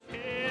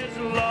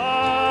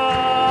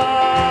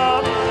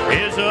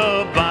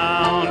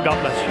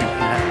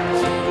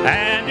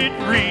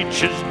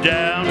reaches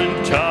down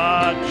and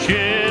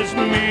touches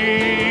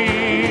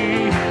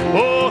me.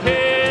 Oh,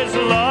 his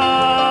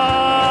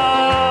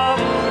love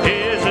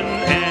is an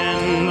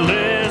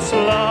endless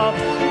love,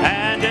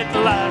 and it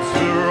lasts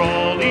for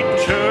all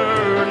eternity.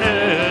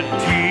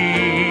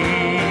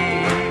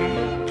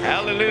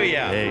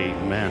 Hallelujah.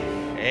 Amen.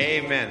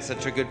 Amen.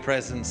 Such a good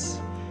presence.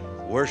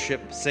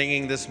 Worship,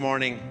 singing this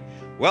morning.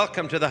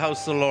 Welcome to the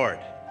house of the Lord.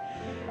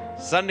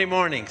 Sunday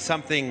morning,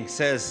 something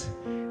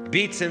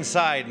beats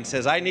inside and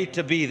says, I need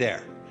to be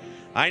there.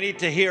 I need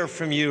to hear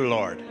from you,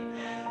 Lord.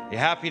 You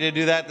happy to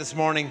do that this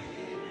morning?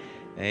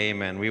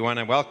 Amen. We want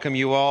to welcome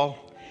you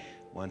all.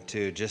 Want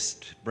to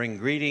just bring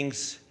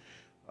greetings.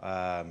 We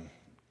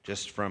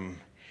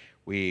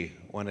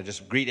want to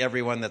just greet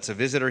everyone that's a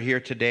visitor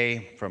here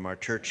today from our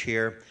church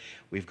here.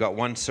 We've got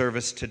one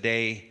service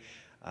today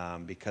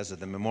because of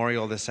the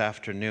memorial this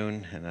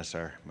afternoon. And as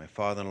my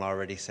father-in-law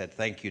already said,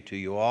 thank you to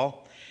you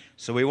all.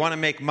 So we want to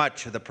make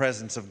much of the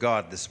presence of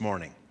God this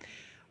morning.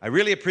 I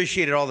really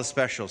appreciated all the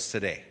specials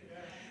today.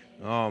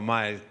 Oh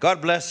my,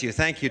 God bless you.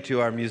 Thank you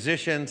to our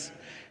musicians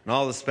and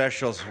all the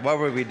specials. What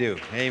would we do?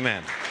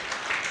 Amen.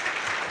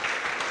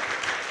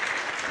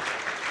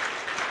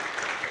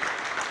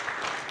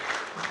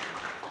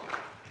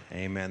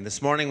 Amen.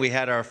 This morning we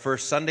had our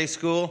first Sunday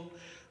school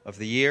of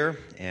the year,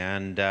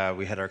 and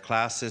we had our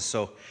classes.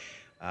 So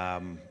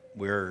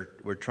we're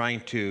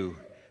trying to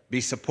be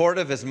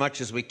supportive as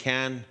much as we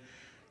can.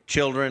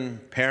 Children,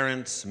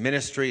 parents,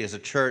 ministry as a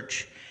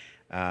church.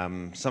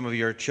 Some of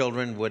your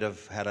children would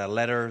have had a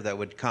letter that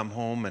would come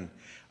home, and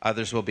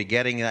others will be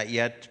getting that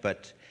yet.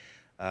 But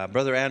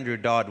Brother Andrew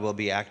Dodd will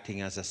be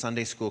acting as a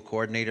Sunday school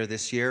coordinator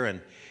this year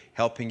and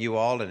helping you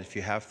all. And if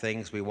you have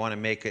things, we want to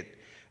make it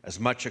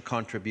as much a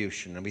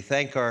contribution. And we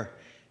thank our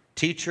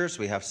teachers.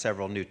 We have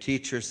several new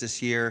teachers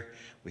this year.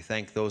 We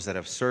thank those that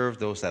have served,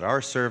 those that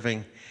are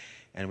serving.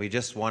 And we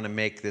just want to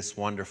make this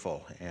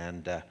wonderful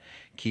and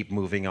keep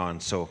moving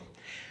on. So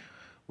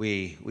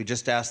we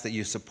just ask that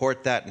you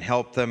support that and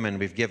help them, and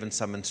we've given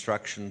some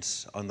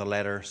instructions on the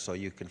letter so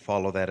you can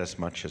follow that as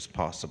much as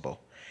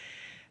possible.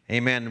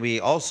 Amen.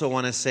 We also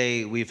want to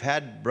say we've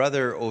had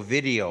Brother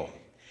Ovidio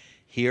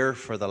here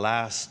for the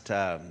last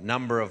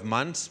number of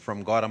months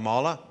from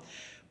Guatemala.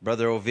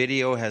 Brother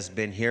Ovidio has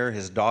been here.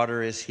 His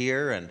daughter is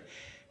here,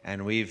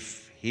 and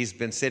he's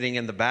been sitting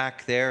in the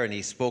back there, and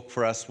he spoke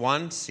for us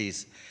once.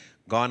 He's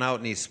gone out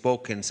and he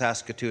spoke in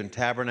Saskatoon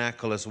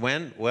Tabernacle as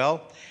well.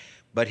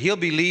 But he'll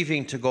be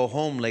leaving to go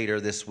home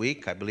later this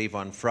week, I believe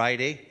on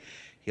Friday.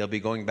 He'll be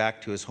going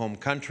back to his home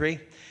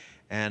country.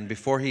 And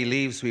before he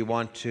leaves, we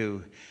want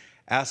to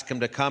ask him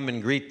to come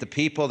and greet the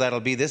people. That'll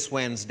be this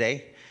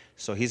Wednesday.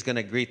 So he's going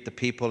to greet the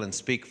people and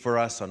speak for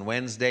us on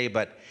Wednesday.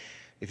 But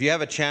if you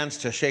have a chance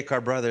to shake our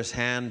brother's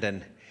hand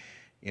and,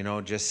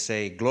 just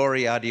say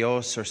gloria a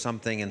Dios or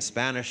something in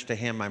Spanish to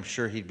him, I'm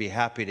sure he'd be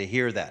happy to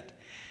hear that.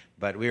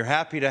 But we're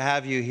happy to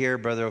have you here,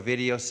 Brother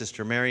Ovidio,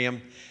 Sister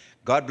Miriam.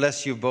 God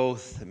bless you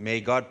both.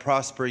 May God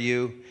prosper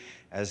you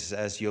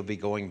as you'll be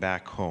going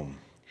back home.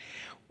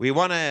 We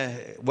want to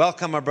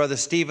welcome our brother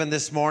Stephen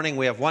this morning.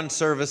 We have one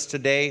service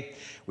today.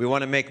 We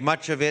want to make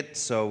much of it.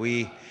 So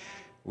we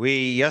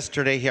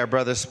yesterday, our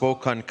brother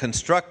spoke on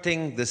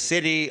constructing the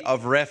city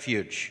of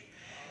refuge.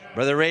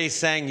 Brother Ray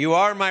sang, "You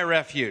are my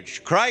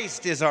refuge.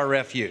 Christ is our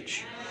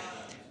refuge."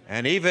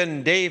 And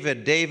even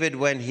David,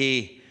 when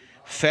he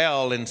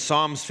fell in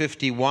Psalms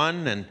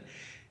 51, and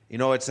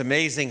it's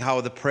amazing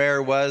how the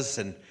prayer was.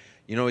 And,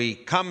 he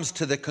comes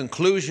to the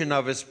conclusion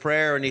of his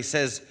prayer and he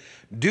says,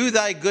 "Do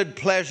thy good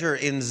pleasure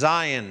in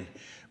Zion.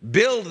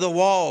 Build the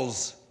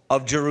walls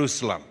of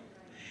Jerusalem."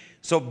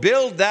 So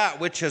build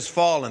that which has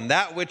fallen,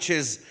 that which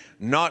is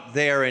not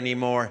there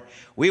anymore.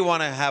 We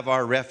want to have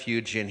our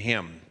refuge in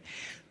him.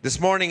 This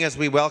morning, as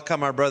we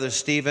welcome our brother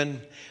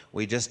Stephen,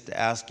 we just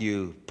ask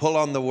you, pull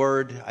on the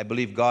word. I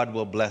believe God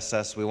will bless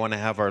us. We want to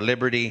have our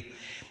liberty.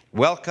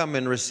 Welcome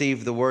and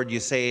receive the word. You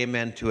say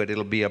amen to it.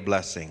 It'll be a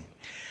blessing.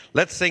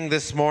 Let's sing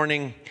this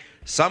morning,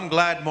 Some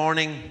Glad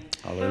Morning.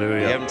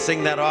 Hallelujah. We haven't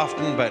sung that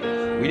often, but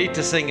we need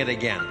to sing it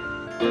again.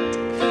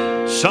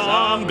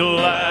 Some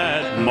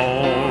glad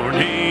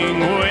morning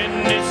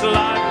when this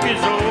life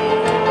is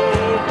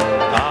old,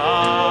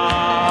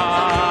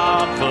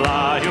 I'll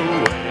fly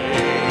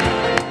away,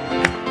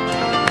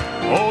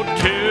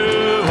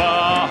 to a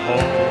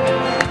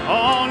home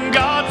on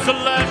God's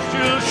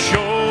celestial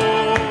shore.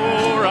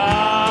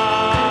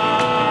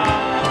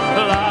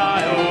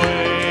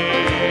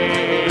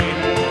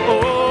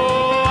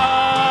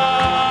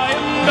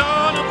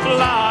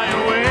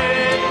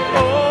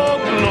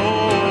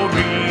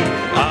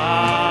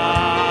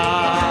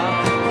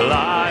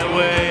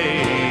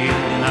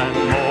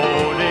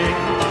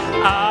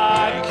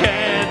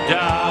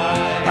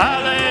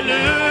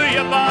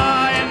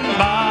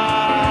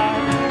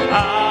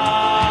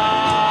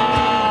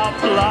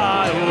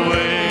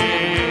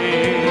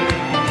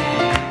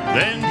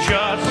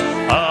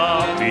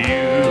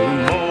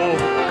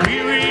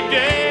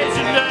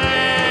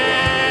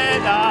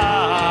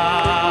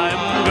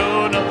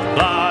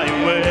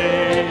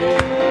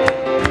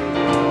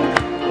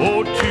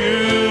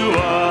 to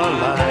us.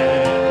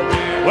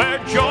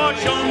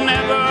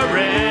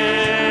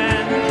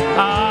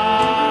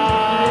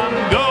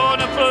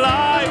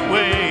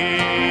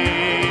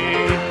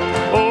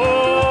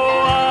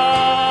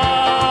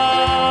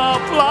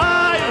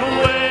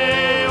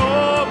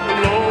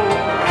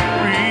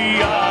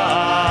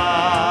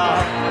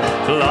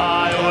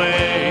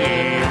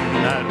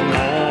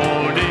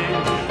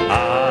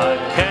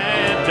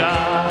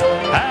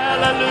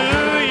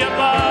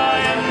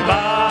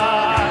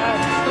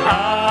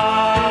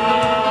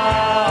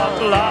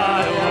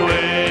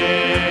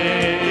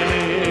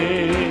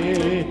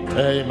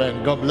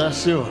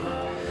 bless you.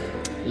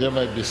 You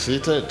may be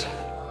seated.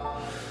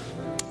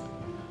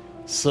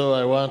 So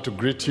I want to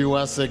greet you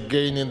once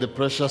again in the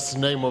precious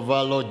name of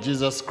our Lord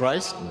Jesus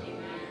Christ.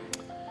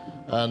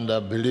 And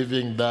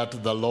believing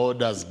that the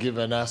Lord has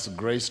given us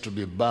grace to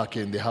be back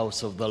in the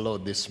house of the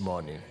Lord this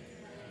morning.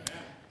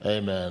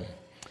 Amen.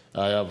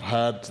 I have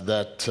heard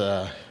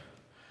that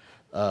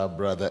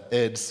Brother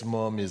Ed's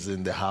mom is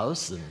in the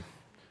house, and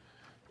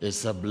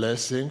it's a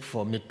blessing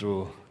for me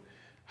to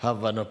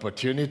have an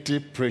opportunity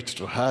to preach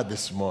to her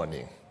this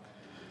morning.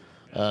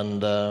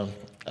 And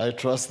I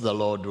trust the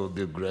Lord will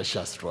be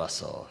gracious to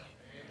us all.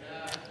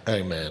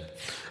 Amen.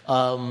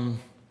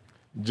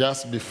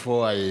 Just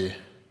before I,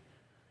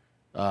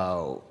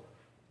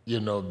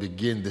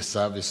 begin the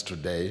service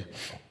today,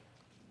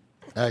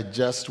 I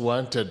just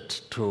wanted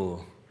to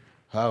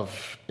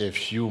have a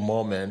few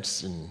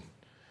moments and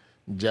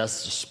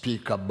just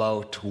speak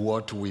about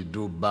what we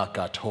do back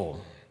at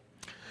home.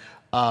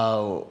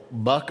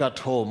 Back at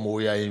home,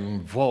 we are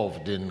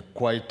involved in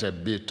quite a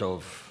bit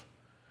of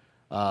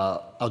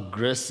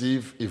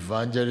aggressive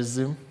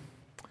evangelism.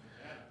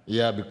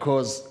 Yeah,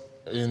 because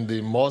in the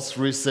most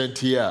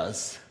recent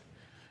years,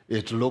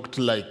 it looked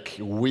like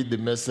we, the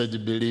message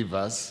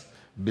believers,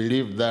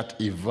 believe that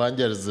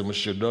evangelism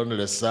should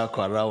only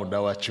circle around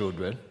our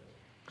children.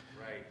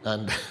 Right.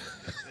 And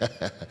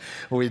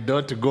we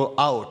don't go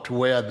out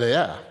where they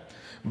are.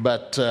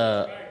 But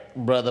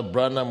Brother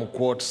Branham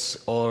quotes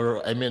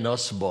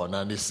Osborne,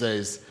 and he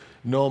says,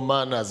 no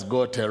man has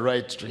got a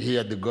right to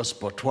hear the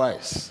gospel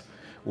twice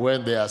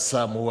when there are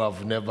some who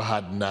have never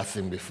had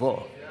nothing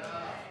before.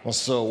 Yeah.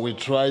 So we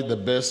try the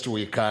best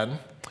we can.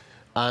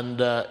 And,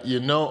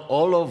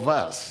 all of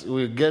us,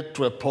 we get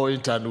to a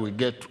point and we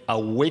get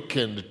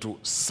awakened to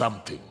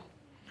something.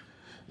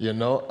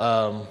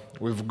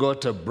 We've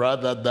got a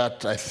brother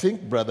that I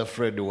think Brother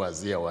Fred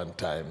was here one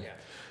time.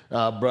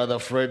 Yeah. Brother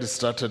Fred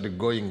started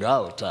going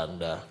out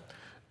and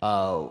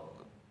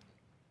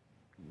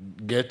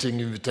getting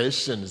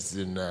invitations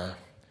in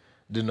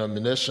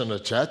denominational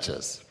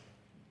churches.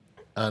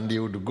 And he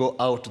would go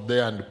out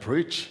there and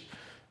preach.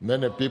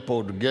 Many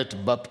people would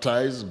get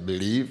baptized,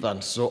 believe,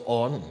 and so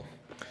on.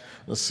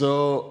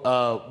 So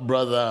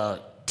Brother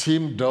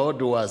Tim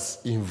Dodd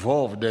was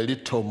involved a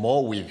little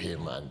more with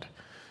him. And,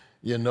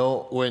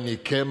 when he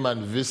came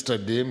and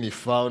visited him, he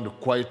found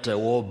quite a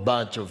whole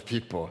bunch of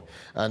people.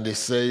 And he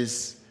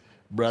says,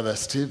 Brother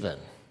Stephen,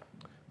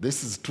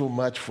 this is too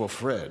much for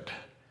Fred.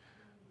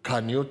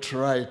 Can you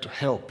try to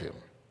help him?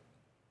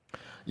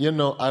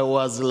 I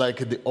was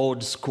like the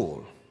old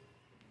school.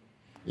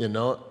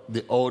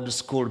 The old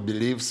school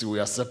believes we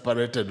are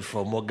separated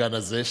from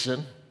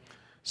organization,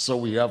 so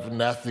we have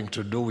nothing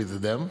to do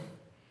with them.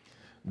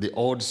 The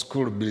old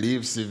school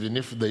believes even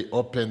if they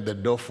open the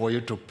door for you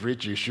to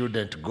preach, you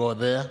shouldn't go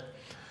there,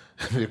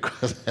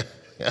 because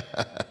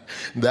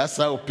that's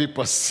how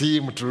people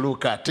seem to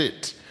look at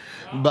it.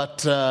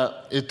 But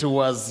it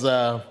was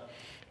a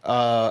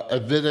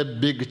very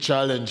big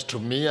challenge to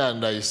me,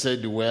 and I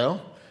said,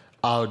 well,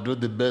 I'll do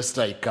the best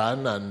I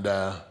can, and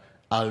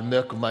I'll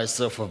make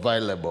myself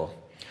available.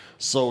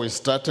 So we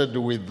started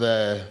with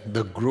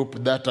the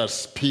group that are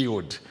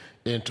spilled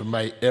into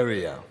my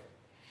area.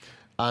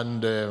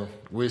 And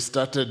we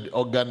started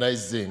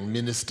organizing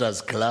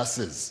ministers'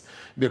 classes,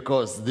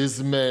 because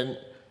these men,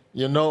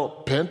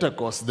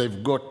 Pentecost,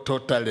 they've got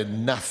totally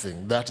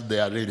nothing that they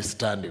are really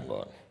standing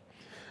on.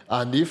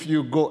 And if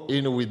you go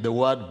in with the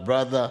word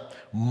brother,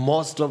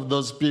 most of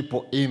those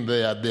people in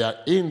there, they are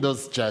in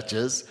those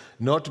churches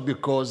not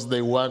because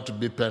they want to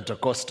be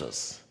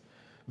Pentecostals.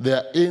 They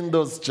are in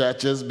those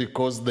churches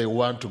because they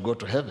want to go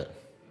to heaven.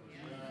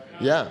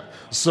 Yeah.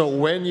 So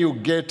when you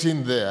get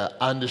in there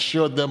and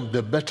show them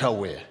the better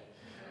way,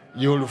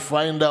 you'll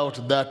find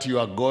out that you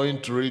are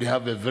going to really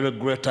have a very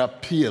great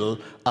appeal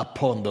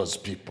upon those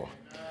people.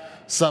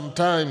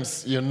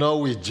 Sometimes,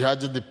 we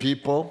judge the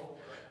people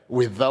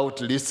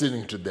without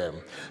listening to them.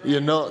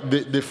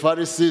 The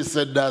Pharisees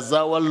said, does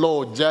our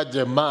Lord judge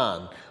a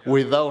man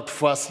without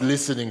first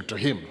listening to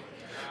him?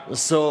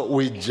 So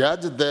we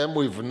judge them,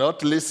 we've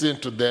not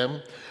listened to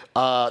them.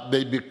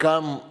 They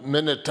become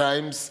many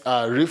times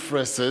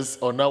references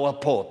on our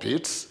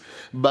pulpits,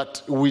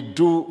 but we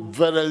do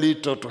very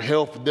little to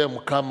help them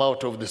come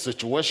out of the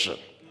situation.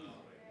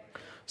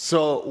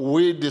 So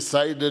we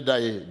decided,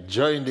 I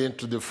joined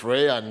into the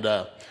fray, and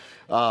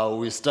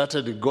we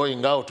started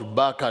going out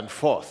back and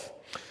forth.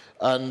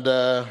 And,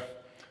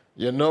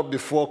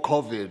 before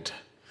COVID,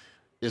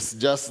 it's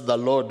just the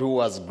Lord who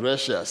was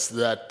gracious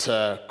that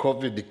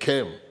COVID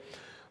came.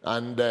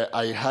 And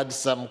I had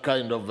some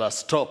kind of a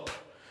stop.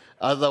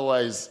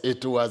 Otherwise,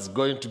 it was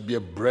going to be a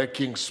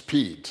breaking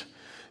speed.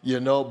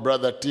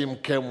 Brother Tim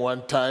came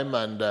one time,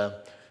 and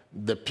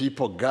the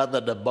people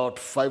gathered about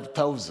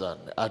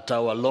 5,000 at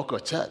our local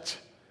church.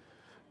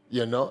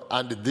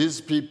 And these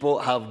people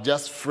have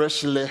just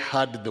freshly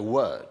heard the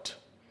word.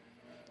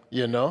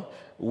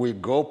 We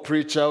go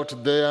preach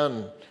out there,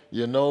 and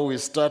we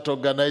start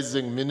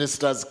organizing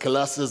ministers'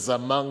 classes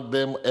among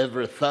them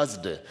every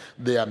Thursday.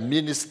 There are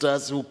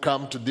ministers who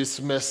come to this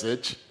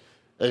message.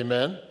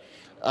 Amen.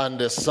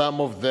 and some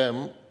of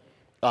them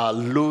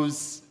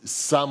lose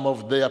some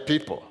of their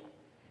people,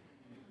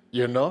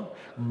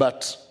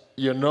 but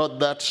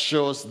that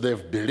shows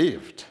they've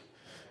believed.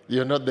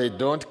 They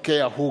don't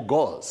care who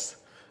goes.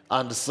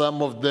 And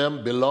some of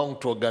them belong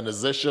to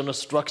organizational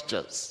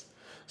structures.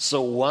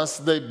 So once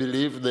they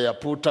believe, they are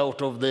put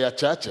out of their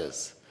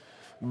churches.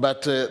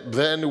 But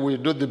then we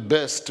do the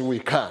best we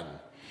can.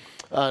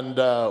 And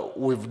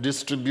we've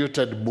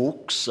distributed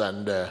books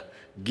and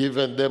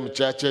given them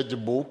church age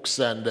books.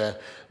 And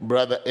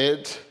Brother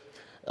Ed,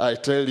 I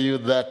tell you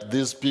that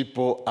these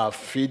people are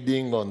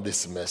feeding on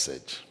this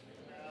message.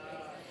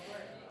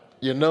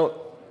 And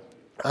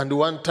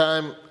one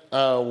time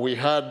we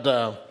had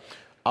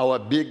our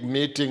big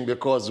meeting,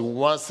 because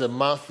once a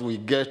month we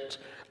get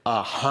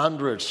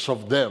hundreds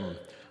of them,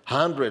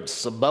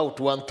 about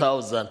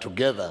 1,000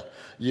 together,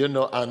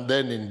 and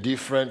then in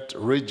different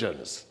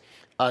regions.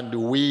 And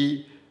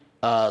we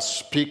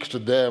speak to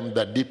them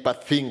the deeper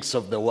things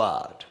of the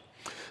word.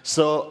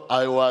 So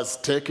I was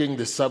taking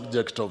the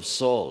subject of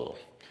Saul,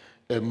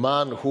 a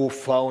man who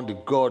found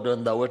God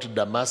on the way to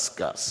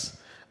Damascus,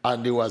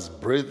 and he was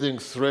breathing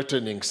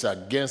threatenings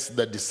against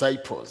the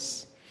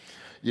disciples.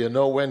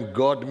 When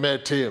God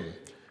met him,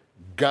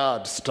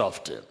 God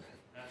stopped him.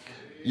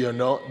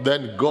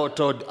 Then God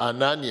told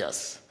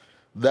Ananias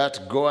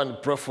that go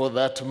and pray for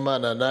that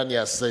man.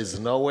 Ananias says,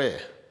 no way.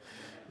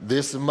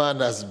 This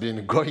man has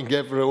been going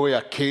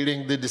everywhere,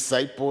 killing the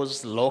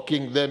disciples,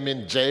 locking them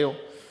in jail,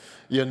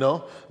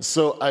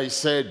 So I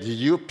said,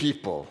 you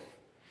people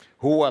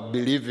who are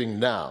believing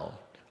now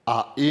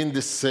are in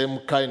the same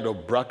kind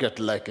of bracket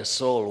like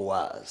Saul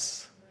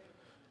was.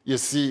 You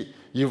see,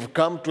 you've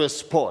come to a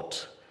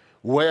spot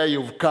where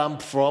you've come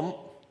from,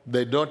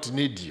 they don't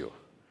need you.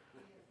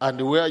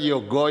 And where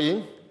you're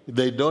going,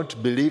 they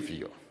don't believe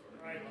you.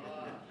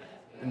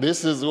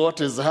 This is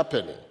what is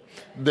happening.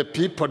 The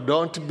people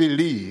don't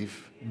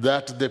believe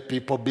that the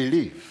people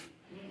believe.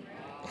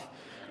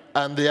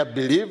 And they are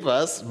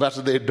believers,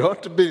 but they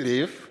don't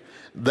believe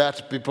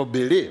that people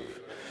believe.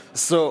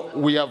 So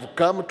we have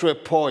come to a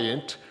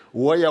point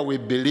where we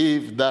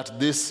believe that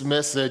this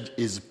message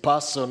is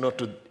personal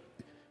to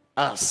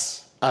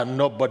us and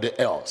nobody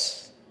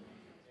else.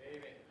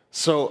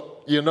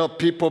 So,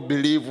 people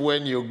believe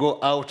when you go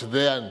out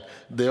there and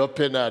they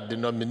open a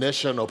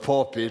denominational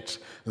pulpit,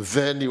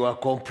 then you are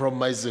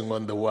compromising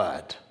on the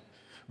word.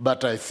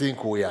 But I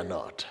think we are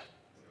not.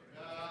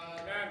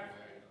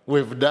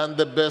 We've done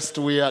the best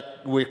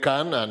we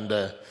can, and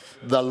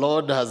the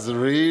Lord has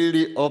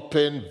really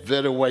opened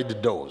very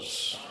wide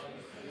doors.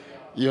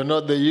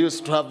 They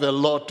used to have a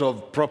lot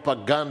of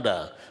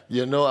propaganda,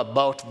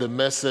 about the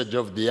message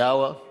of the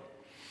hour.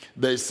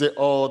 They say,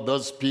 oh,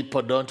 those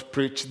people don't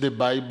preach the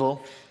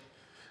Bible.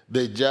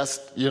 They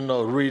just,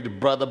 read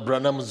Brother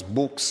Branham's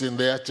books in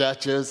their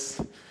churches.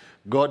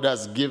 God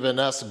has given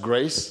us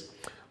grace.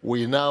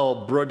 We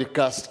now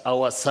broadcast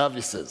our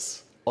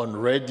services on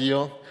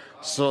radio,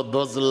 so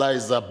those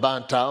lies are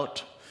burnt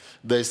out.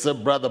 They say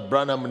Brother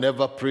Branham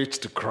never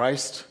preached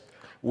Christ.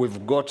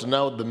 We've got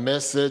now the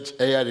message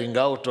airing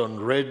out on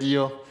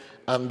radio,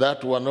 and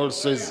that one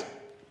also is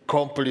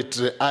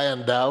completely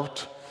ironed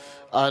out.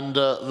 And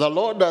the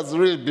Lord has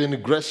really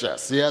been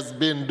gracious. He has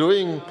been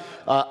doing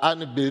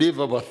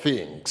unbelievable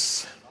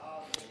things.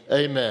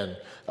 Amen.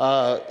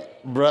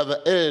 Brother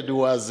Ed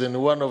was in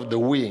one of the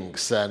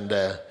wings, and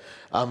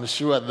I'm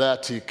sure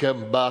that he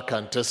came back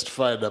and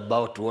testified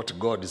about what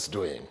God is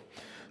doing.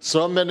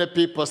 So many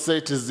people say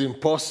it is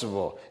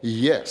impossible.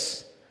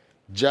 Yes,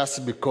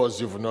 just because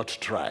you've not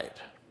tried.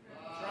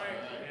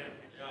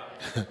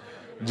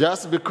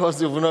 Just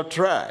because you've not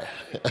tried.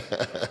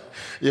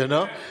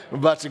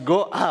 But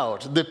go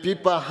out. The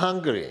people are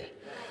hungry.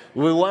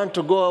 We want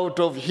to go out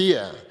of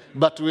here,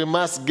 but we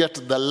must get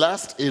the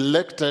last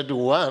elected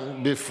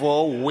one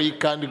before we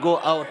can go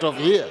out of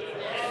here.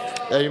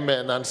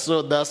 Amen. And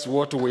so that's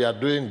what we are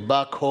doing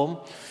back home.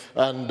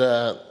 And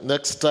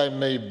next time,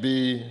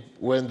 maybe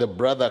when the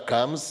brother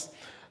comes,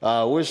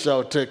 we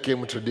shall take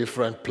him to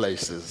different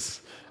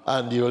places.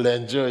 And you'll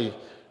enjoy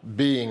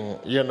being,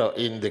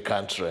 in the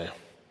country.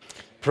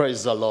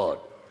 Praise the Lord.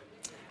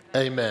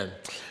 Amen.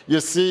 You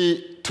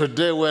see,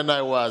 today when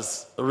I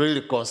was really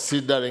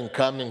considering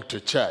coming to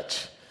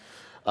church,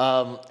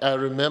 I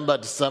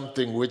remembered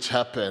something which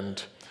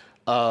happened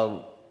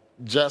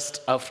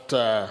just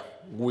after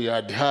we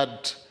had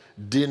had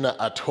dinner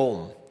at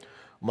home.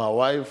 My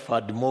wife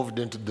had moved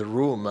into the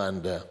room,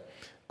 and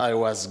I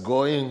was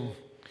going,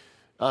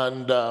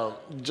 and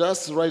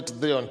just right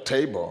there on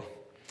table,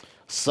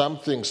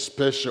 something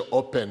special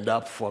opened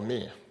up for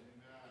me.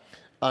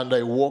 And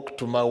I walked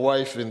to my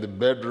wife in the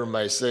bedroom.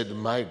 I said,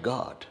 my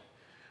God,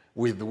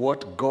 with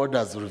what God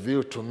has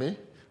revealed to me,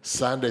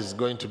 Sunday is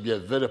going to be a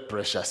very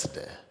precious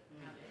day.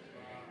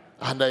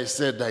 And I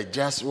said, I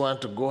just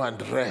want to go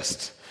and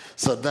rest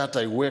so that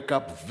I wake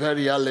up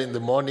very early in the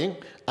morning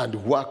and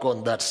work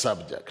on that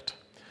subject.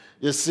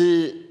 You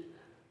see,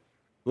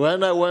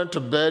 when I went to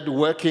bed,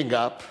 waking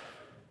up,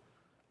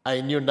 I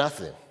knew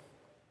nothing.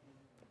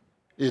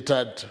 It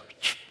had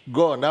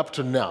gone up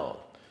to now.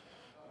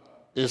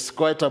 it's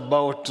quite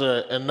about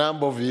a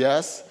number of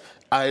years.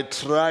 I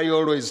try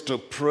always to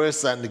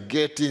press and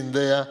get in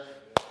there,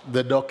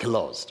 the door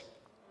closed.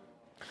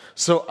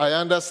 So I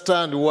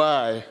understand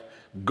why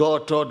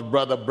God told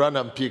Brother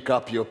Branham, pick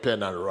up your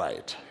pen and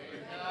write.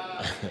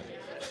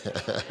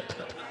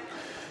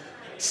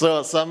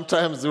 So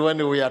sometimes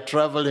when we are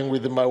traveling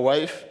with my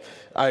wife,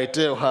 I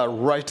tell her,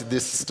 write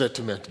this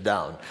statement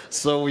down.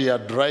 So we are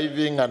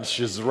driving and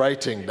she's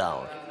writing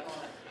down.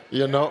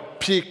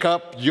 Pick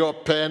up your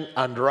pen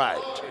and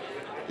write.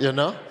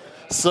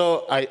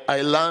 So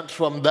I learned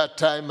from that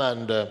time,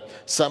 and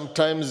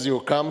sometimes you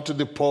come to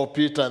the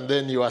pulpit and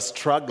then you are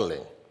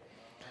struggling.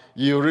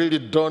 You really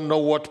don't know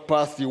what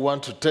path you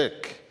want to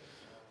take.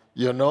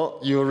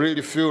 You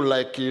really feel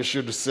like you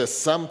should say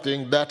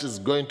something that is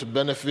going to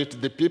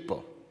benefit the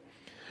people.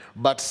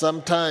 But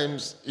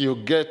sometimes you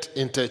get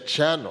into a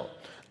channel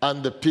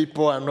and the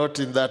people are not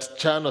in that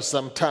channel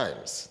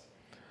sometimes.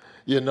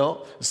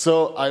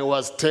 So I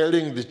was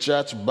telling the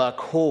church back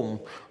home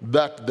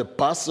that the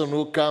person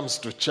who comes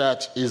to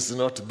church is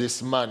not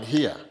this man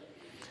here.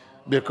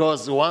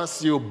 Because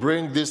once you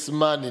bring this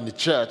man in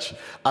church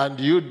and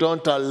you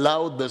don't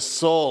allow the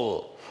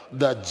soul,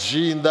 the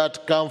gene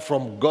that comes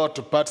from God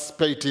to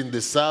participate in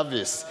the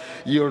service,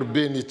 you'll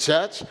be in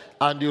church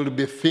and you'll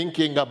be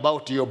thinking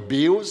about your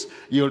bills,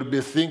 you'll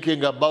be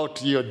thinking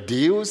about your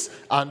deals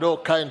and all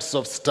kinds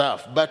of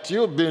stuff. But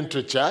you've been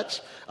to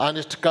church and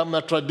it's become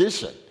a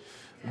tradition.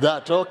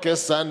 That, okay,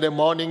 Sunday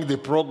morning the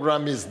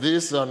program is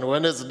this, on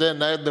Wednesday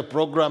night the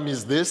program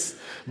is this,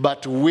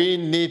 but we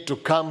need to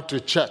come to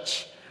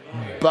church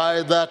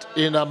by that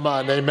inner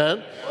man,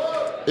 amen?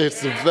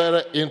 It's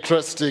very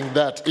interesting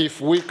that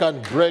if we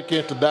can break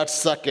into that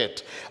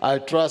circuit, I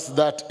trust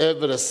that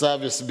every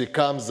service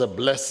becomes a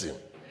blessing.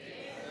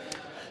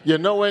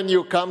 When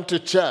you come to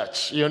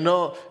church,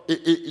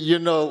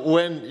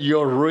 when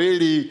you're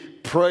really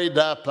prayed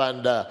up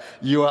and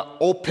you are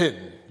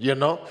open,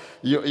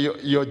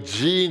 your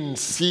gene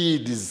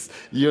seed is,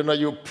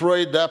 you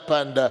prayed up,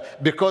 and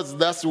because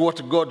that's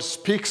what God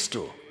speaks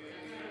to.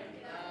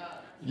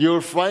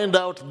 You'll find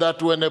out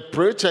that when a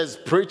preacher is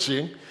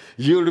preaching,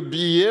 you'll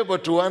be able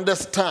to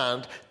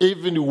understand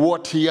even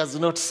what he has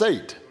not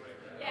said.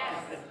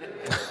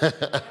 Yes.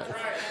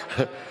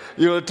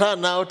 You'll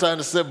turn out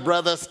and say,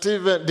 Brother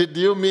Stephen, did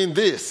you mean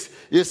this?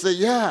 You say,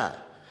 yeah,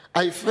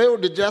 I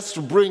failed just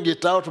to bring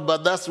it out,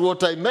 but that's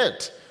what I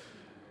meant.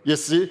 You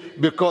see,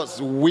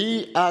 because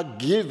we are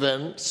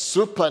given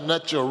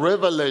supernatural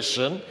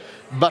revelation,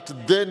 but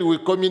then we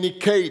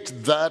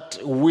communicate that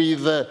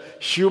with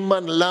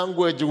human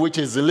language which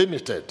is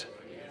limited.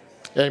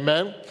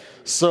 Amen?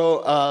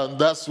 So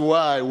that's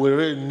why we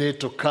really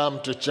need to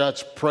come to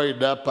church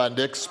prayed up and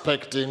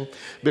expecting,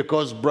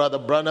 because Brother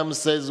Branham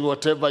says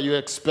whatever you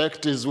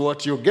expect is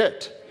what you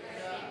get.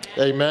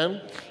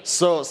 Amen?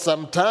 So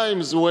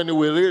sometimes when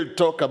we really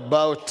talk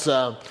about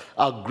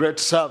a great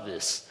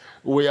service,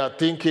 we are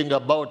thinking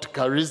about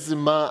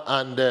charisma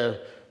and, a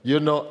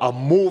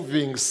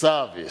moving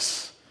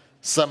service.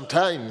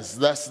 Sometimes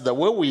that's the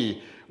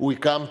way we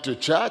come to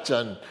church,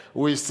 and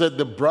we said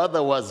the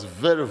brother was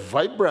very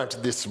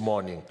vibrant this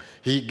morning.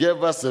 He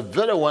gave us a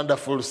very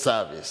wonderful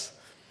service.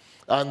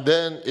 And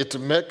then it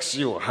makes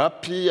you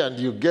happy and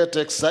you get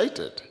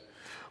excited.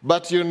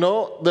 But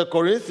the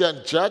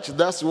Corinthian church,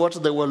 that's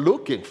what they were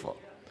looking for.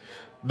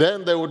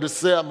 Then they would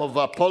say, I'm of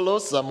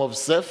Apollos, I'm of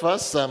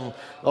Cephas, I'm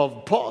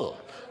of Paul.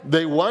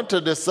 They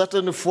wanted a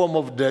certain form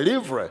of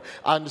delivery.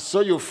 And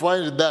so you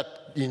find that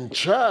in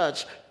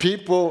church,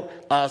 people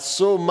are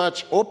so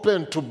much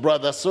open to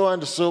brother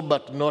so-and-so,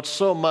 but not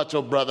so much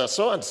of brother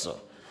so-and-so.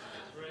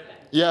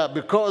 Yeah,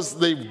 because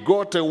they've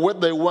got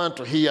what they want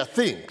to hear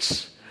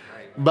things.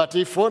 But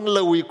if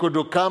only we could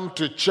come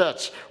to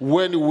church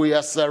when we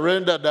are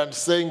surrendered and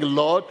saying,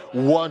 Lord,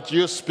 won't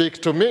you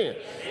speak to me?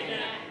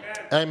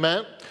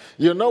 Amen.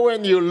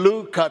 When you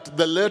look at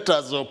the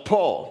letters of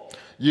Paul,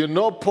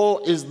 Paul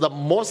is the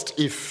most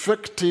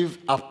effective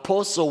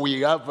apostle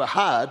we ever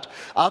had.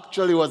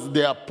 Actually, was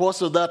the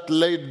apostle that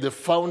laid the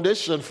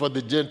foundation for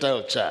the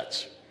Gentile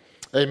church.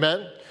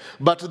 Amen?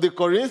 But the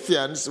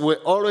Corinthians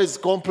were always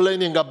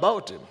complaining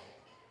about him.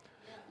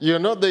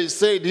 They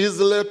said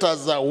his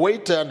letters are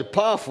weighty and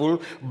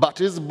powerful, but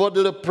his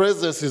bodily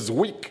presence is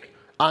weak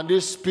and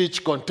his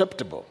speech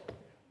contemptible.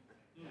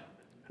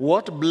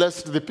 What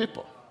blessed the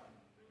people?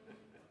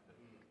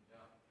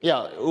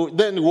 Yeah,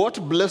 then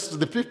what blessed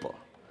the people?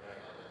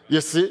 You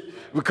see,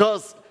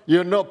 because,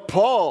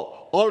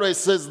 Paul always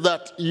says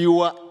that you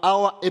are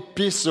our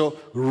epistle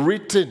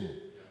written,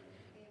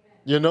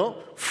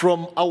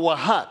 from our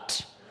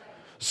heart.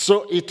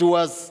 So it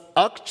was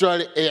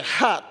actually a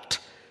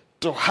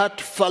heart-to-heart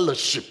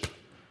fellowship.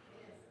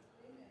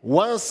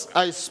 Once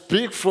I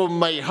speak from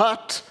my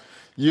heart,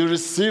 you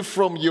receive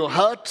from your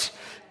heart,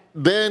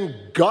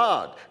 then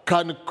God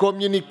can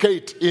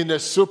communicate in a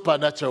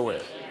supernatural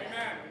way.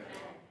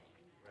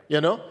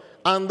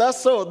 And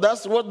that's all.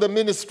 That's what the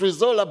ministry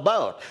is all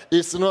about.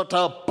 It's not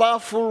how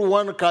powerful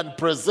one can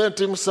present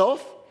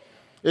himself.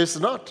 It's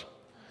not.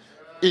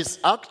 is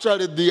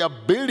actually the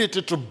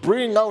ability to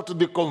bring out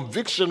the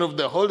conviction of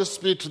the Holy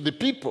Spirit to the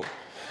people.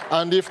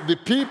 And if the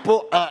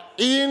people are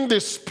in the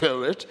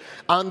Spirit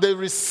and they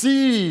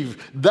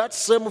receive that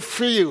same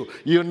feel,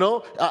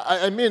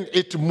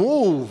 it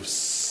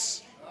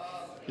moves.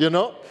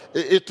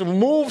 It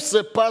moves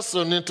a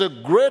person into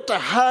greater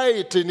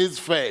height in his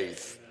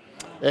faith.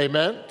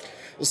 Amen.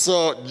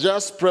 So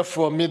just pray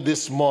for me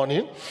this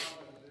morning.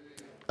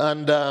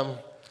 And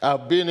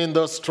I've been in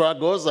those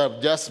struggles. I've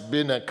just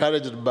been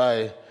encouraged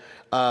by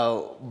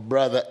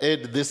Brother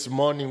Ed this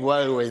morning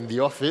while we were in the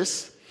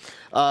office.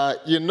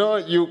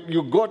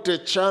 You got a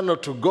channel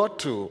to go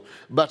to,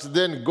 but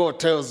then God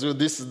tells you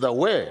this is the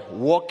way.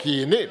 Walk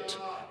in it.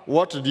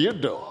 What do you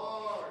do?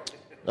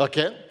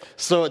 Okay?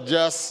 So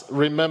just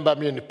remember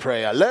me in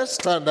prayer. Let's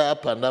stand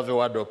up and have a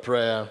word of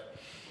prayer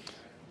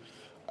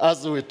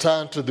as we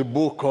turn to the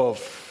book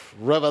of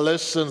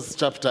Revelation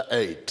chapter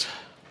 8.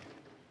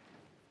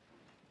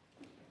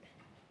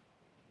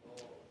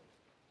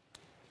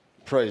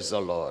 Praise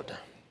the Lord.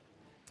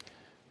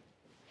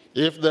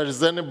 If there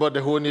is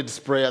anybody who needs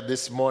prayer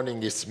this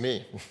morning, it's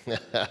me.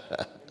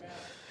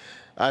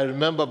 I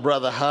remember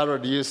Brother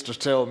Harold used to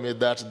tell me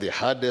that the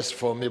hardest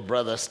for me,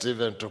 Brother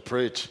Stephen, to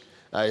preach.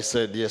 I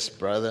said, yes,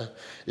 brother.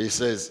 He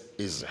says,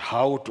 is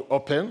how to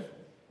open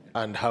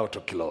and how to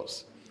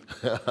close.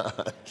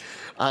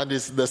 And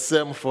it's the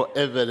same for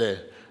every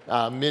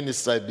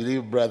minister, I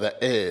believe, Brother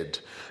Ed.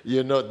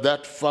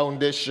 That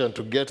foundation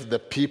to get the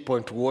people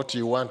into what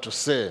you want to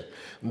say,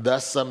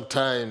 that's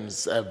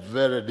sometimes a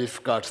very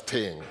difficult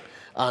thing.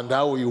 And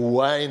how you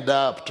wind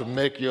up to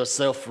make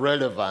yourself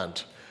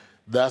relevant,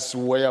 that's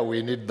where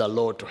we need the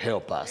Lord to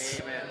help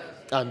us. Amen.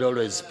 And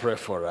always pray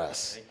for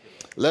us.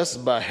 Let's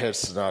bow our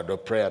heads now to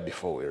prayer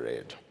before we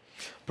read.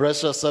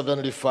 Precious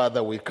Heavenly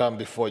Father, we come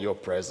before your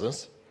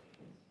presence,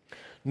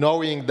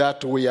 knowing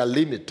that we are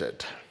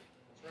limited.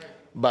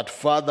 But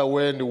Father,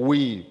 when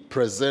we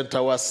present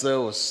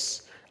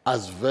ourselves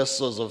as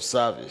vessels of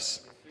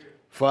service,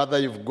 Father,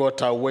 you've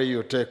got a way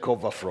you take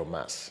over from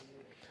us.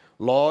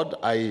 Lord,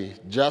 I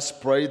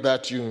just pray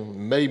that you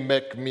may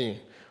make me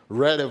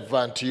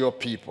relevant to your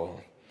people.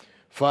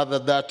 Father,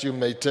 that you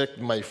may take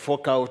my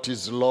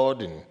faculties,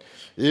 Lord, and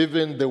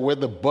even the way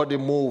the body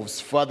moves,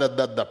 Father,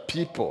 that the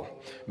people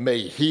may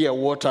hear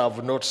what I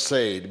have not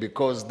said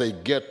because they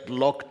get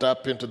locked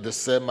up into the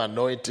same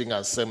anointing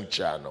and same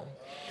channel.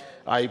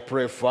 I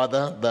pray,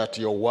 Father, that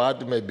your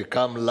word may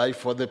become life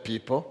for the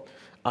people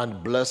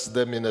and bless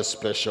them in a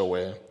special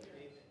way.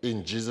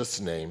 In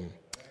Jesus' name,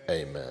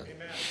 amen.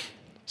 Amen.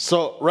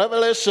 So,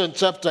 Revelation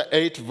chapter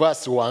 8,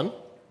 verse 1,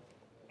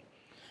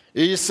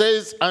 he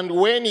says, and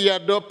when he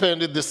had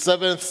opened the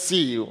seventh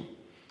seal,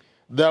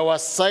 there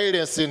was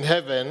silence in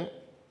heaven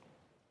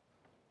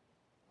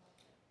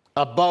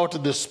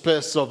about the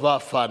space of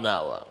half an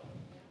hour.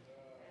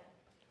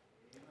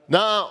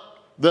 Now,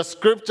 the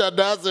scripture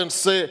doesn't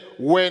say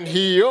when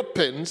he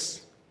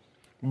opens,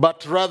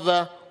 but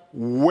rather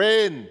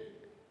when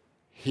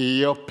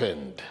he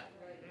opened.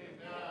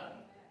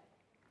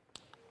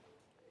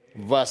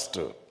 Verse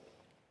 2.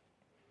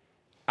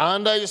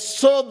 And I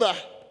saw the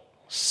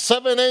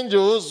 7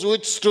 angels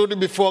which stood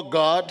before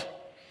God,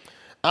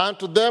 and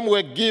to them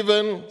were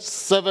given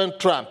 7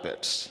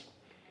 trumpets.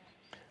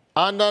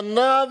 And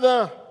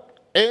another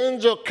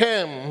angel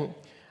came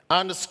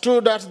and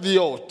stood at the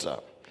altar,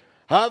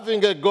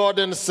 having a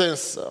golden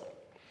censer.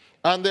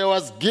 And there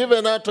was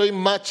given unto him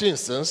much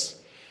incense,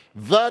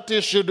 that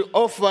he should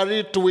offer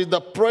it with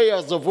the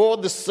prayers of all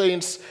the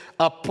saints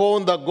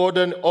upon the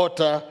golden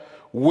altar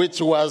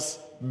which was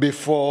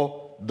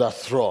before the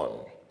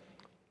throne.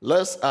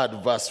 Let's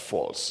add verse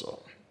 4 also.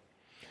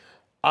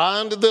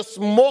 And the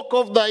smoke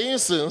of the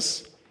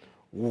incense,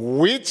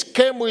 which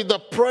came with the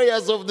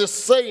prayers of the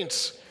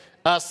saints,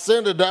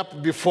 ascended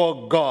up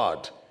before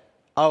God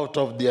out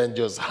of the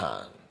angel's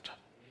hand.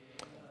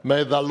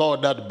 May the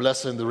Lord add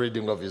blessing the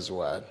reading of his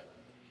word.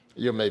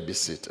 You may be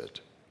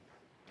seated.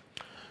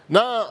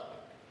 Now,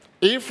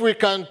 if we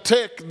can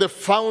take the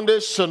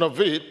foundation of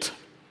it,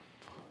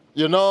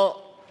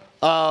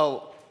 I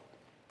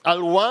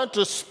want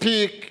to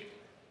speak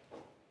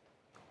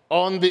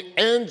on the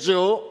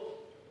angel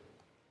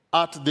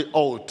at the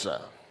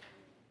altar.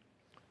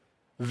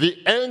 The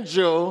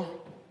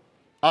angel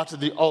at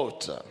the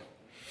altar.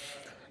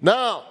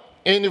 Now,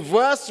 in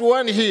verse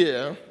 1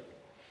 here,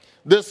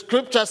 the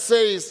scripture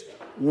says,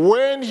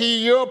 when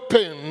he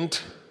opened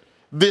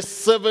the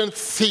 7th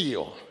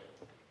seal.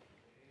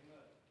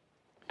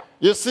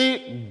 You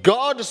see,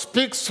 God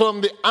speaks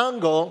from the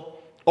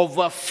angle of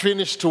a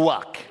finished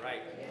work.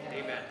 Right.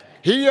 Amen.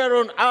 Here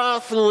on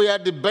earth, we are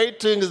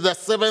debating, is the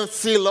 7th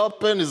seal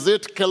open? Is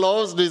it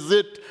closed? Is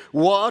it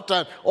what?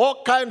 And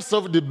all kinds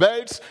of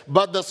debates.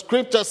 But the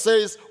scripture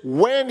says,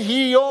 when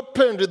he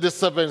opened the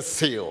 7th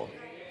seal.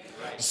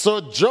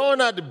 So John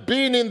had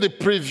been in the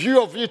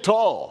preview of it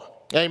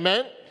all.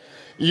 Amen.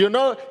 He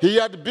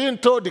had been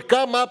told,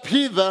 come up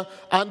hither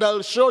and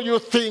I'll show you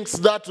things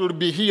that will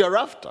be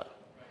hereafter.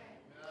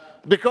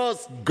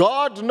 Because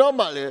God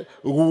normally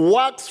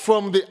works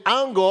from the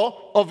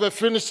angle of a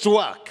finished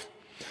work.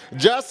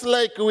 Just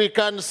like we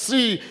can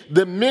see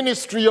the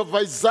ministry of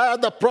Isaiah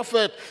the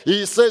prophet,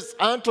 he says,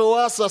 unto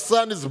us a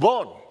son is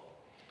born.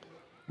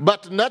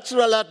 But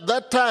natural at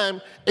that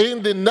time,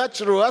 in the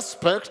natural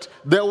aspect,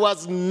 there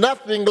was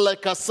nothing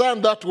like a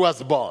son that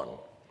was born.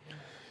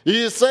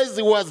 He says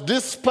he was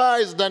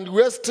despised and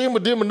we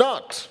esteemed him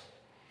not.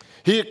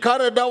 He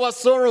carried our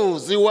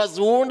sorrows. He was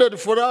wounded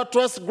for our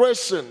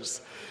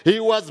transgressions. He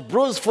was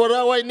bruised for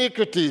our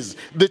iniquities.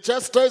 The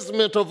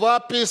chastisement of our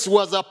peace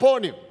was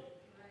upon him.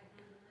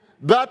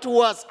 That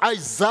was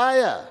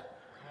Isaiah.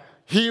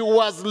 He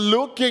was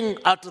looking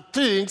at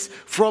things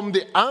from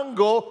the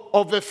angle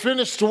of a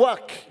finished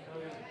work.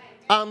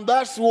 And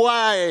that's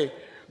why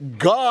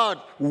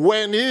God,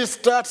 when he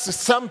starts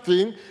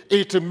something,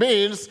 it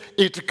means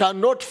it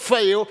cannot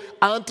fail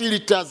until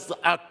it has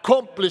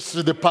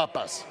accomplished the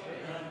purpose.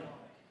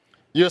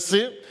 You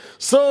see?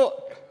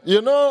 So,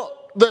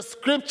 the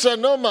scripture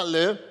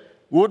normally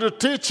would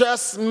teach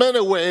us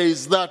many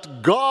ways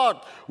that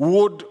God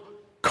would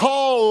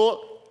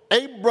call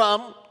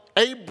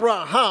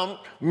Abraham,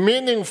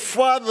 meaning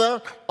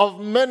father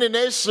of many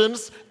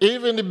nations,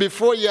 even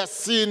before he has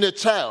seen a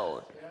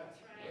child.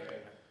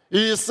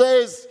 He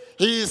says,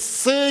 he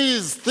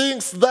sees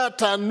things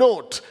that are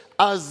not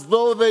as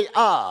though they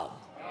are.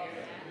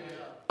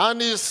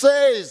 And he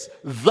says,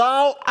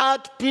 thou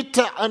art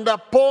Peter, and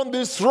upon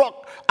this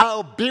rock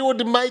I'll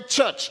build my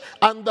church,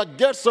 and the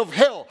gates of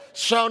hell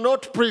shall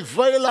not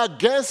prevail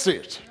against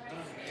it.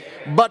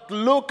 But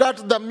look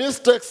at the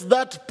mistakes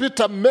that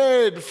Peter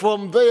made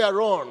from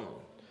there on.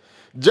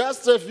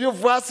 Just a few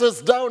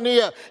verses down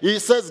here, he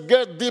says,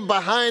 get thee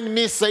behind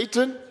me,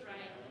 Satan.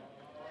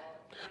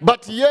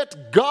 But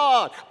yet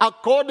God,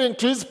 according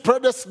to his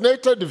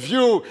predestinated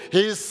view,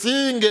 he's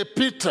seeing a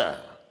Peter.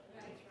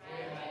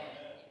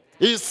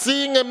 He's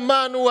seeing a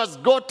man who has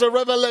got a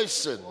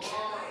revelation.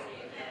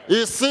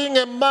 He's seeing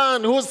a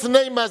man whose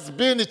name has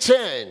been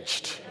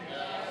changed.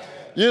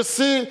 You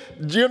see,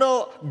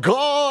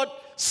 God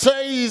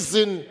says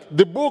in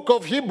the book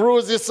of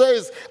Hebrews, he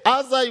says,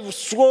 as I've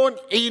sworn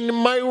in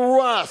my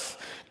wrath,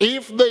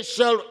 if they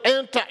shall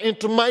enter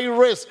into my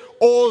rest,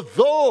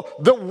 although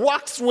the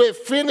works were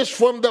finished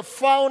from the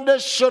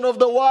foundation of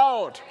the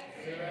world.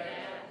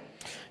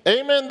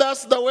 Amen.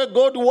 That's the way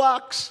God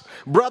works.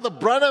 Brother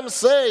Branham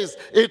says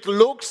it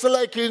looks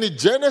like in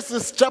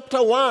Genesis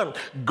chapter 1,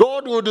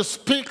 God would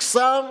speak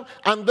some,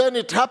 and then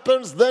it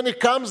happens, then it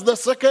comes the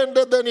second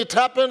day, then it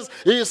happens.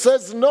 He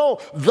says, no,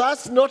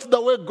 that's not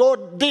the way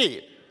God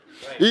did.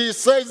 He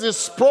says he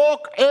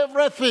spoke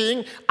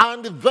everything,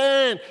 and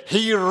then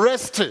he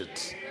rested.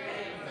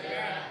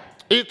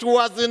 It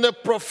was in a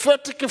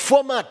prophetic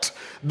format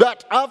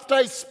that after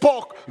he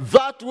spoke,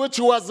 that which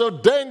was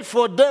ordained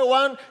for day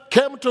one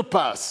came to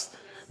pass.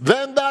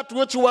 Then that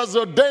which was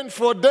ordained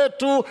for day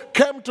two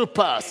came to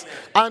pass.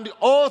 And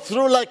all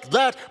through like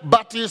that,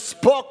 but he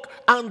spoke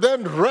and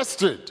then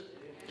rested.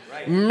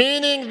 Right.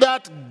 Meaning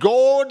that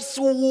God's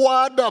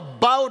word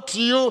about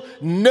you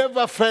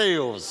never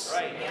fails.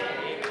 Right.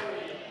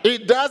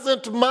 It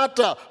doesn't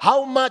matter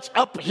how much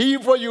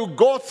upheaval you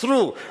go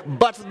through,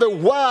 but the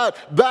word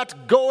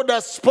that God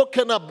has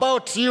spoken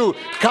about you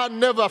can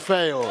never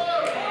fail.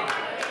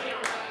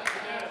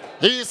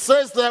 He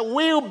says there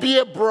will be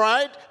a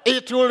bride,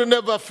 it will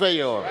never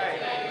fail.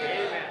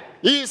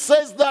 He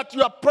says that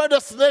you are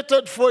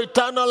predestinated for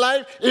eternal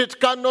life, it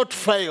cannot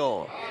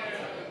fail.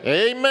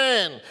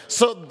 Amen.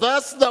 So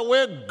that's the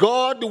way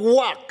God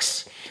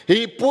works.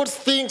 He puts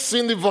things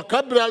in the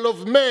vocabulary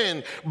of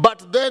men,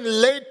 but then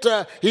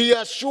later he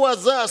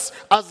assures us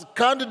as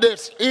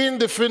candidates in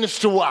the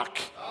finished work.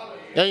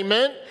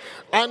 Amen.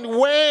 And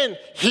when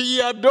he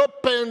had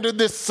opened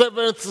the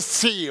seventh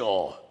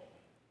seal.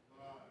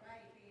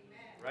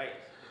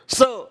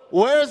 So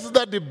where's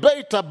the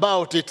debate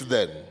about it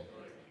then?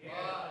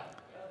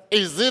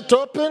 Is it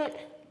open?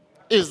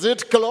 Is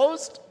it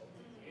closed?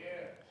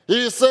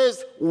 He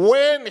says,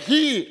 when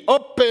he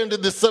opened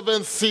the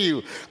seventh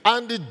seal,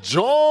 and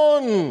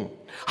John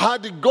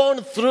had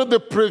gone through the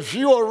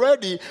preview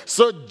already,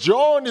 so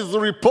John is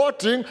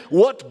reporting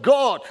what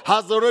God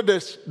has already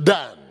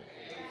done.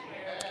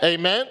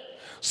 Amen?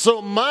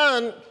 So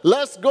man,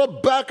 let's go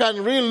back and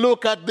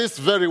re-look at this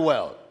very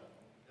well.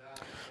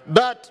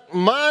 That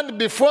man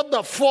before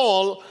the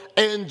fall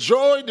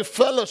enjoyed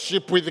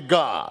fellowship with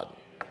God.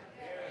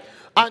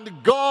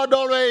 And God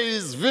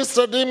always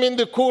visited him in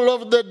the cool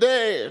of the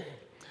day.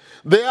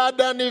 They had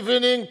an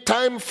evening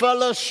time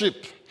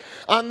fellowship.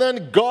 And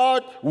then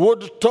God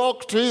would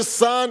talk to his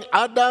son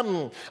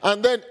Adam.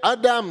 And then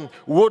Adam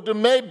would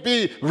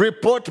maybe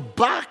report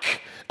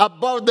back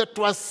about the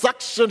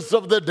transactions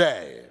of the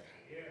day.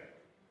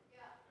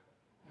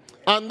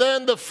 And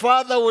then the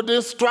father would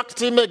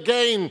instruct him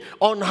again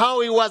on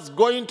how he was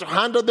going to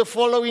handle the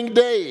following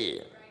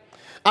day.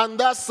 And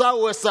that's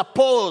how we're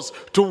supposed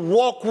to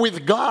walk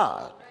with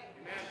God.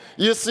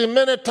 You see,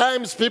 many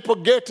times people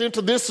get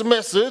into this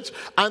message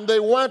and they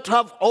want to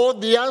have all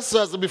the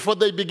answers before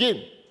they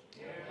begin.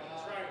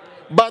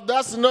 But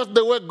that's not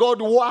the way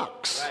God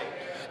works.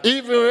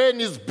 Even when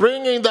he's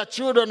bringing the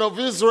children of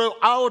Israel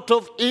out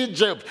of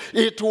Egypt,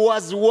 it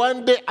was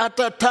one day at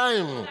a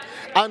time.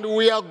 And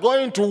we are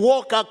going to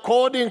walk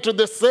according to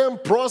the same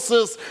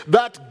process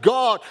that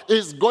God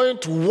is going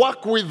to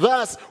work with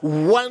us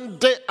one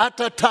day at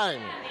a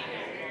time.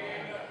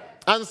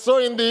 And so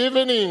in the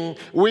evening,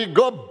 we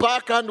go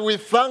back and we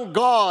thank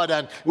God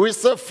and we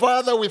say,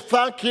 Father, we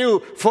thank you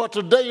for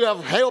today. You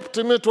have helped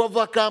me to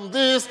overcome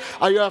this,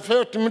 or you have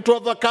helped me to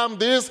overcome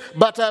this,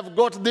 but I've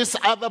got this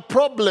other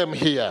problem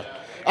here.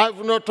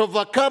 I've not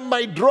overcome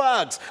my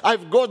drugs.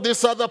 I've got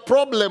this other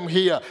problem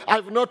here.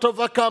 I've not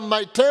overcome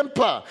my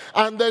temper.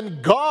 And then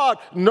God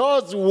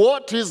knows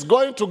what He's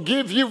going to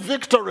give you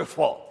victory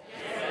for.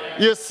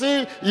 You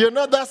see,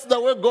 that's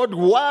the way God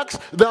works.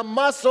 There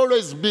must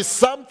always be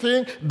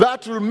something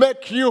that will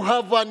make you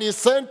have an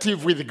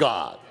incentive with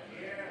God.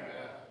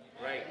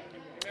 Right.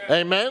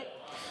 Amen.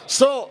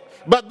 So,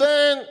 but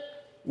then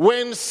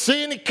when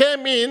sin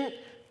came in,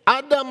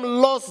 Adam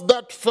lost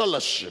that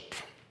fellowship.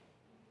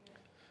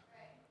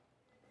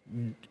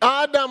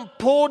 Adam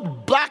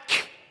pulled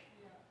back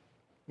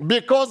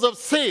because of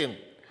sin.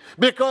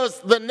 Because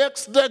the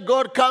next day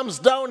God comes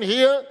down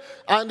here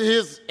and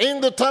he's in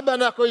the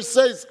tabernacle. He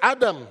says,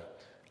 Adam,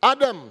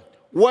 Adam,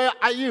 where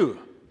are you?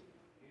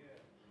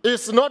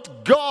 It's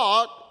not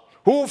God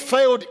who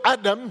failed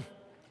Adam.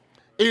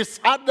 It's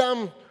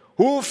Adam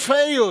who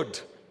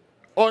failed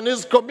on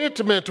his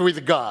commitment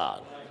with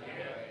God.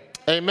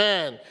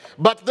 Amen.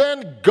 But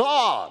then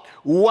God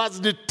was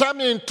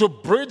determined to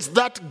bridge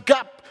that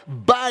gap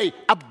by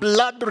a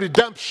blood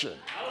redemption.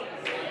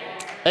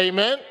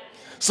 Amen.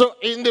 So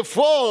in the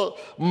fall,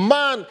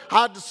 man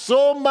had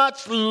so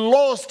much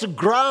lost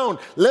ground.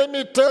 Let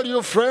me tell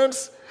you,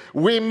 friends,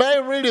 we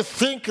may really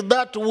think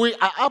that we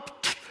are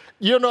up to,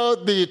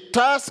 the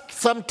task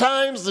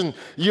sometimes, and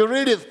you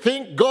really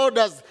think God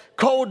has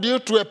called you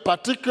to a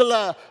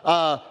particular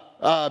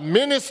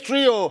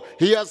ministry, or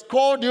He has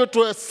called you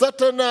to a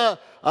certain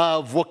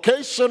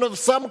vocation of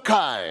some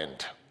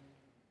kind.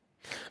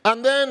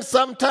 And then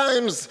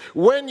sometimes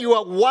when you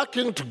are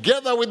working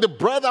together with the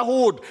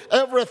brotherhood,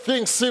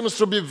 everything seems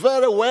to be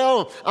very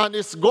well and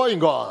it's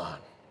going on.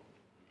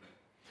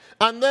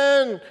 And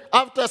then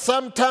after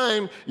some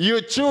time, you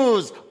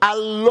choose a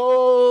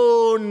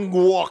lone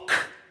walk.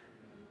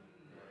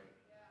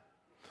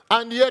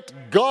 And yet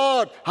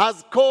God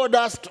has called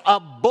us to a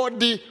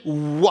body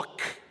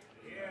walk.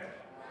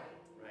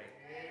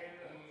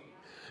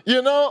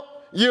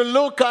 You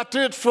look at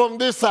it from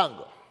this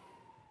angle.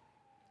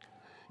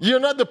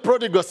 The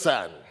prodigal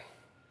son.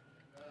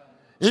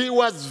 He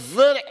was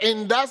very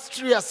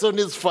industrious on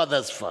his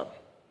father's farm.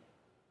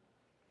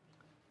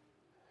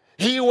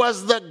 He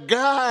was the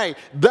guy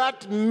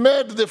that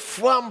made the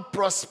farm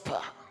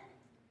prosper.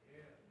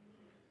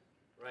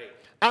 Right.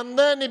 And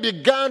then he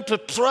began to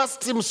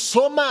trust him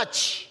so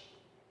much.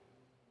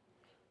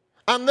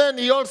 And then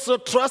he also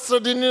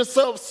trusted in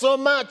himself so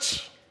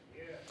much.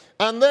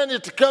 And then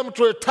it came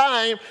to a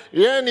time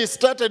when he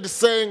started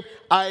saying,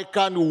 I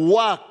can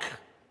work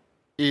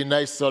in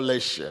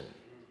isolation.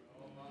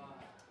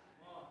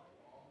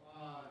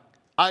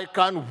 I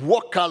can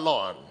walk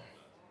alone.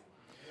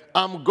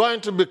 I'm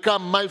going to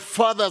become my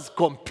father's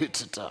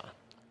competitor.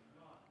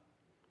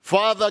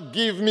 Father,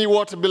 give me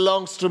what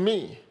belongs to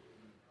me.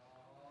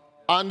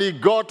 And he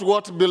got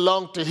what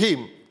belonged to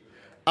him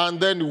and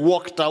then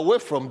walked away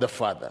from the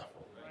father.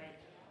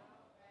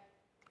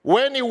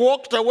 When he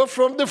walked away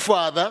from the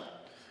father,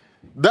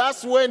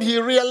 that's when he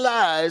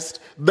realized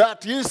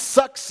that his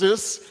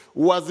success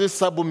was his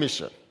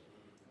submission.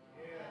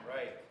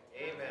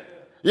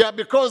 Yeah,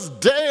 because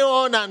day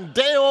on and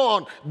day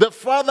on, the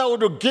father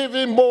would give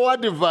him more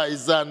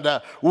advice and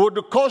would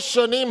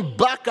caution him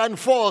back and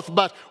forth.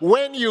 But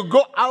when you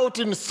go out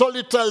in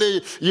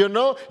solitary,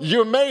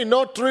 you may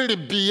not really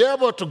be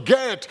able to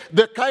get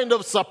the kind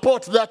of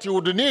support that you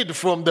would need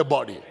from the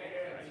body.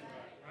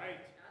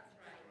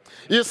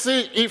 You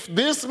see, if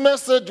this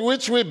message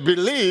which we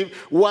believe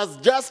was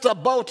just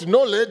about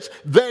knowledge,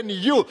 then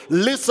you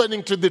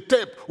listening to the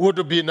tape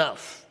would be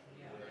enough.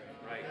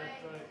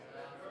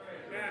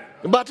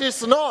 But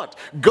it's not.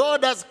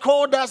 God has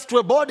called us to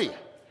a body.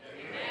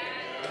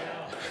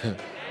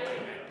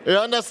 You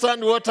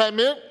understand what I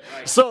mean?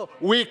 So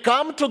we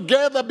come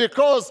together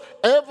because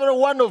every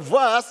one of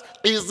us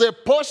is a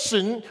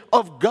portion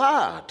of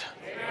God.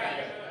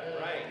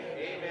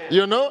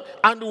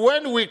 And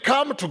when we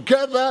come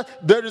together,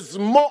 there is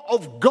more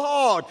of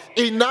God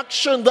in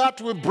action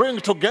that we bring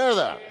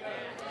together.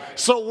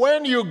 So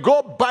when you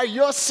go by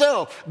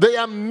yourself, there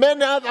are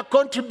many other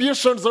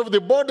contributions of the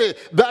body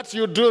that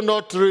you do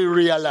not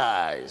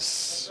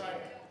realize.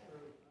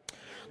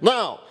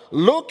 Now,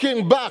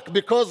 looking back,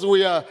 because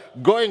we are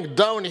going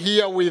down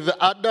here with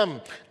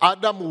Adam,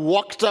 Adam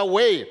walked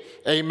away,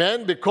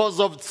 amen, because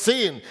of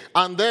sin.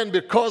 And then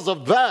because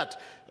of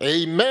that,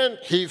 amen,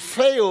 he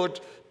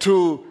failed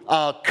to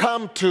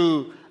come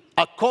to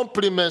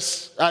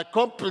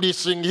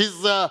accomplishing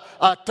his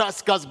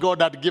task as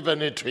God had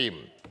given it to him.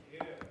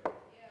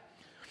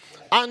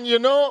 And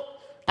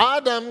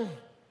Adam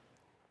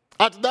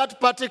At that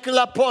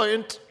particular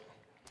point,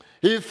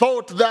 he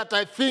thought that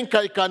I think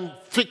I can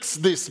fix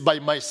this by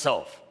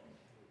myself.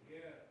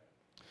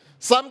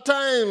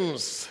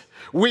 Sometimes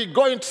we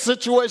go into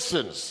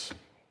situations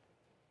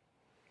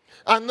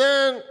and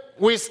then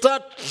we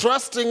start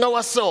trusting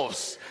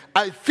ourselves.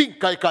 I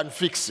think I can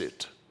fix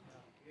it.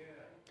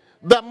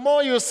 The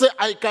more you say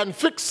I can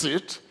fix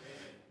it,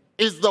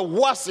 is the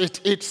worse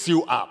it eats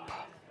you up.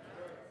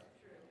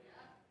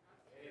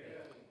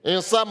 In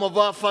some of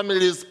our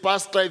families,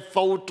 Pastor, I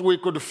thought we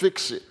could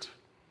fix it.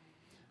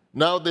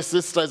 Now the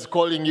sister is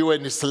calling you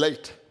and it's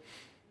late.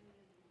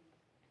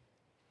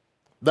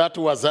 That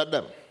was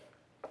Adam.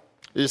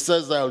 He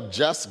says, I'll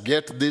just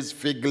get these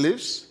fig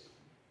leaves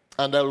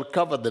and I'll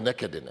cover the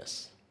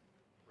nakedness.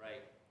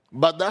 Right.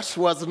 But that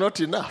was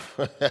not enough.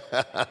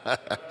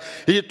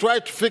 He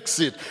tried to fix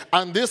it.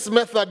 And this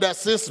method has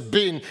since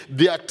been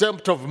the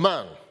attempt of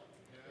man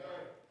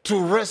to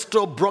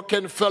restore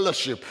broken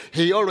fellowship.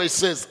 He always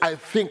says, I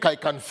think I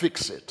can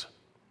fix it.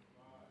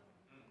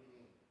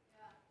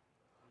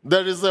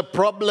 There is a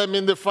problem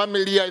in the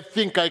family, I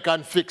think I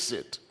can fix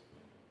it.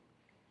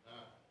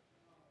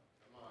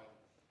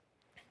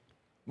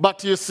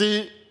 But you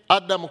see,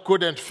 Adam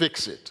couldn't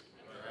fix it.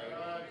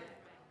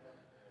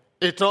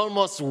 It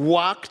almost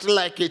worked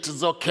like it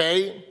is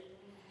okay.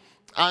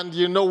 And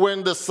you know,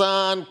 when the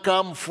sun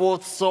comes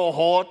forth so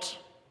hot,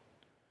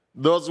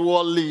 those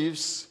wall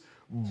leaves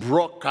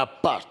broke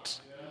apart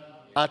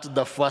at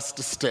the first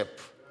step.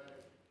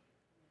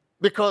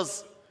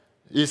 Because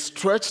he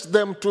stretched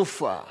them too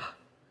far,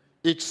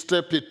 each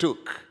step he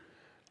took,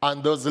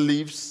 and those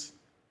leaves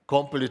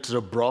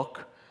completely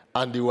broke,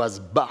 and he was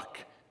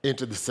back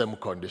into the same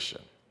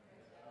condition.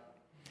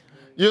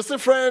 You see,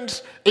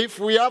 friends, if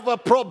we have a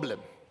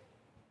problem,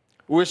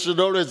 we should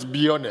always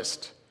be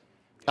honest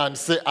and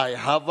say, I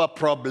have a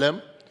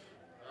problem,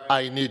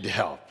 I need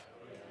help.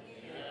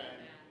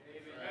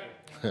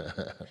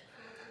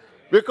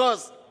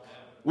 Because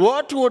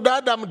what would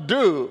Adam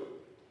do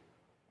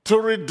to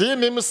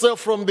redeem himself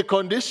from the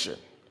condition?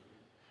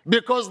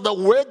 Because the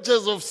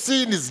wages of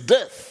sin is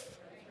death.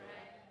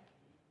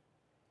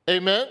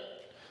 Amen?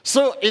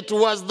 So it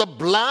was the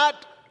blood.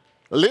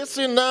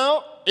 Listen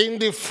now, in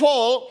the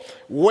fall,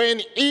 when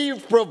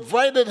Eve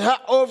provided her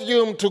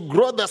ovum to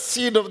grow the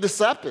seed of the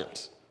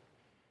serpent,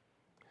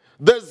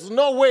 there's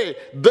no way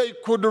they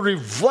could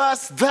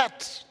reverse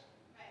that.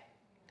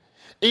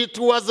 It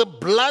was a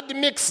blood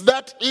mix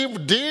that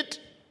Eve did,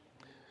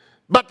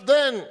 but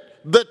then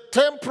the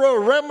temporal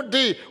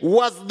remedy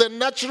was the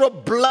natural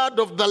blood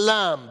of the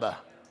lamb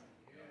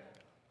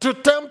to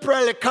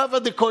temporarily cover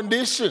the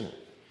condition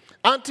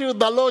until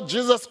the Lord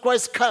Jesus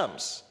Christ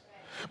comes.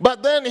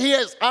 But then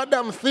here's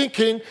Adam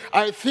thinking,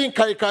 I think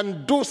I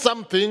can do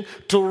something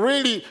to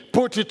really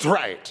put it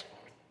right.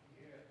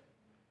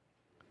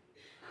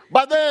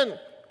 But then,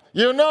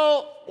 you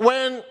know,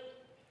 when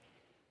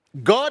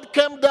God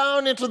came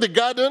down into the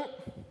garden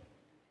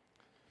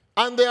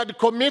and they had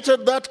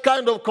committed that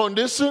kind of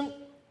condition,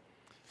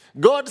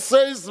 God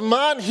says,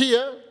 man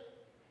here,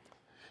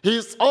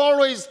 he's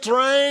always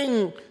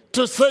trying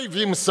to save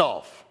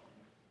himself.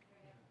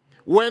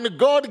 When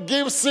God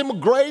gives him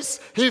grace,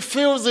 he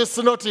feels it's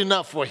not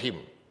enough for him.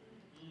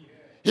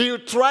 He'll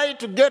try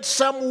to get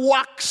some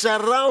wax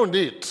around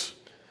it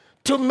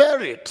to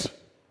merit.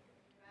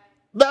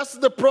 That's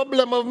the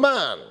problem of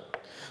man.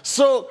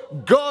 So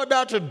God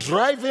had to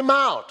drive him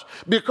out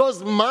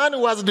because man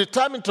was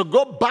determined to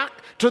go back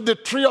to the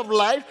tree of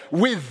life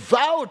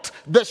without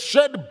the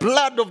shed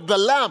blood of the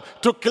lamb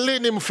to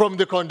clean him from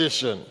the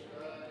condition.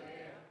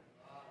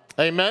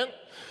 Amen?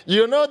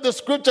 You know, the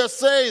scripture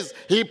says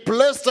he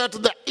placed at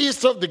the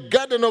east of the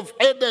Garden of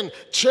Eden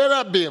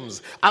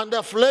cherubims and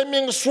a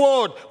flaming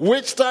sword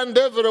which turned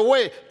every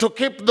way to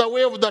keep the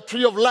way of the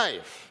tree of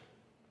life.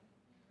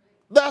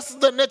 That's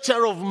the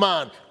nature of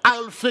man.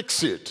 I'll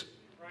fix it.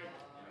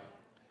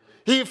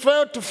 He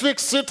failed to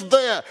fix it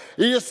there.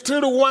 He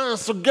still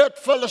wants to get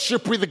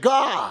fellowship with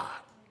God.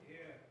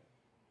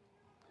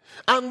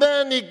 And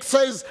then he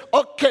says,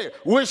 okay,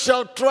 we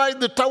shall try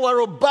the Tower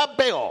of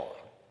Babel.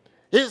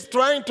 He's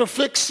trying to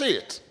fix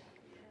it.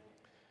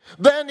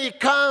 Then he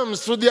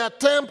comes to the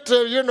attempt,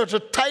 to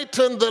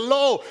tighten the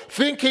law,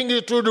 thinking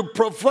it would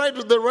provide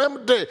the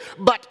remedy,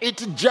 but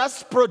it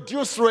just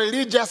produced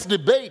religious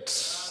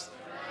debates.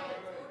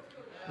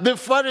 The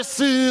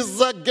Pharisees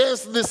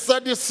against the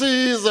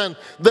Sadducees and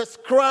the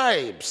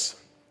scribes.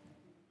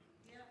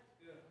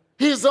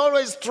 He's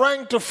always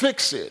trying to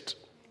fix it.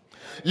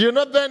 You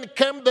know, then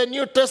came the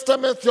New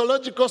Testament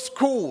theological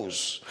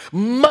schools.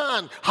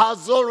 Man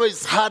has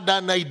always had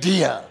an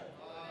idea.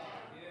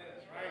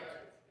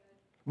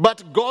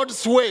 But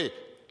God's way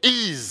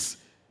is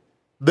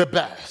the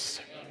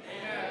best.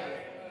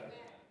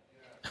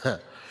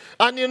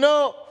 And you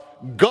know,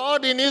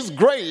 God in his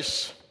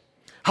grace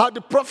had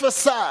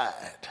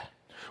prophesied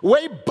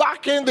way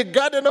back in the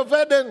Garden of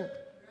Eden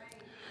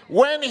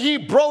when he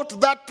brought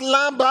that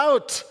lamb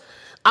out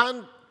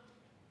and,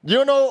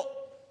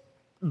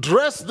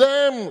 dressed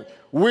them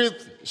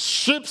with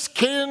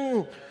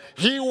sheepskin.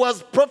 he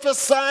was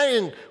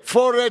prophesying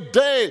for a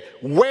day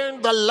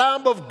when the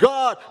Lamb of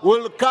God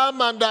will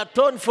come and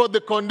atone for the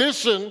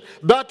condition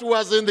that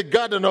was in the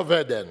Garden of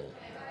Eden.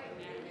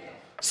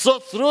 So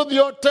through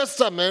the Old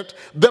Testament,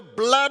 the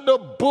blood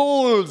of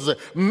bulls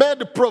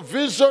made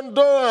provision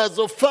doors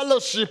of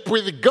fellowship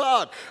with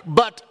God,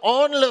 but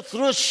only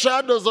through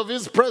shadows of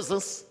his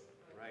presence.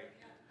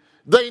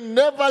 They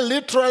never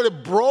literally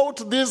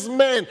brought these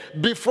men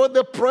before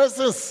the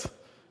presence.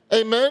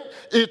 Amen.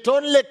 It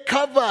only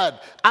covered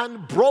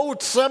and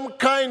brought some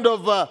kind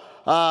of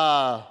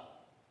a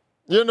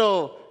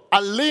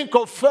link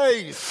of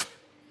faith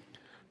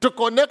to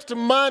connect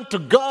man to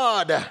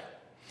God.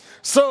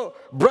 So,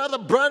 Brother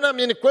Branham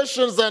in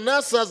Questions and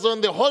Answers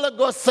on the Holy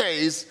Ghost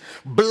says,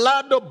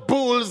 blood of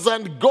bulls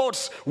and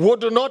goats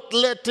would not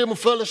let him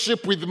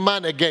fellowship with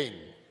man again.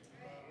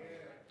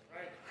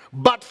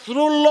 But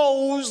through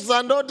laws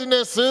and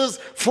ordinances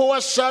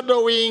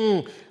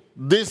foreshadowing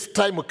this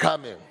time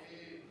coming.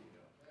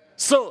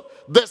 So,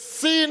 the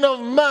sin of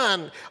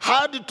man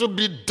had to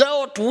be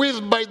dealt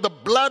with by the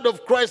blood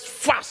of Christ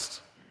first.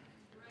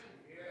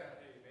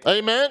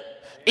 Amen?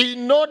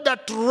 In order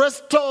to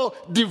restore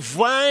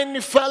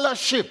divine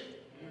fellowship.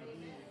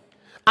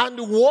 And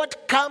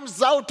what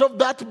comes out of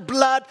that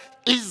blood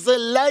is a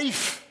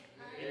life.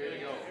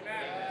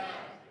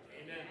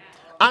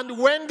 And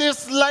when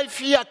this life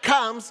here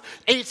comes,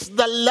 it's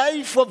the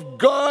life of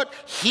God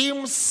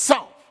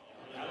himself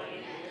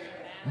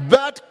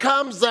that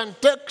comes and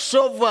takes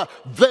over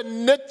the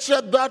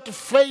nature that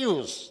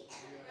fails.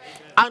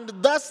 And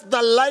that's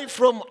the life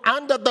from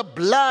under the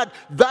blood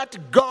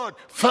that God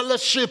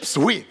fellowships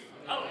with.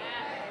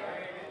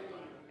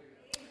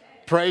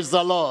 Praise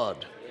the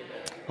Lord.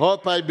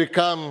 Hope I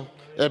become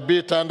a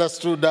bit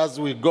understood as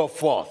we go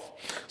forth.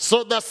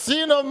 So the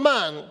sin of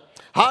man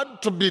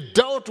had to be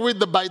dealt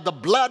with by the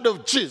blood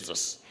of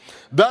Jesus.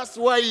 That's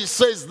why he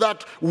says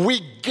that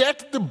we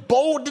get the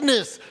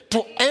boldness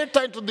to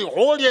enter into the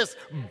holiest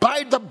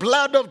by the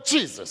blood of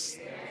Jesus.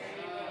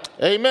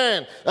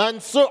 Amen.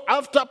 And so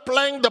after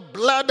applying the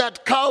blood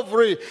at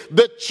Calvary,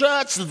 the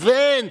church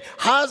then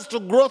has to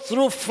go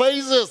through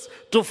phases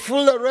to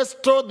fully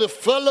restore the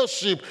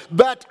fellowship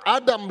that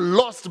Adam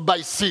lost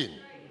by sin.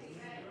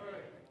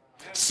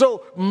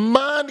 So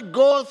man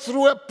goes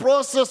through a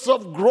process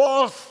of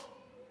growth.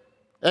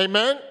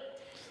 Amen.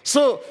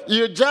 So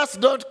you just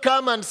don't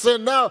come and say,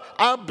 now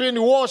I've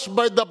been washed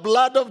by the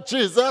blood of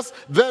Jesus,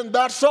 then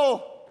that's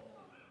all.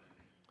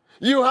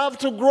 You have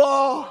to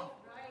grow.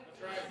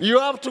 You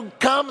have to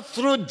come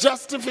through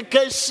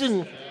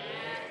justification.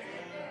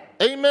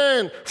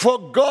 Amen.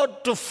 For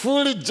God to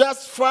fully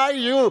justify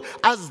you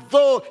as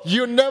though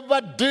you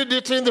never did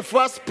it in the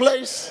first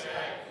place.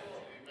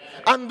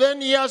 And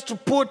then he has to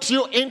put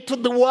you into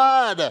the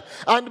Word.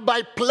 And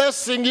by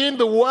placing in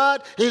the Word,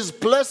 he's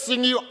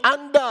placing you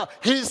under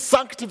his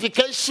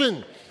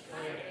sanctification.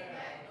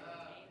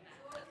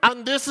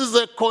 And this is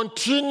a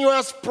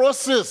continuous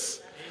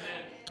process.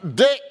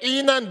 Day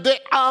in and day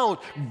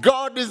out,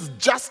 God is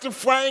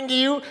justifying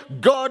you.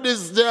 God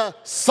is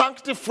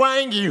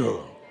sanctifying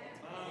you.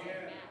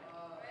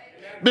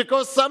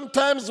 Because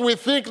sometimes we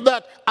think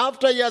that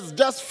after he has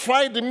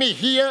justified me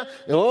here,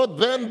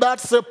 then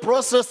that's a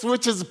process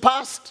which is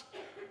past.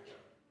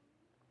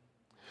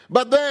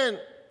 But then,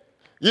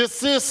 you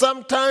see,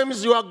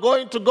 sometimes you are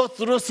going to go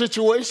through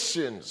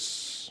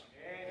situations.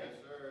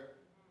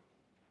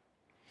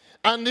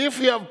 And if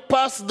you have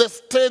passed the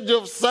stage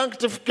of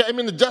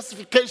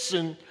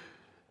justification,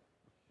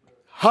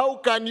 how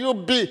can you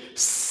be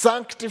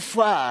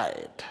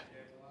sanctified?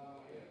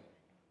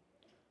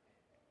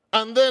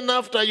 And then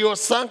after you're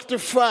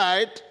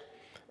sanctified,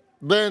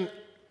 then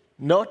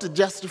not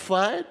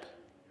justified?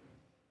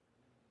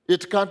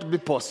 It can't be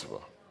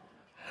possible.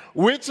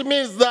 Which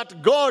means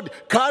that God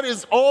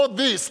carries all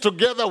this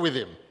together with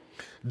him.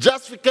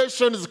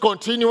 Justification is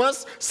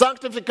continuous,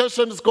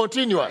 sanctification is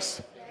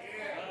continuous.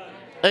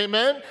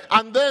 Amen?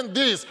 And then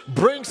this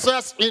brings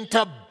us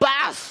into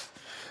birth.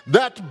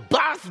 That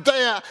birth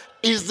there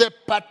is a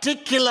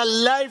particular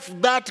life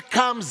that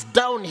comes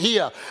down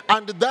here.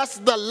 And that's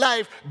the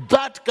life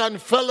that can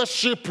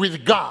fellowship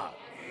with God.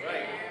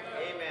 Right.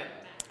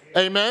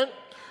 Amen. Amen?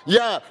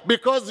 Yeah,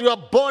 because you are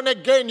born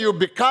again, you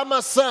become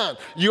a son.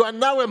 You are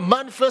now a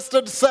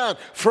manifested son.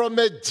 From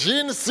a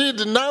gene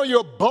seed, now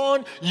you're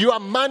born, you are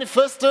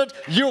manifested.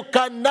 You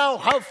can now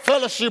have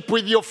fellowship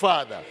with your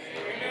Father.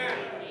 Amen.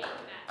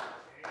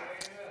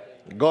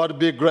 God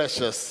be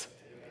gracious.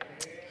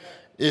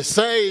 It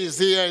says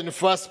here in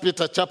 1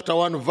 Peter chapter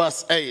 1,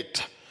 verse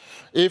 8,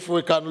 if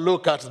we can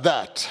look at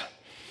that.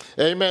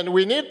 Amen.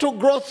 We need to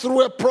go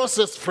through a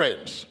process,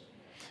 friends.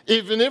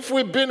 Even if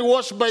we've been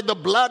washed by the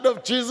blood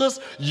of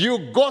Jesus, you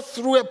go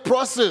through a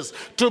process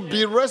to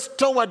be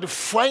restored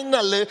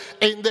finally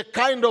in the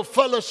kind of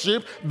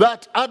fellowship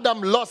that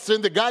Adam lost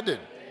in the garden.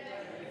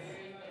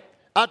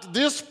 At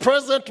this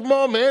present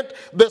moment,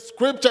 the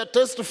scripture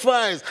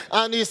testifies,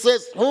 and he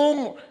says,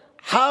 whom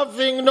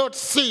having not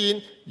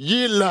seen,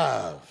 ye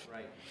love.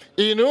 Right.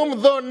 in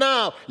whom though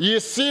now ye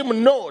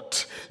seem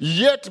not,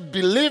 yet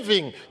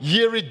believing,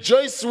 ye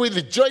rejoice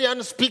with joy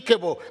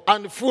unspeakable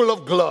and full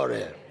of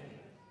glory.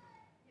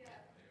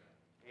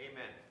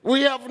 Amen.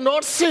 We have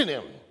not seen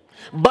him,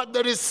 but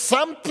there is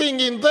something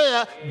in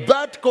there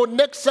that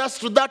connects us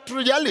to that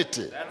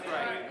reality. That's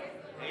right.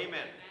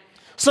 Amen.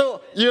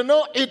 So,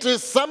 it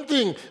is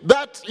something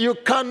that you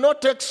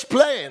cannot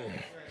explain.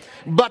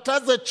 But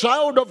as a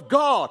child of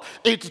God,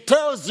 it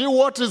tells you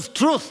what is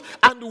truth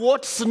and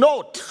what's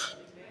not.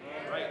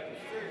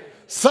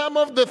 Some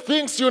of the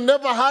things you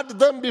never heard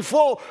them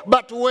before,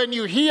 but when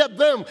you hear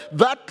them,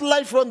 that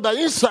life on the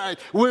inside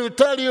will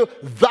tell you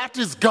that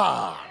is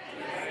God.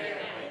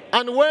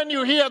 And when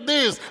you hear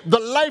this, the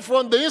life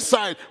on the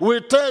inside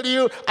will tell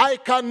you, I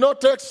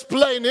cannot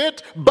explain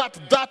it, but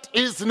that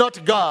is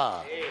not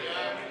God.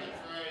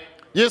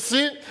 You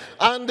see?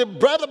 And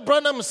Brother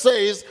Branham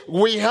says,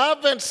 we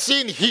haven't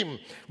seen him,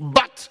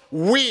 but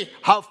we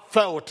have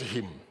felt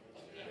him.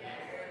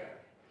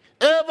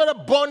 Every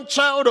born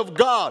child of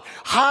God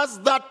has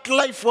that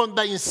life on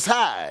the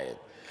inside.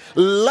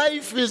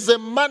 Life is a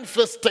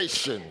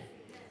manifestation.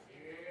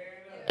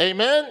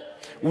 Amen?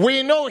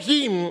 We know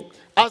him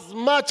as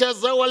much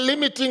as our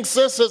limiting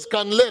senses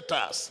can let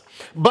us.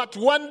 But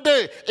one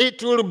day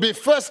it will be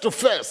face to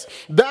face.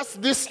 That's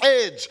this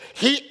age.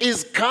 He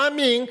is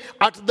coming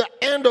at the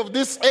end of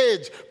this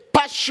age.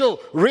 Partial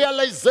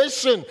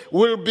realization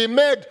will be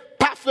made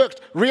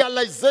perfect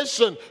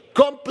realization,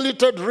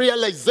 completed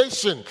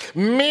realization.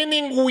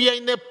 Meaning we are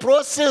in a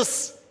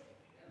process.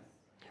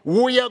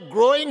 We are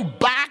growing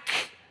back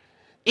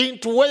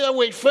into where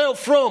we fell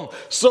from.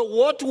 So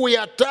what we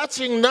are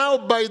touching now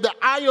by the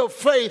eye of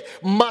faith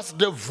must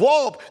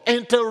develop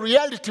into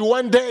reality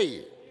one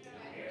day.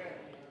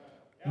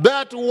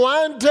 That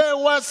one day,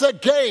 once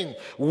again,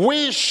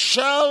 we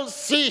shall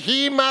see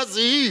him as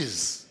he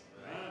is.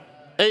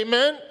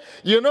 Amen?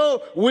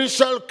 We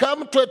shall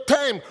come to a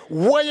time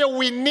where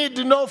we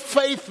need no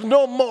faith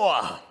no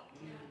more.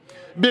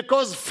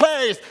 Because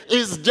faith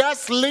is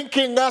just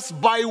linking us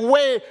by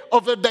way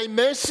of a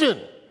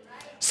dimension,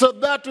 so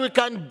that we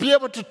can be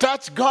able to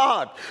touch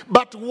God.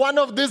 But one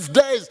of these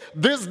days,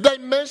 these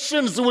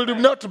dimensions will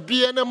not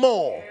be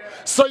anymore.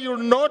 So you'll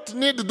not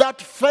need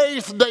that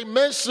faith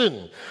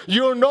dimension.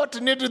 You'll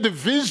not need the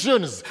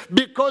visions,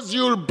 because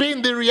you'll be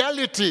in the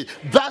reality.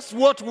 That's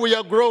what we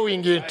are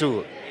growing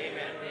into.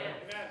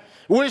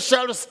 We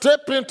shall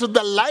step into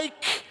the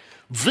like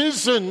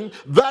vision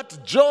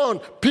that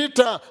John,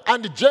 Peter,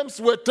 and James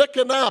were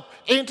taken up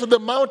into the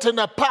mountain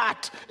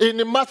apart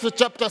in Matthew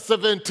chapter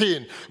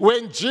 17.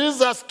 When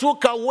Jesus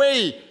took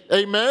away,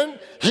 amen,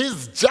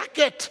 his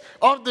jacket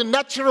of the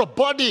natural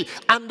body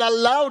and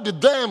allowed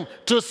them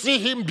to see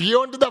him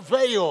beyond the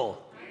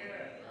veil.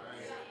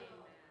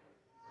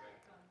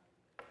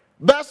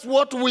 That's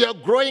what we are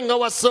growing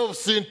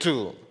ourselves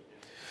into.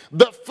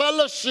 The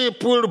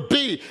fellowship will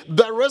be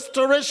the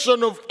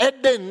restoration of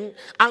Eden,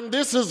 and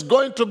this is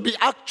going to be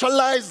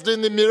actualized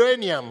in the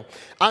millennium.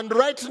 And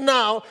right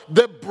now,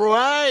 the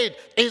bride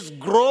is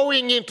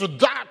growing into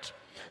that,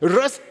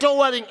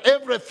 restoring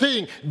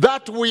everything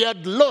that we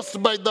had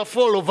lost by the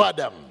fall of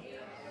Adam.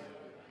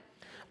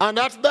 And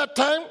at that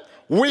time,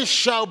 we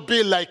shall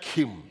be like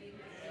him.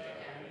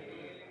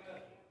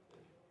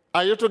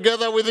 Are you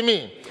together with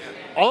me?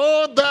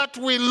 All that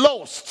we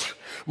lost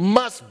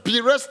must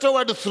be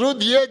restored through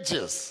the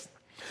ages,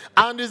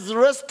 and is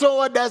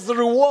restored as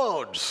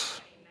rewards.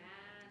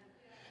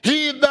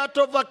 He that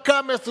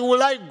overcometh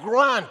will I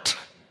grant.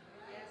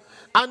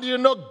 And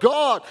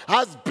God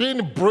has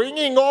been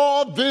bringing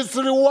all these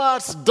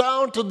rewards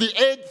down to the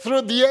edge,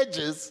 through the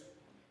ages.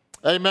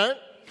 Amen?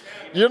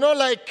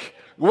 Like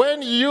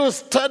when you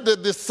study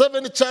the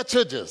 7 church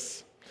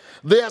ages,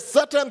 there are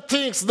certain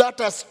things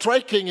that are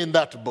striking in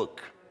that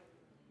book.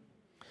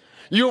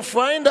 You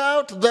find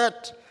out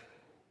that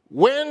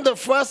when the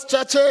first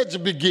church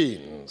age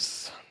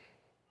begins,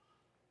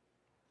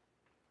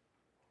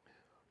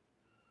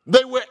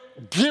 they were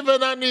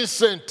given an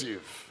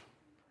incentive.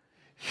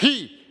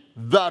 He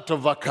that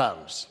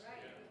overcomes.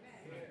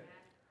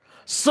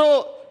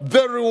 So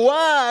the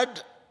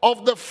reward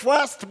of the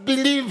first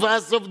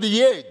believers of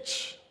the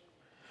age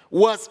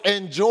was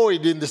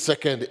enjoyed in the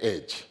second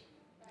age.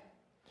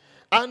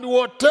 And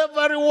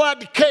whatever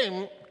reward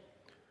came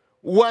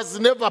was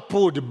never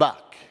pulled back.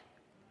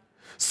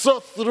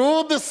 So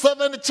through the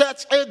 7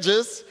 church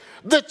ages,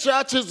 the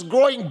church is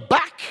growing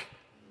back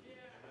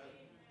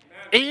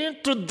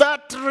into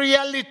that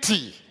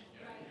reality.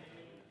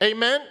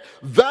 Amen?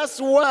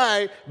 That's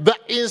why the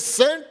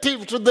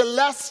incentive to the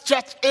last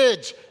church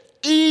age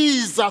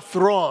is a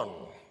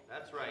throne.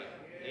 That's right.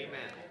 Amen.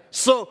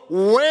 So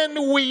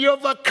when we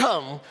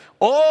overcome,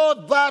 all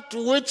that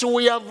which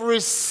we have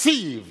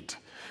received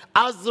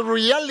as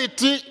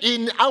reality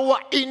in our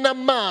inner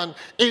man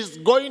is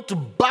going to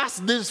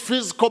burst these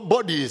physical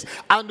bodies,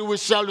 and we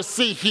shall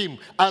see him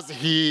as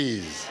he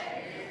is.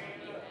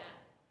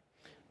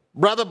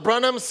 Brother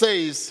Branham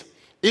says,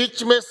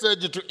 each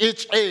message to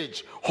each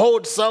age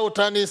holds out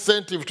an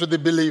incentive to the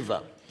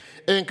believer.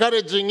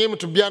 encouraging him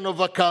to be an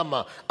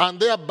overcomer and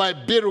thereby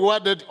be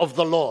rewarded of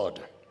the Lord.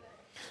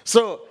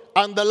 So,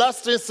 and the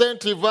last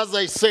incentive, as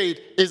I said,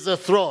 is a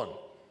throne.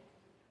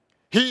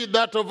 He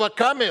that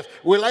overcometh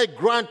will I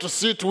grant to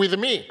sit with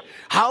me.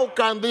 How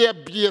can there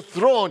be a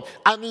throne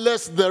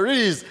unless there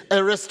is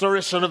a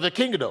restoration of the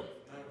kingdom?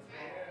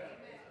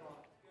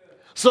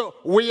 So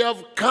we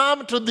have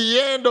come to the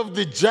end of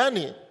the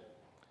journey,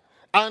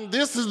 and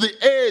this is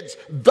the age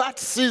that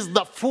sees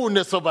the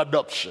fullness of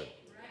adoption.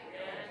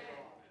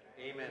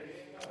 Amen.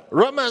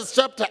 Romans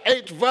chapter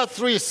 8 verse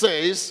 3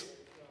 says,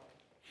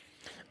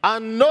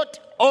 and not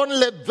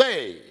only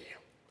they,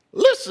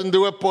 listen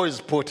the way Paul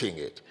is putting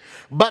it,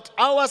 but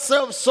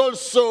ourselves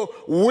also,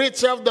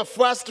 which have the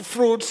first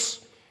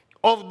fruits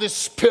of the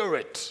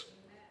Spirit,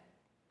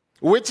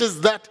 which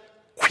is that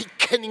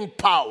quickening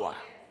power.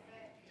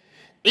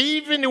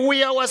 Even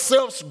we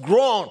ourselves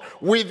groan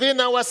within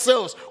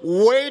ourselves,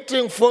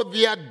 waiting for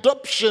the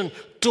adoption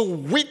to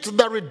wit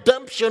the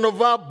redemption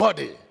of our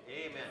body.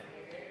 Amen.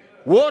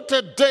 What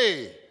a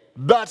day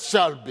that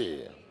shall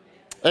be.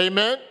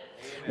 Amen.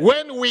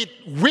 When we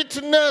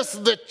witness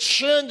the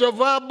change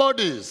of our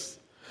bodies,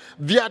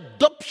 the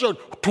adoption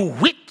to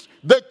wit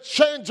the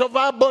change of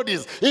our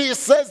bodies, he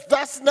says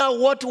that's now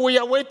what we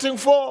are waiting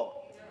for.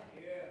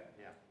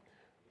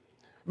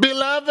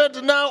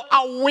 Beloved, now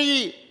are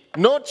we,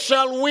 not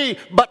shall we,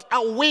 but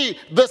are we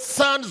the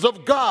sons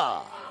of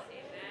God?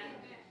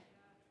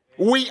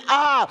 We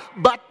are,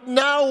 but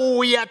now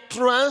we are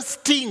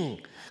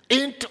trusting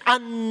into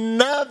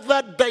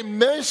another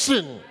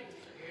dimension,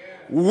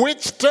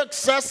 which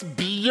takes us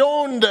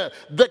beyond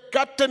the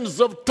curtains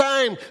of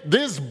time.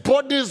 These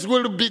bodies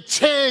will be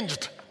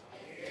changed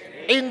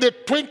in the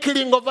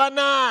twinkling of an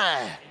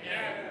eye.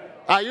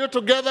 Are you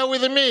together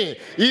with me?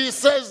 He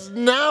says,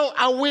 now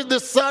are we the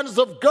sons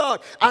of God,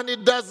 and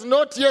it does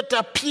not yet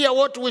appear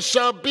what we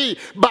shall be,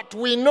 but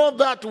we know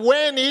that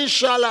when he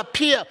shall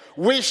appear,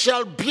 we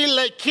shall be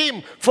like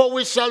him, for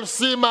we shall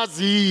see him as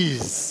he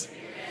is.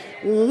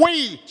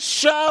 We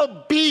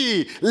shall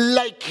be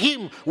like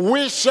him.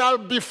 We shall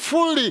be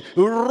fully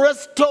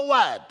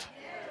restored.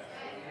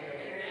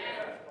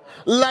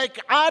 Like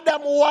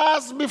Adam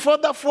was before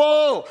the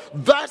fall.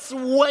 That's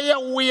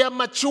where we are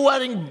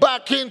maturing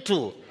back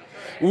into.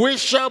 We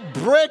shall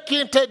break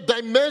into a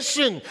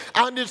dimension,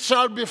 and it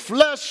shall be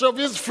flesh of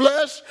his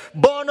flesh,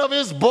 bone of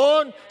his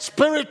bone,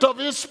 spirit of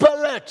his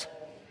spirit.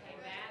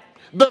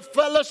 The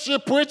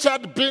fellowship which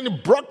had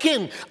been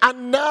broken,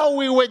 and now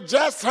we were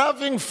just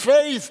having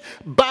faith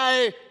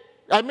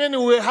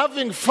we're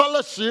having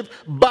fellowship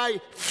by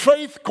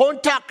faith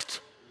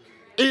contact.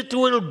 It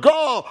will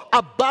go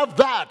above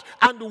that,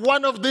 and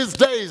one of these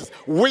days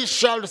we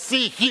shall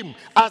see him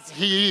as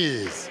he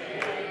is.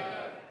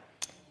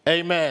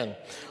 Amen.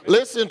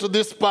 Listen to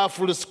this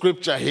powerful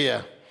scripture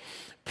here.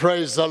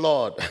 Praise the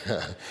Lord.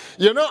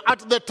 You know,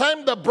 at the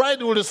time the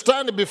bride will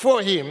stand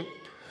before him,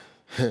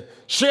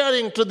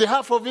 sharing to the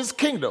half of his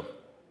kingdom.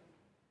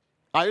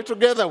 Are you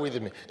together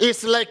with me?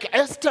 It's like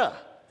Esther.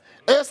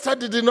 Esther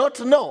did not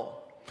know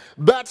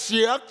that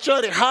she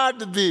actually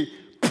had the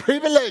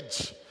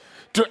privilege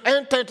to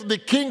enter into the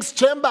king's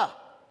chamber.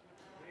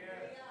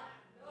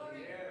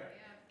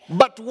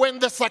 But when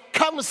the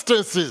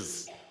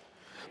circumstances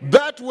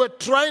that were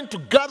trying to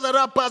gather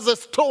up as a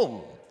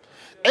storm,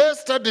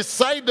 Esther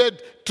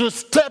decided to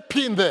step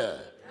in there.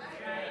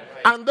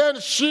 And then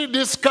she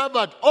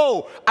discovered,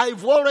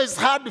 I've always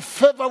had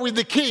favor with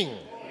the king.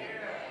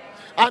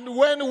 And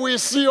when we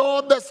see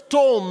all the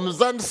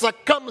storms and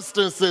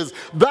circumstances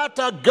that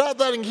are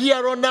gathering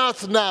here on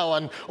earth now,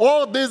 and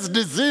all these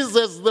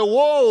diseases, the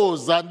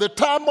wars and the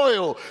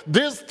turmoil,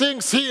 these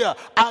things here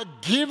are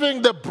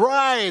giving the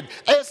bride,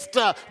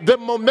 Esther, the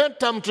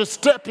momentum to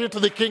step into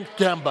the king's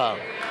chamber.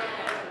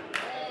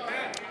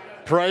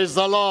 Praise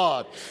the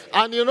Lord.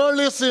 And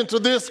listen to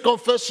this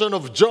confession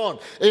of John.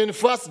 In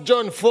 1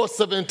 John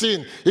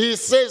 4:17, he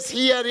says,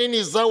 herein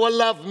is our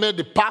love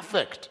made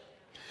perfect,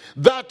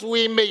 that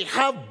we may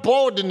have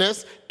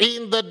boldness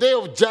in the day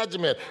of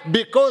judgment,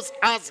 because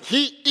as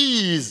he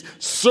is,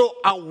 so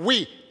are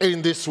we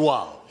in this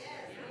world.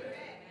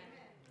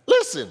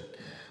 Listen,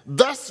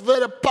 that's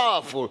very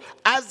powerful.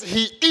 As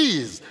he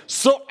is,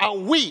 so are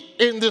we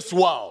in this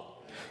world.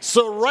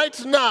 So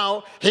right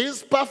now,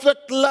 his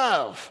perfect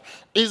love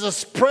is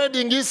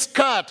spreading his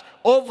skirt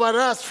over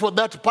us for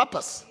that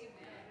purpose.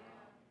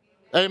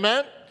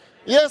 Amen?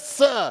 Yes,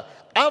 sir.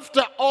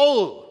 After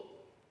all,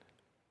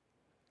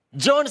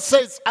 John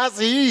says, as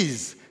he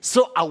is,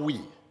 so are we.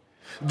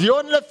 The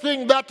only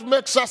thing that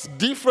makes us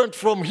different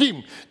from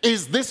him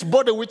is this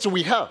body which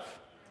we have.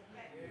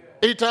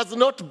 It has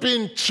not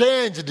been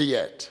changed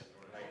yet.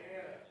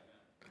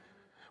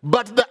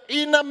 But the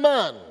inner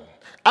man,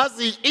 as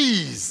he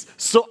is,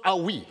 so are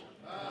we.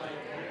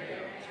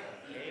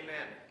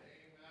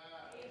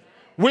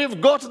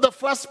 We've got the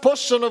first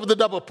portion of the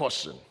double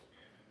portion.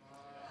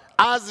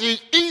 As he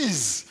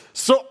is,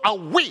 so are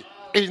we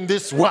in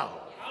this world.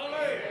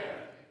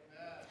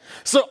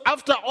 So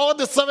after all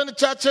the 7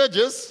 church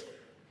ages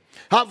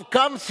have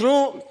come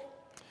through,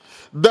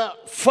 the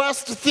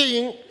first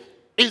thing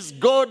is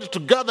God to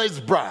gather his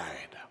bride.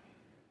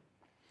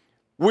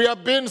 We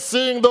have been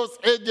seeing those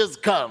ages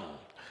come,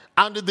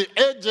 and the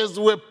ages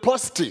were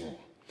posting.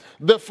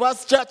 The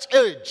first church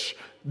age,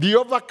 the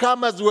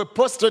overcomers were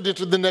posted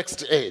into the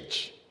next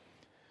age.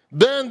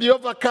 Then the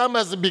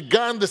overcomers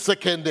began the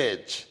second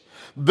age.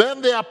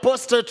 Then they are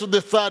posted to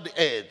the third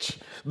age.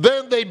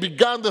 Then they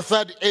began the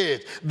third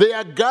age. They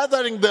are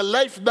gathering the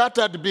life that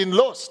had been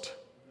lost.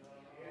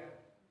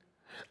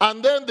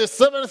 And then the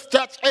seventh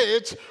church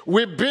age,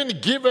 we've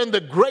been given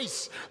the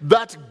grace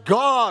that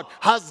God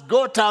has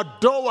got a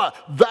door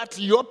that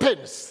he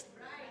opens.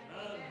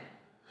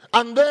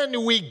 And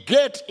then we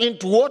get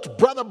into what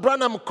Brother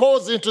Branham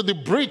calls into the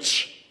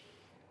breach.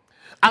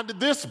 And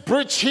this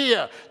breach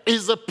here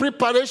is a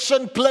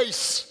preparation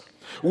place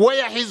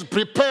where he's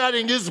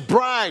preparing his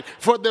bride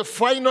for the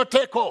final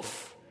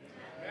takeoff.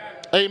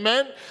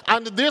 Amen.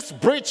 And this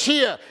breach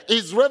here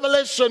is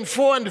Revelation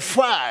 4 and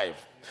 5.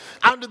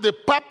 And the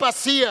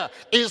purpose here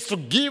is to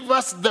give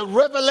us the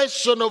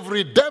revelation of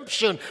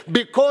redemption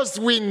because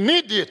we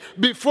need it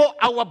before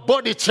our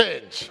body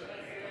change.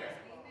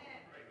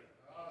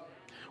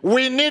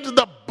 We need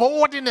the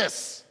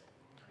boldness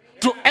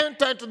to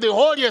enter into the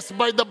holiest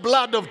by the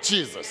blood of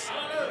Jesus.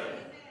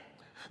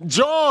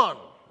 John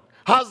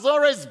has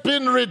always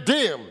been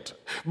redeemed,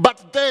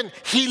 but then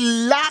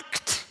he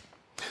lacked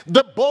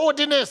the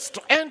boldness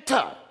to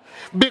enter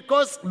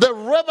because the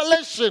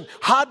revelation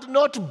had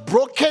not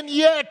broken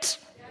yet.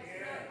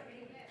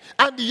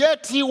 And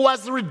yet he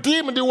was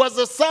redeemed. He was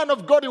a son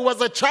of God. He was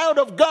a child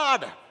of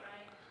God.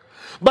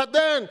 But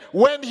then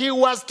when he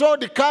was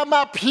told to come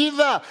up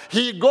hither,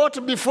 he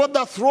got before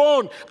the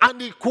throne and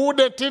he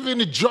couldn't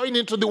even join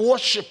into the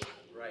worship.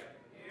 Right.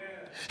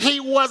 Yeah. He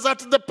was at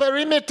the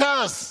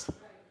perimeters.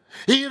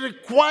 He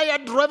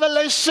required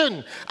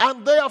revelation.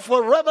 And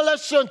therefore,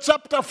 Revelation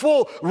chapter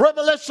 4,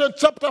 Revelation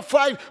chapter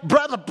 5,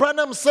 Brother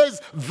Branham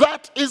says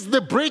that is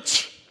the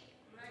breach.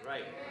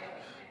 Right.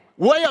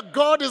 Where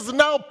God is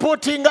now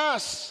putting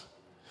us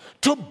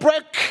to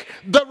break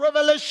the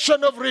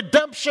revelation of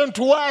redemption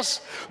to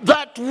us,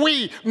 that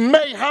we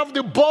may have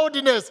the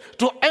boldness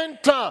to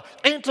enter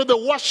into the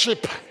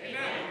worship.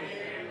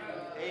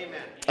 Amen.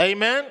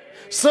 Amen.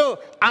 So,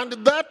 and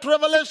that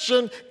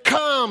revelation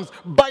comes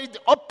by the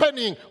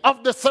opening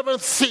of the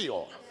seventh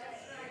seal.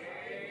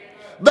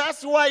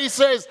 That's why he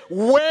says,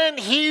 when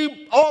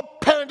he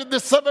opened the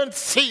seventh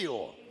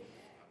seal.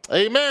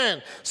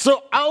 Amen.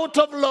 So out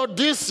of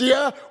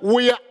Laodicea,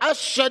 we are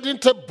ushered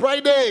into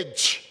bride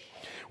age,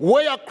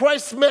 where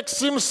Christ makes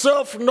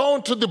himself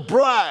known to the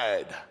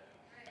bride,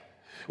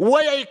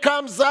 where he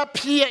comes up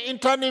here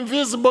into an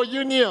invisible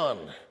union,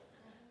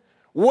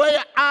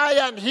 where I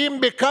and him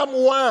become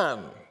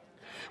one,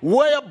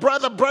 where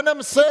Brother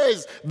Branham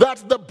says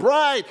that the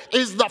bride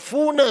is the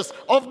fullness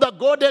of the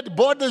Godhead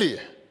bodily.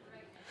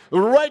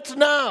 Right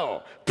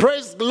now,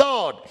 praise the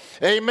Lord,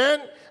 amen.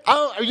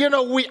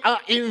 We are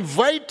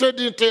invited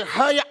into a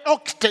higher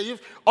octave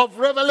of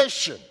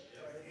revelation.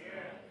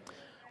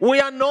 We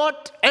are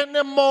not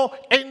anymore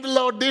in the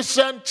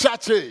Laodicean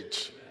church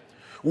age.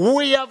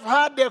 We have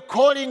had a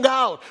calling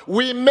out.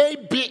 We may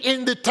be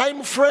in the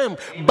time frame,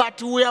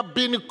 but we have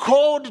been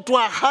called to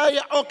a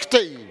higher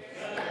octave.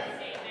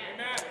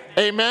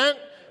 Amen.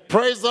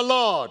 Praise the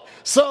Lord.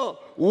 So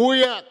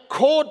we are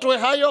called to a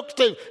high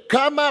octave.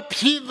 Come up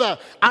hither.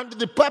 And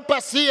the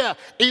purpose here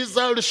is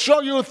I'll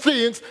show you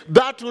things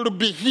that will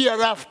be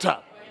hereafter.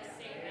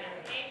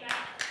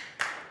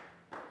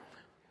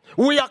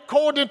 We are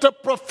called into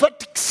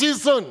prophetic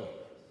season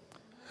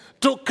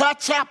to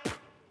catch up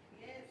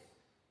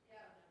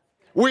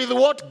with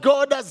what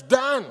God has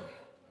done.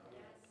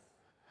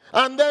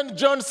 And then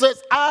John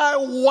says, I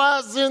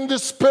was in the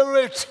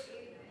Spirit.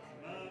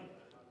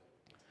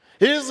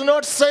 He's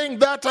not saying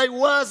that I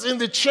was in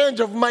the change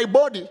of my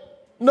body.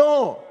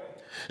 No.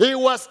 He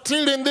was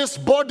still in this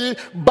body,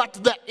 but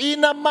the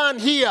inner man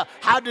here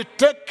had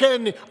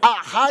taken a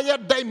higher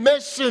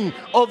dimension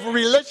of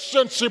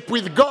relationship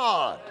with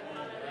God.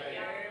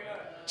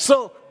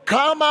 So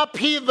come up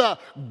hither.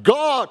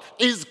 God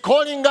is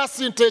calling us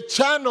into a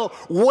channel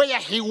where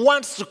he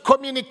wants to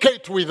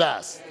communicate with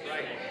us.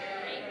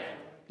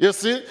 You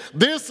see,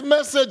 this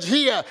message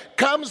here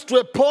comes to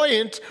a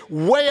point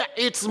where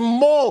it's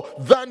more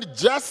than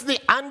just the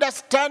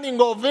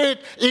understanding of it.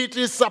 It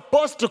is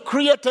supposed to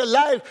create a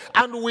life,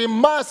 and we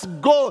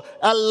must go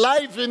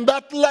alive in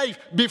that life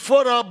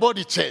before our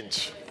body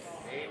change.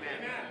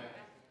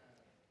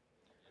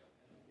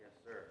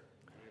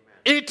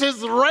 It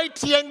is right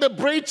here in the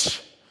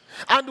breach,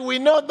 and we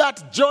know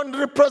that John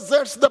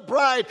represents the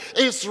bride.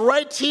 It's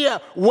right here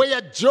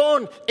where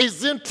John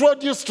is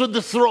introduced to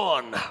the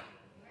throne.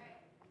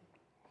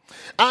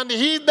 And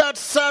he that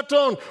sat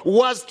on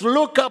was to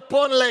look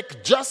upon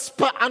like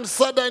jasper and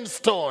sardine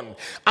stone.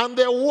 And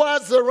there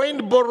was a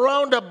rainbow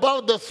round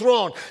about the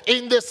throne,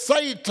 in the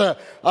sight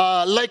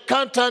like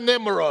unto an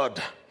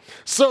emerald.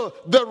 So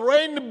the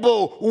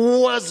rainbow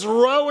was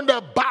round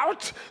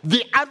about,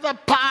 the other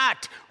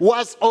part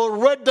was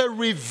already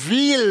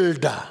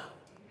revealed.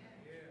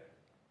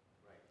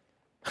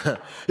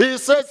 He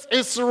says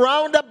it's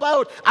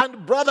roundabout,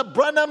 and Brother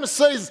Branham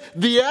says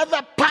the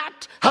other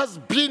part has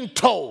been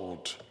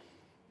told.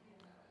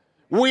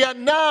 We are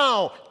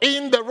now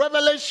in the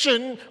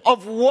revelation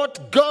of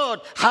what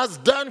God has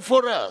done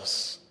for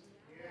us.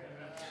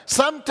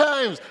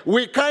 Sometimes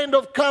we kind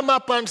of come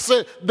up and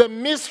say the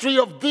mystery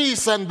of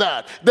this and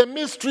that, the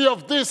mystery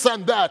of this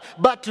and that.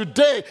 But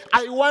today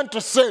I want to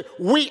say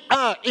we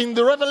are in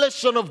the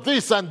revelation of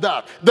this and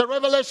that, the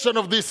revelation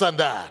of this and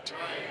that.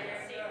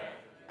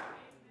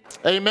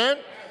 Amen.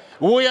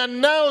 We are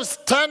now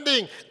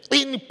standing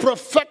in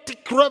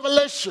prophetic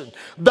revelation.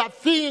 The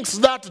things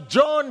that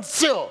John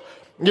saw,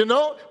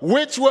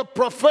 which were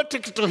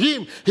prophetic to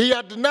him, he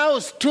had now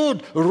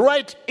stood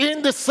right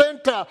in the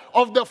center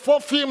of the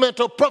fulfillment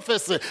of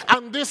prophecy.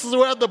 And this is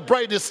where the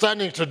bride is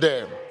standing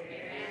today.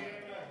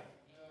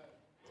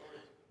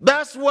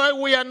 That's why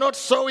we are not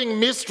sowing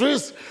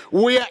mysteries.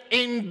 We are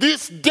in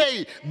this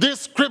day,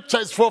 this scripture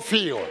is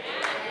fulfilled.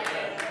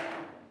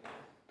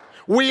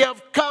 We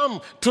have come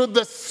to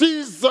the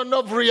season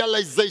of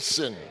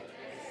realization.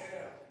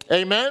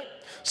 Amen.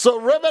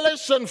 So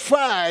Revelation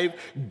 5,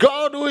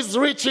 God who is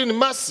rich in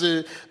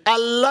mercy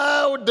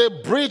allowed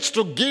the bridge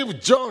to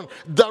give John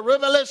the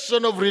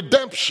revelation of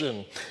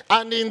redemption.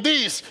 And in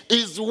this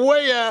is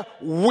where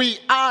we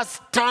are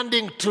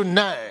standing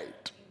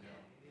tonight.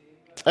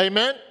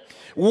 Amen.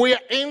 We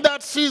are in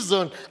that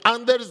season,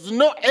 and there is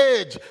no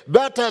age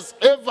that has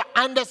ever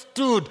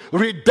understood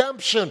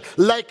redemption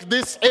like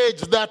this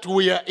age that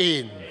we are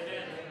in.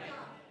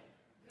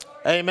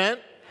 Amen.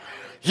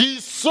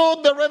 He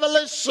saw the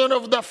revelation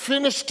of the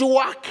finished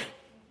work.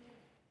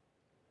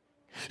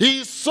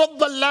 He saw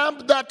the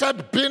lamb that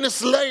had been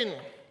slain.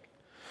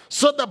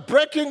 So the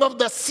breaking of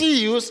the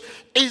seals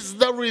is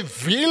the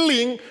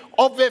revealing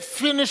of a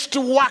finished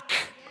work.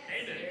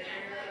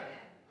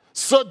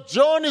 So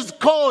John is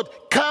called,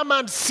 come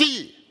and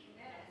see.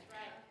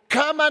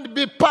 Come and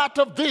be part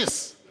of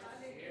this.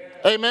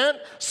 Amen.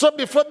 So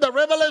before the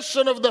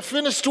revelation of the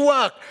finished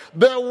work,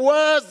 there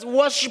was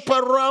worship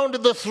around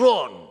the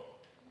throne.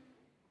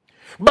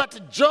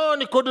 But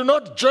John could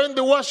not join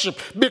the worship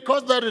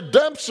because the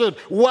redemption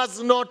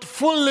was not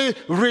fully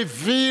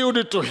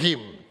revealed to him.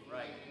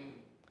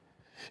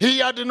 He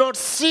had not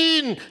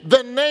seen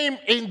the name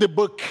in the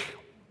book.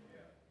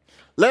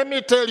 Let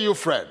me tell you,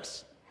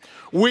 friends,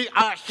 we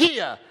are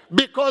here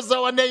because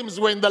our names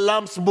were in the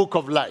Lamb's book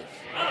of life.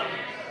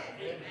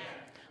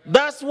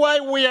 That's why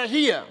we are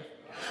here.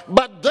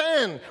 But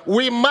then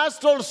we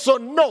must also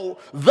know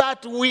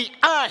that we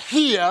are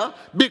here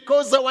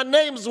because our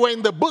names were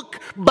in the book,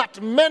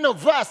 but many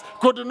of us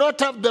could not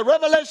have the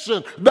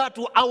revelation that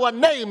our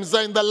names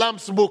are in the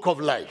Lamb's book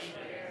of life.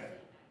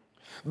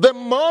 The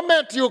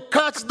moment you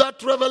catch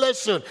that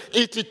revelation,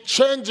 it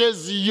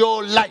changes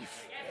your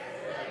life.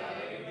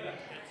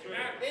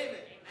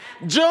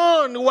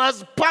 John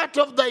was part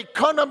of the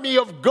economy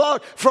of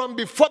God from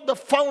before the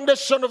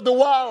foundation of the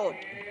world.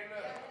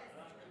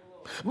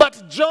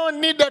 But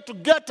John needed to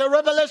get a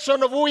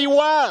revelation of who he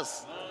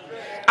was.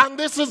 And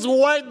this is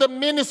why the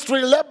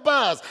ministry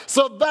labors,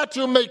 so that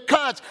you may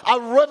catch a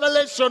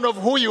revelation of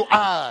who you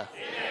are.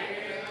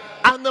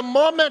 And the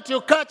moment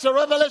you catch a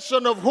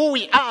revelation of who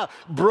we are,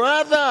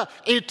 brother,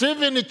 it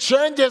even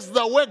changes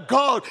the way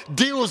God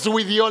deals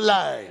with your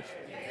life.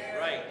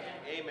 Right.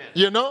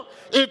 Amen.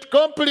 It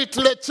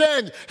completely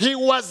changed. He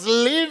was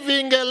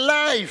living a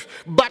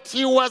life, but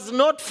he was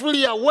not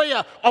fully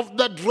aware of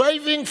the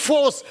driving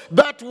force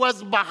that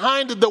was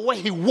behind the way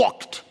he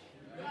walked.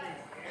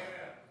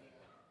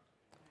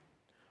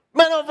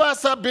 Many of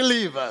us are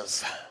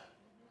believers.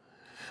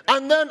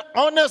 And then,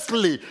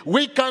 honestly,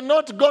 we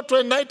cannot go to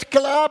a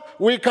nightclub,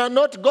 we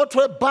cannot go to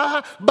a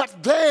bar,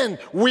 but then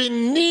we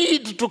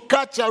need to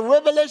catch a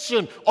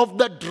revelation of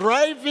the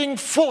driving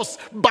force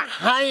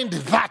behind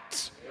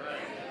that.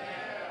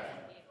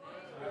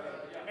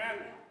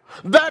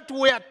 That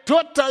we are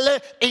totally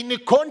in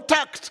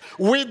contact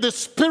with the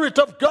Spirit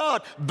of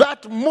God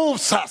that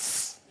moves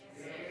us.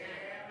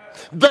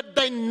 The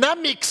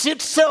dynamics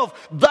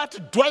itself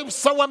that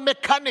drives our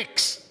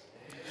mechanics.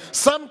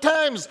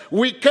 Sometimes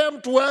we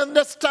come to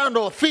understand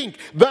or think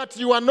that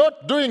you are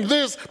not doing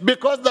this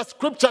because the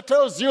scripture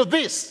tells you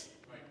this.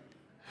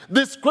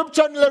 The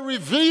scripture only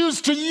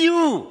reveals to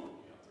you.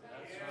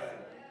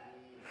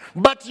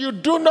 But you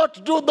do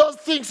not do those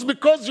things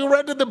because you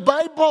read the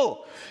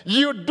Bible.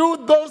 You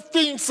do those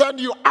things and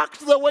you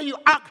act the way you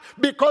act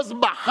because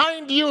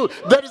behind you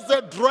there is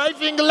a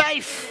driving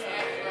life.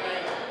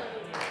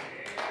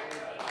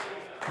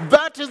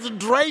 That is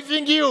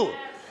driving you.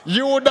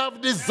 You would have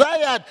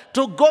desired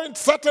to go in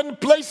certain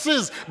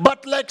places,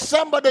 but like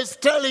somebody is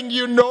telling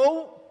you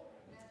no.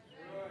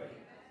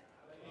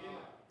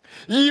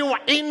 You are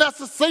in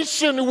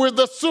association with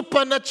the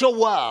supernatural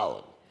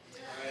world.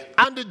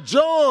 And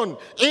John,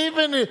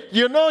 even,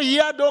 he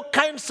had all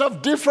kinds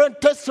of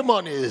different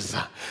testimonies.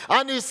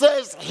 And he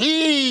says,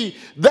 he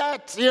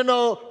that,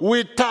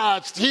 we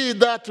touched, he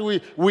that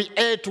we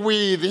ate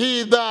with,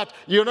 he that,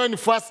 in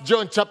 1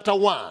 John chapter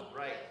 1.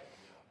 Right.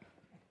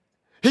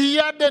 He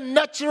had a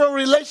natural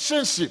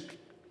relationship.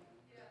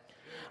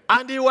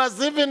 And he was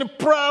even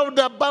proud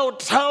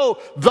about how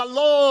the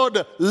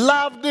Lord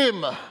loved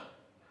him.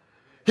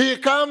 He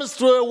comes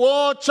to a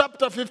war,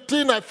 chapter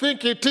 15, I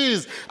think it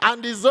is,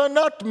 and he's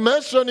not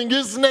mentioning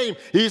his name.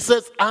 He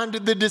says, and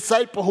the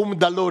disciple whom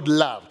the Lord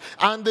loved,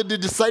 and the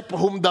disciple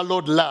whom the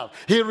Lord loved.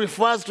 He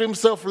refers to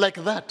himself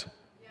like that.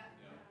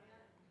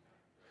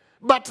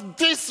 But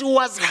this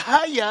was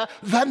higher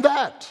than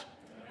that.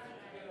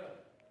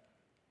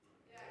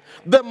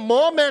 The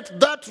moment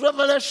that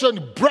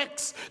revelation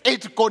breaks,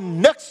 it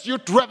connects you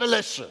to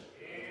revelation.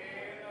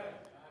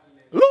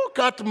 Look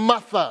at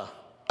Martha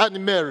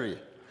and Mary.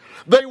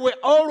 They were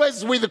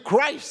always with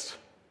Christ.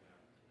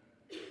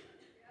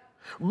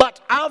 But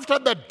after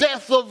the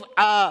death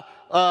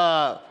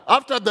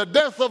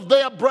of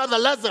their brother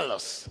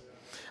Lazarus,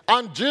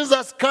 and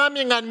Jesus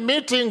coming and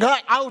meeting her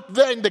out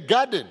there in the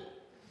garden,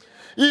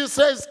 he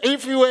says,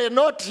 if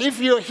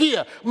you're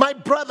here, my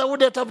brother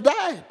wouldn't have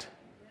died.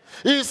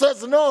 He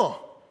says, no,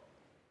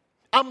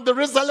 I'm the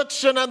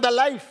resurrection and the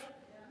life.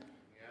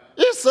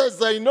 He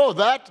says, I know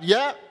that,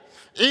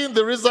 in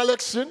the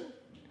resurrection.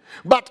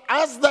 But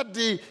as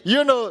the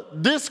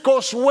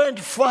discourse went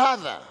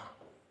further,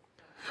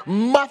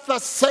 Martha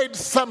said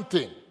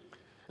something.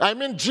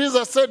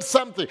 Jesus said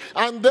something.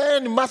 And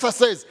then Martha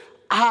says,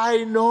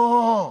 I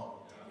know.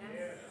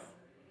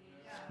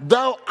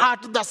 Thou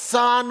art the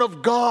Son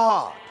of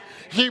God.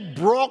 He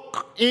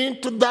broke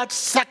into that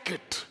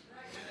circuit.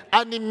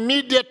 And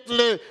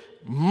immediately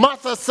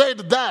Martha said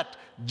that.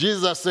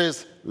 Jesus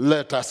says,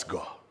 let us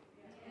go.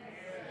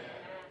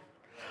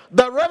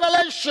 The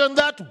revelation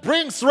that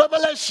brings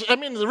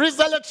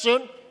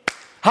resurrection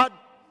had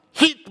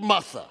hit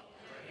Martha.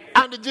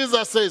 And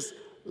Jesus says,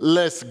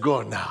 let's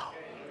go now.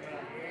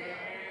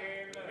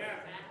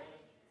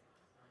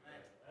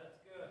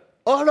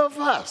 All of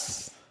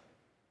us.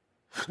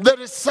 There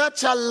is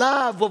such a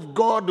love of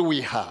God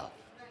we have.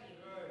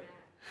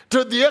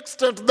 To the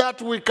extent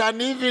that we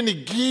can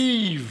even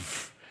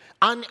give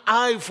an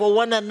eye for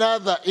one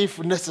another if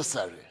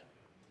necessary.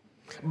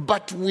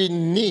 But we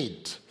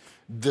need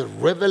the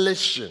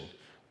revelation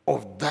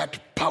of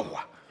that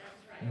power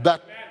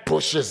that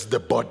pushes the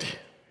body.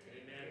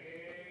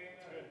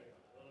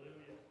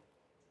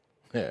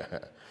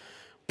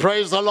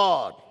 Praise the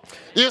Lord.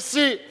 You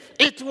see,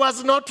 it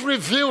was not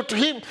revealed to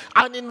him.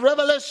 And in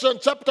Revelation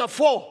chapter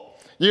 4,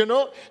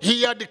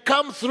 he had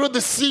come through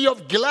the sea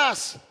of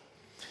glass.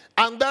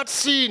 And that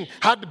scene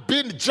had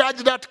been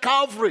judged at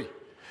Calvary.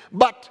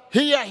 But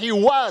here he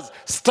was,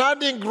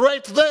 standing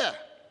right there.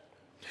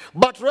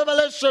 But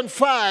Revelation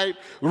 5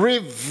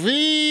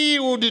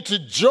 revealed to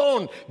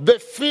John the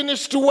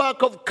finished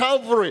work of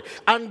Calvary.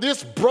 And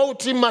this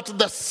brought him at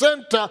the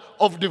center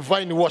of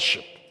divine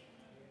worship.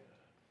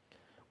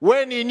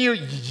 When he knew,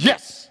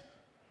 yes,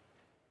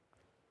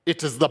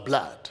 it is the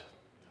blood.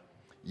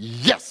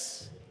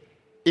 Yes,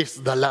 it's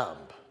the Lamb.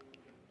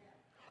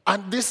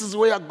 And this is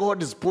where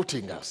God is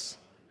putting us.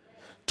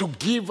 To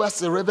give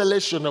us a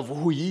revelation of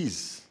who he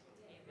is.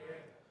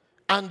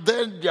 And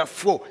then,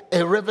 therefore,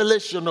 a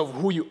revelation of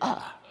who you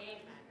are.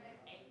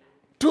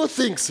 Two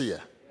things here.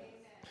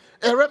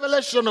 A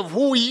revelation of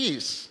who he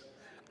is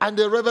and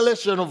a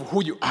revelation of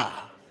who you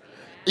are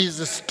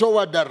is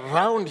stored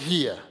around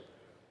here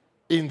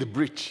in the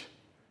breach.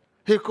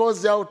 He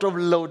calls out of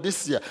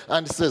Laodicea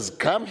and says,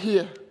 come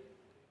here.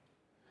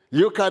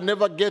 You can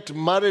never get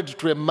married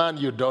to a man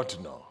you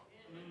don't know.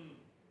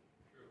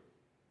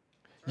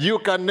 You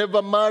can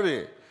never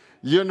marry,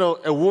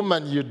 a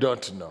woman you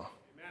don't know.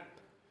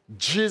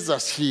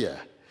 Jesus here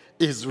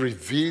is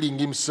revealing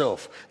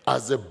himself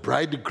as a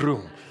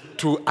bridegroom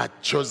to a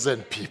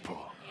chosen people.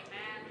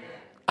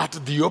 At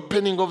the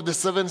opening of the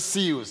 7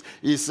 seals,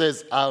 he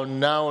says, I'll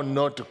now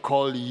not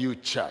call you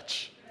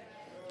church.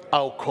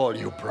 I'll call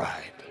you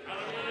bride.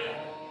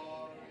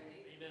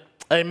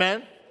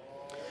 Amen?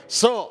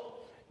 So,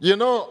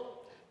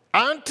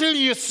 until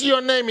you see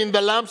your name in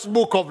the Lamb's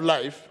Book of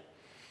Life,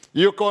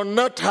 you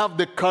cannot have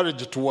the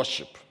courage to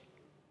worship.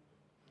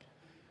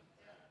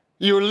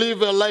 You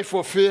live a life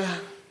of fear.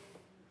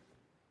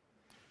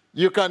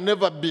 You can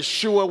never be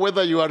sure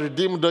whether you are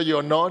redeemed or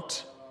you're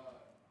not.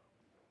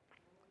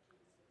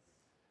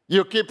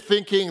 You keep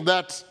thinking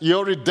that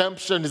your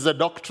redemption is a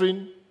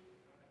doctrine.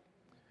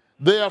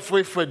 Therefore,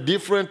 if a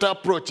different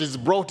approach is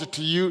brought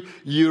to you,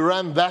 you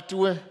run that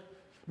way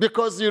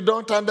because you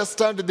don't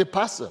understand the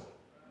person.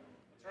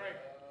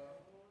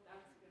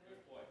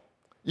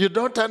 You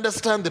don't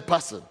understand the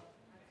person.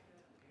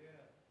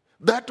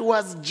 That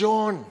was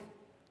John.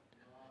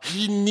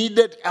 He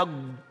needed a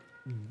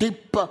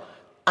deeper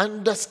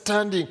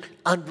understanding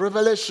and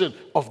revelation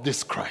of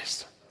this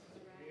Christ.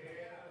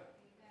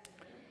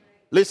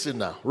 Listen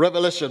now,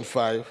 Revelation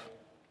 5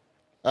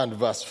 and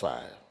verse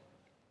 5.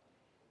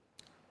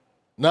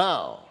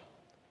 Now,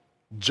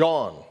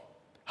 John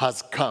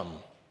has come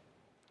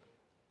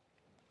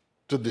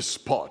to the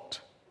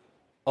spot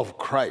of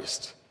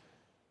Christ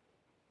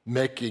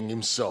making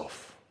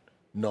himself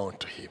known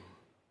to him.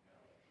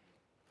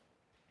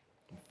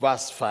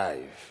 Verse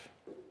 5.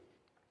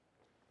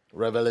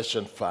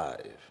 Revelation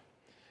 5.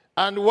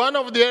 And one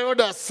of the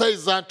elders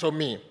says unto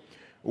me,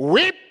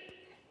 weep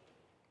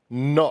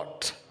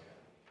not.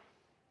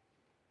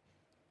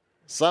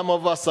 Some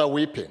of us are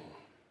weeping.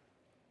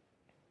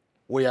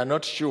 We are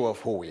not sure of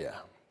who we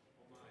are.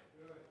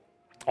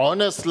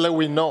 Honestly,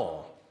 we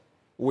know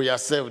we are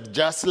saved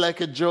just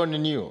like John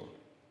knew.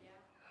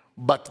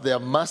 But there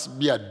must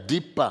be a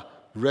deeper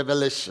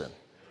revelation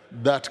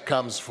that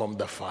comes from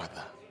the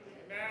Father.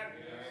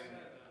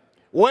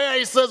 Where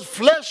he says,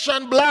 flesh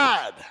and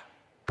blood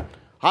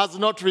has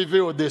not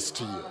revealed this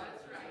to you.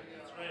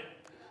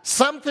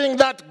 Something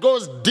that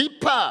goes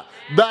deeper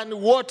than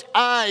what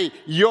I,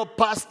 your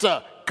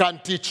pastor, can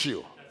teach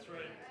you.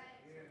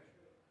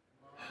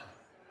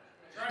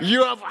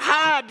 You have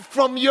heard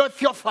from your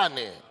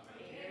theophany.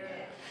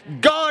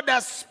 God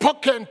has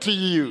spoken to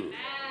you.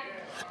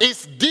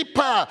 It's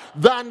deeper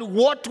than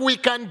what we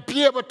can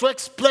be able to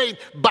explain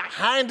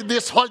behind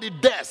this holy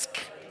desk.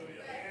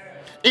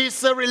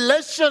 It's a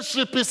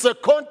relationship, it's a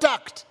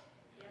contact.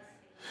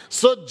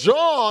 So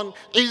John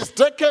is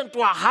taken to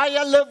a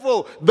higher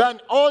level than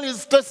all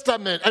his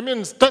testimonies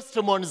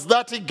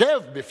that he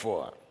gave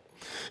before.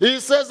 He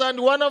says, and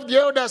one of the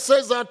elders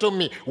says unto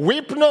me,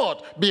 weep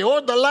not,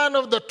 behold, the Lion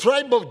of the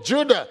tribe of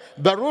Judah,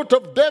 the Root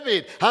of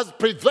David, has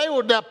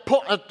prevailed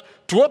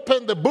to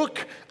open the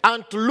book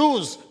and to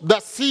loose the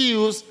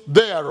seals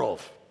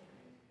thereof.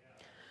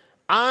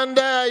 And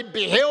I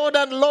beheld,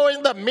 and lo,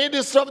 in the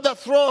midst of the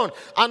throne,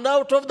 and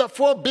out of the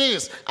four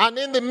beasts, and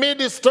in the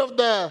midst of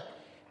the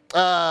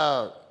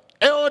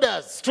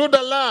elders, stood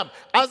a lamb,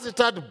 as it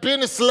had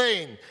been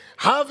slain,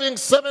 having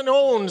 7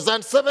 horns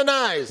and 7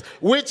 eyes,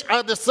 which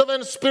are the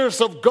 7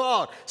 spirits of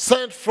God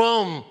sent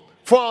from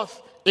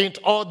forth into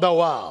all the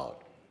world.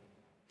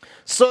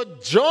 So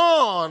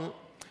John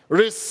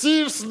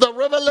receives the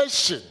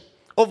revelation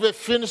of a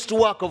finished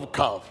work of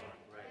Calvary.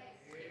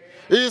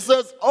 He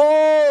says,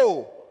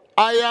 oh,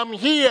 I am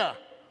here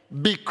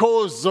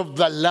because of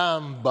the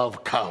Lamb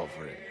of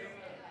Calvary.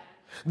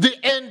 The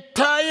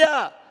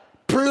entire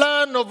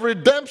plan of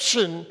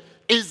redemption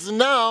is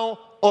now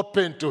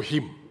open to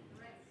him.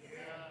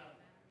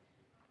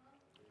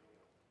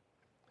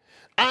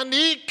 And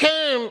he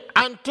came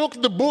and took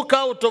the book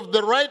out of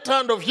the right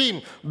hand of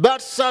him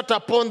that sat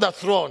upon the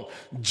throne.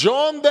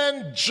 John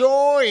then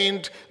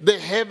joined the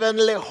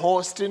heavenly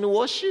host in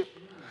worship.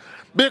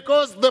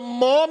 Because the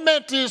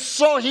moment he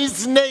saw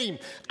his name,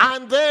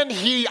 and then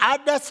he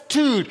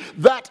understood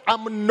that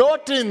I'm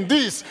not in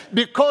this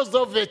because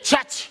of a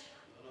church.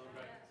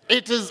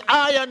 It is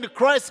I and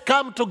Christ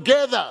come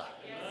together.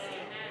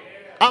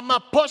 I'm a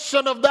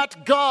portion of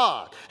that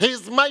God.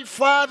 He's my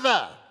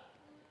Father.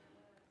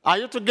 Are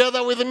you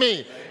together with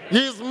me?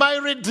 He's my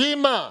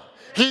Redeemer.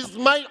 He's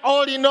my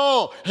all in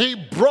all. He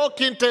broke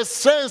into a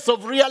sense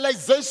of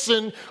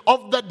realization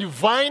of the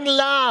divine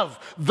love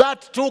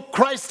that took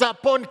Christ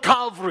upon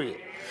Calvary.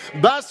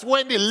 That's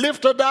when he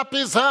lifted up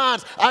his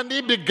hands and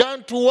he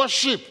began to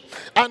worship.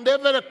 And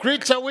every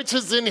creature which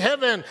is in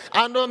heaven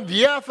and on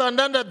the earth and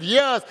under the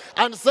earth,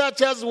 and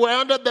such as were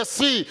under the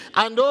sea,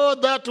 and all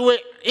that were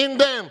in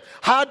them,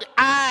 had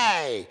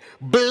I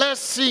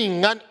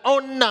blessing and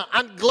honor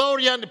and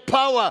glory and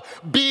power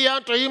be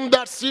unto him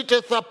that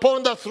sitteth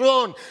upon the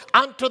throne,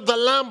 unto the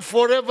Lamb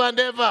forever and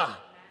ever.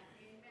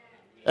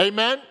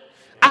 Amen.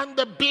 And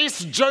the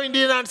beast joined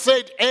in and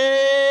said,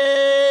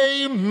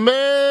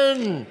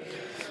 Amen.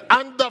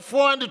 And the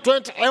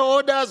 420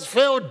 elders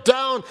fell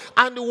down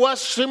and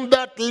worshipped him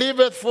that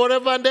liveth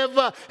forever and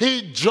ever.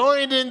 He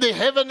joined in the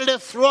heavenly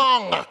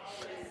throng.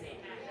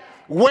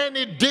 When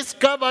he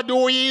discovered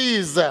who he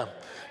is,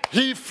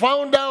 he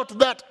found out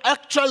that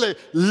actually,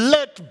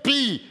 let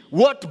be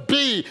what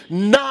be.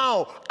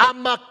 Now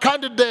I'm a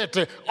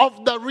candidate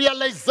of the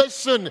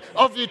realization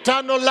of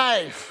eternal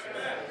life.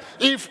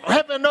 If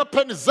heaven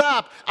opens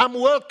up, I'm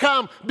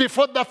welcome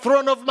before the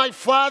throne of my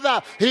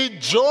Father. He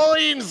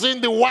joins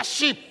in the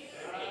worship.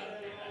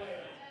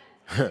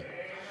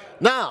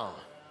 Now,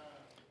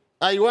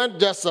 I want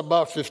just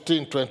about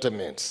 15-20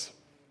 minutes.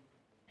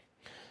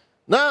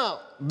 Now,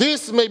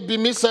 this may be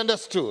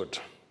misunderstood,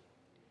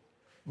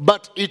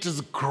 but it is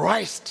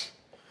Christ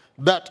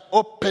that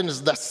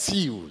opens the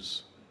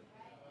seals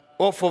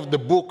off of the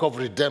book of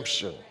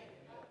redemption.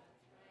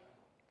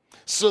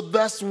 So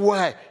that's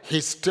why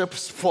he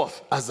steps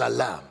forth as a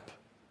lamb.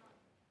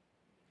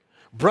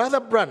 Brother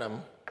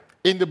Branham,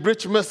 in the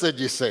Bridge Message,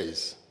 he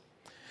says,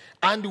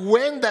 and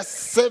when the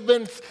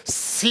 7th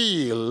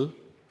seal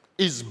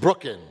is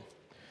broken,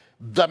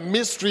 the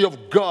mystery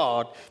of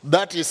God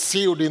that is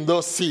sealed in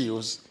those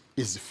seals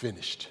is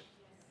finished.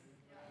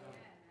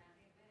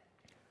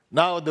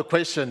 Now the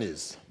question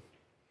is,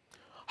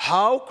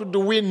 how could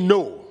we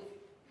know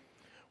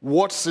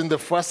what's in the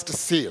first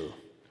seal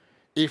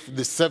if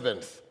the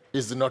 7th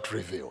is not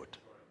revealed?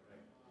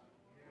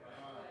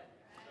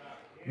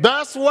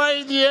 That's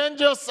why the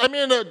angels,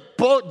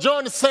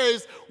 John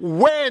says,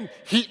 when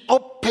he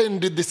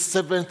opened the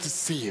 7th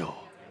seal.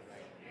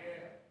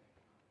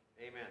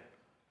 Amen.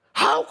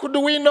 How could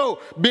we know?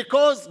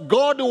 Because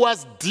God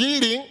was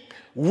dealing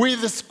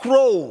with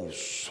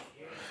scrolls.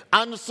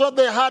 And so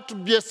there had to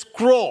be a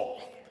scroll.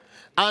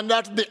 And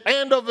at the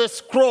end of the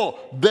scroll,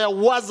 there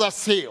was a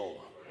seal.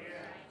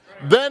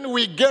 Then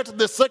we get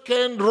the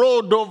second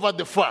rolled over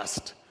the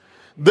first.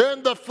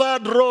 Then the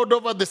third rolled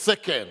over the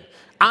second,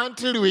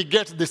 until we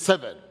get the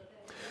seven.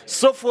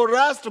 So for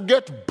us to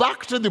get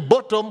back to the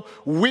bottom,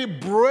 we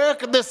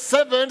break the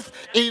seventh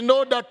in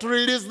order to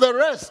release the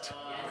rest.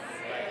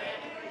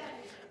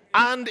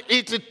 And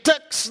it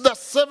takes the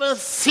seventh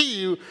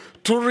seal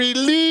to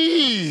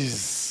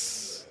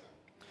release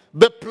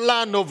the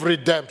plan of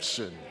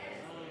redemption.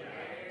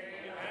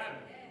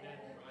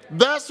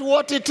 That's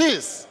what it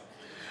is.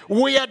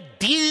 We are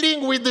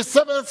dealing with the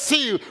seventh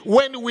seal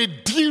when we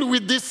deal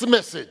with this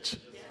message.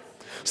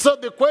 So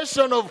the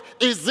question of,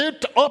 is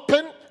it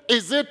open?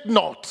 Is it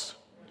not?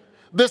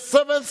 The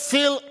seventh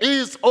seal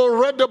is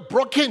already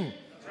broken.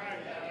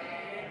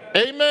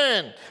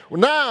 Amen.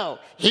 Now,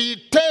 he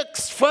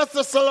takes 1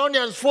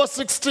 Thessalonians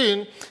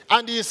 4:16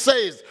 and he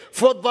says,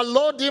 for the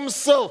Lord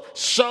himself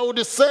shall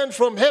descend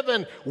from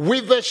heaven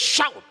with a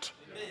shout.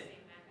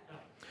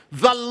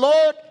 The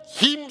Lord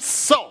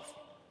himself.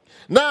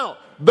 Now,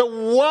 the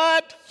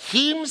word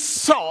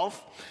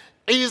himself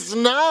is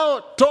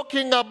now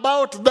talking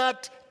about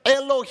that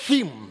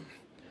Elohim,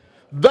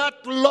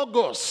 that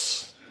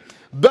Logos,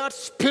 that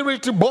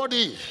spirit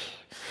body.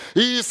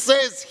 He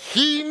says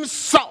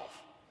himself.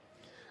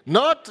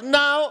 Not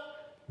now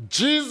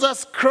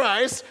Jesus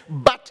Christ,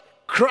 but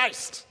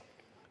Christ.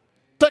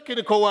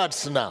 Technical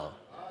words now.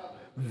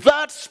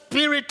 That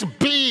spirit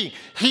being,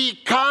 he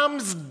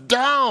comes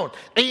down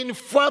in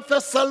 1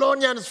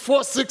 Thessalonians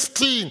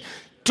 4:16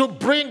 to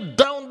bring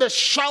down the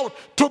shout,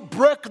 to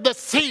break the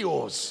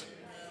seals.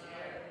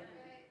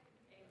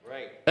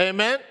 Right.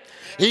 Amen.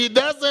 He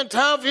doesn't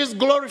have his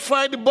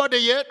glorified body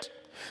yet.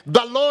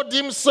 The Lord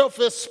himself,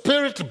 a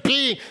spirit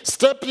being,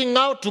 stepping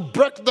out to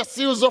break the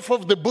seals off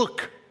of the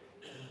book.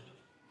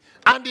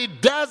 And he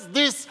does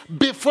this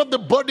before the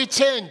body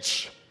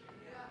change.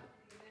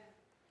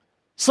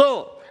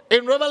 So,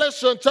 in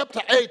Revelation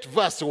chapter 8,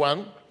 verse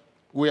 1,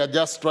 we are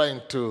just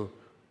trying to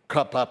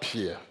cap up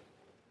here.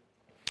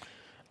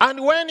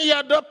 And when he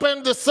had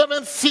opened the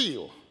seventh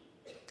seal,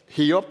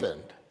 he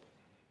opened.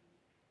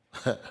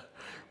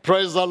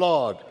 Praise the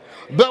Lord.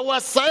 There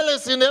was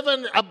silence in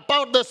heaven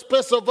about the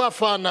space of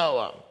half an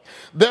hour.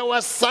 There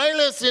was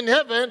silence in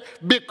heaven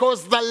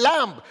because the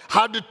Lamb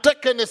had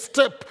taken a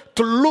step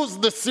to loose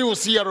the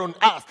seals here on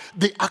earth.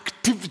 The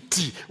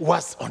activity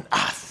was on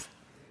earth.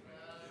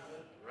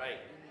 Right.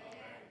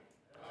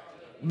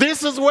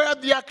 This is where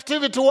the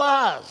activity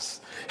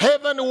was.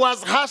 Heaven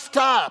was hushed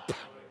up.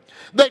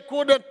 They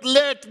couldn't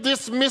let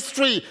this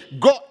mystery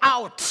go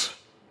out.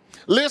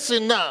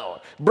 Listen now.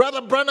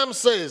 Brother Branham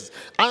says,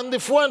 and the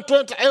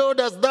 420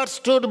 elders that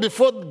stood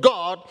before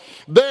God,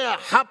 they are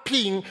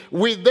harping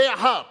with their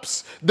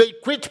harps. They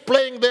quit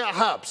playing their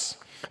harps.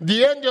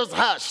 The angels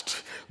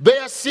hushed. They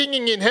are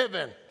singing in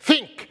heaven.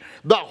 Think,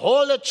 the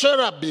holy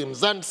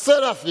cherubims and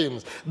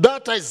seraphims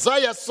that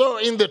Isaiah saw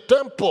in the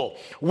temple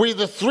with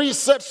the 3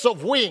 sets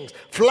of wings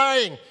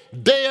flying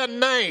day and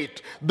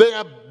night. They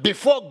are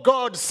before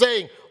God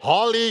saying,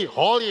 holy,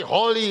 holy,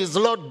 holy is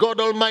Lord God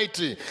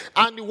Almighty.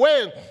 And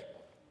when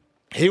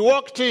he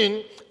walked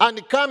in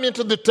and came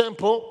into the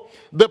temple,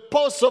 the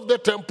posts of the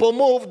temple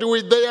moved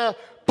with their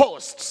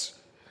posts.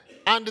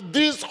 And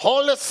these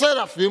holy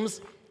seraphims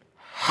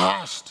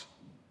hushed.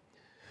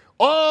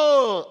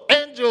 All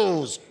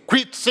angels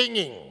quit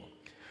singing,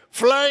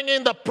 flying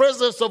in the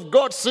presence of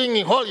God,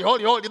 singing, holy,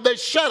 holy, holy. They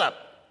shut up.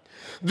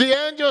 The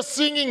angels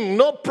singing,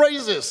 no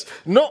praises,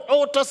 no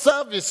altar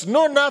service,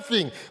 no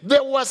nothing.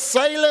 There was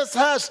silence,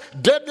 hush,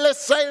 deadly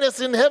silence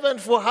in heaven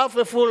for half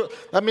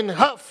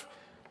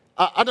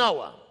an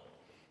hour.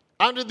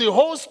 And the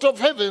host of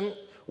heaven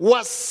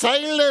was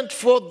silent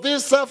for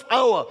this half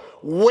hour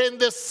when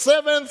the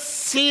seventh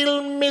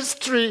seal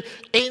mystery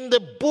in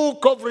the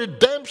book of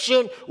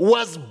redemption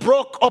was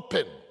broke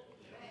open.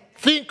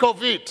 Think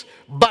of it,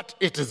 but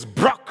it is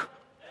broke.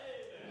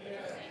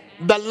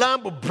 The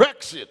Lamb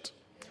breaks it.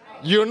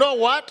 You know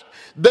what?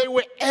 They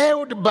were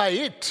held by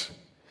it.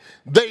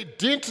 They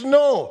didn't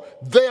know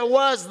there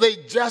was, they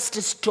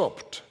just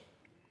stopped.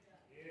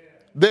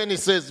 Then he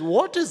says,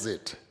 what is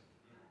it?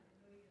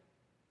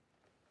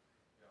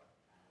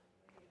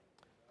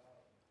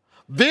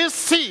 This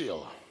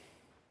seal,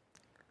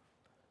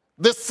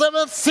 the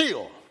seventh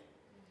seal,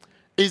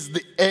 is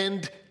the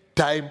end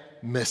time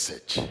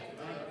message.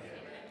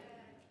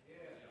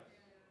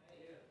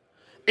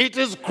 It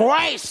is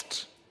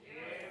Christ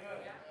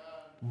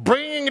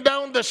bringing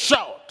down the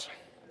shout.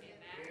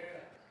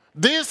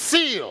 This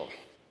seal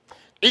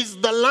is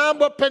the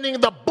Lamb opening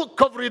the book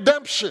of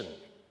redemption.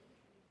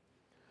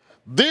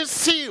 This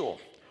seal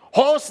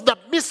holds the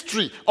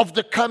mystery of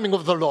the coming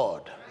of the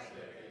Lord.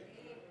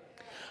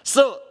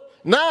 So,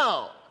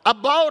 now,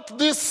 about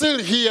this seal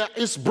here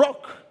is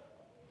broke.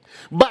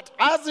 But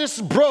as it's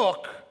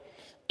broke,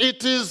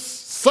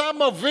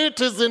 some of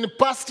it is in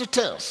past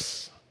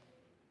tense.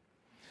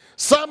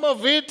 Some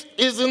of it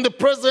is in the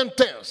present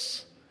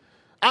tense.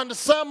 And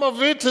some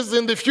of it is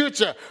in the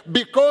future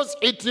because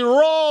it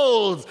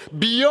rolls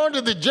beyond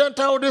the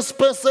Gentile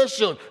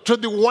dispensation to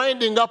the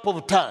winding up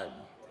of time.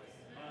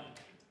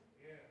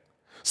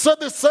 So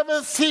the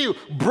seventh seal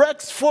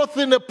breaks forth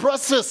in a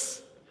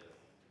process.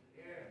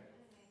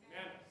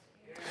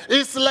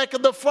 It's like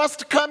the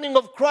first coming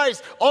of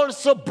Christ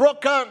also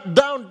broke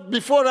down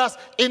before us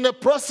in a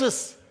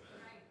process.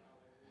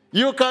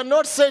 You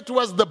cannot say it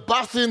was the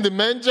birth in the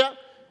manger.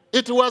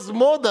 It was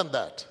more than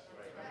that.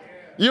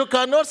 You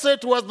cannot say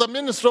it was the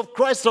ministry of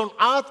Christ on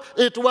earth.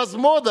 It was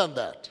more than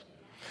that.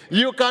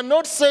 You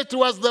cannot say it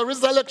was the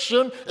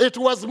resurrection. It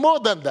was more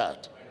than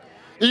that.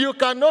 You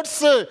cannot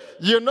say,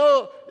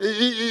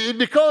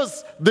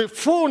 because the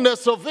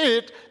fullness of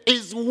it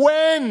is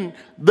when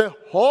the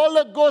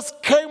Holy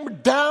Ghost came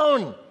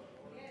down.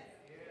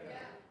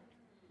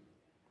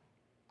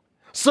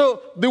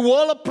 So the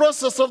whole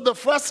process of the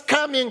first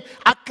coming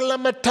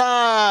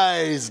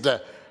acclimatized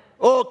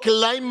or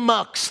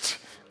climaxed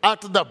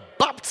at the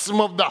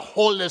baptism of the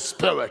Holy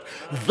Spirit,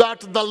 that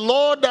the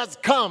Lord has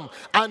come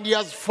and he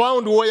has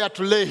found where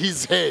to lay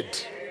his head.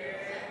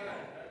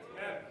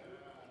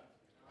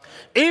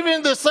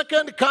 Even the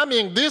second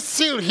coming, this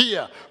seal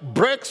here,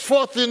 breaks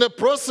forth in a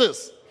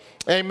process.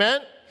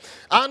 Amen.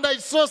 And I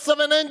saw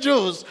 7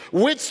 angels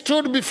which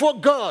stood before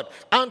God,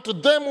 and to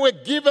them were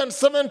given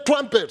 7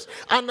 trumpets,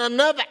 and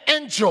another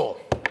angel.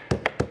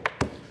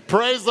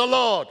 Praise the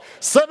Lord.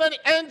 7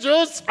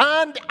 angels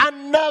and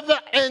another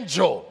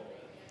angel.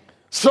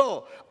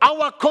 So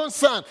our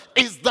concern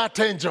is that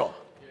angel.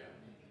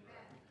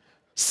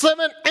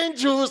 7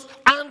 angels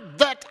and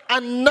that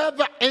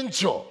another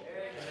angel.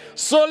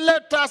 So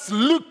let us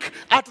look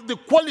at the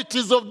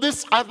qualities of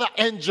this other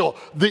angel,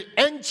 the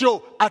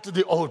angel at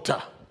the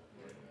altar.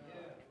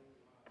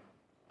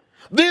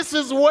 This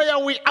is where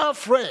we are,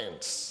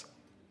 friends.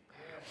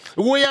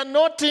 We are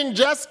not in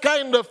just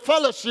kind of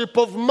fellowship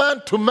of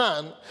man to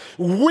man.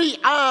 We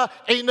are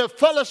in a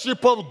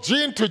fellowship of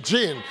gene to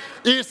gene.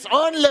 It's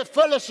only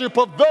fellowship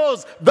of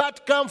those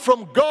that come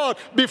from God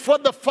before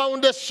the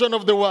foundation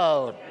of the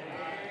world.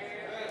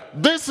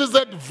 This is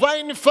a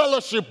divine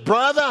fellowship,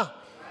 brother.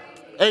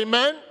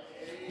 Amen.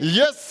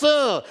 Yes,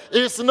 sir.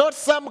 It's not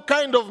some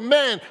kind of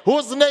men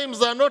whose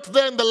names are not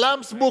there in the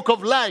Lamb's book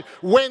of life.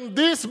 When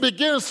this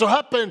begins to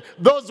happen,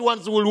 those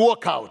ones will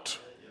walk out.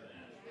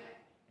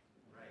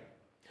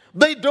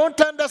 They don't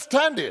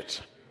understand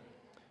it.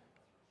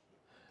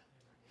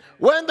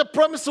 When the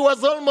promise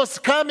was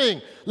almost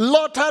coming,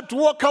 Lot had to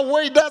walk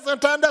away,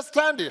 doesn't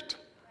understand it.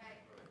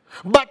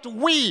 But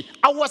we,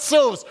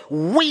 ourselves,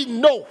 we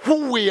know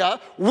who we are,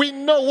 we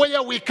know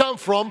where we come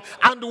from,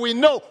 and we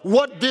know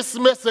what this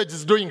message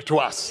is doing to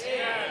us.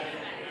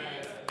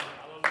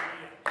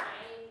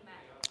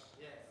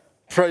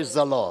 Praise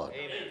the Lord.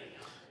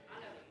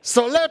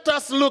 So let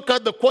us look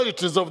at the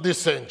qualities of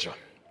this angel.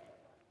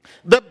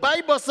 The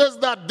Bible says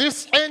that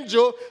this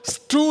angel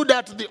stood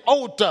at the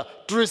altar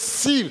to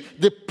receive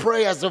the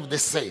prayers of the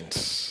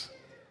saints.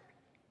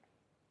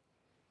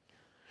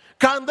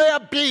 Can there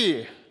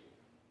be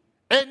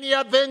any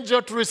other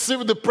angel to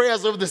receive the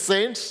prayers of the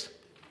saints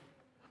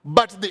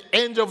but the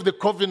angel of the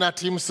covenant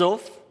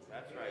himself?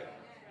 That's right.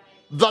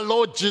 The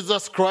Lord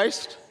Jesus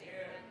Christ.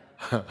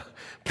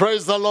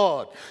 Praise the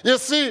Lord. You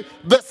see,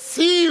 the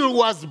seal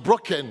was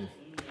broken.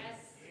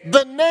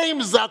 The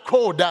names are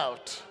called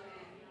out.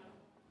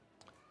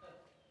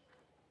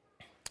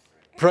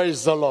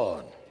 Praise the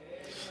Lord.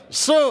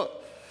 So,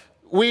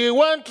 we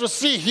want to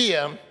see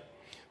here,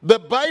 the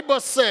Bible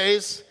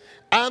says,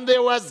 and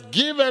there was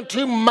given to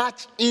him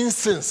much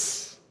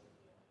incense,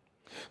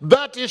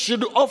 that he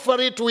should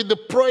offer it with the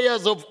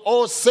prayers of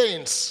all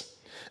saints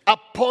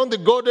upon the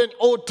golden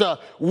altar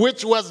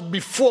which was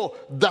before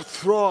the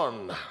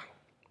throne.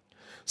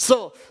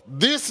 So,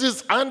 this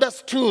is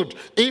understood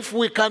if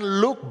we can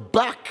look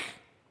back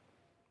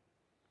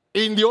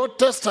in the Old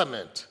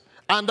Testament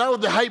and how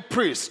the high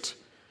priest,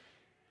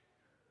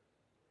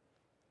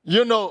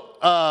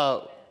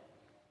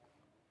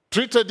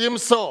 treated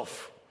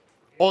himself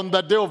on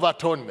the Day of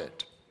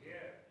Atonement.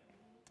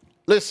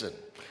 Listen,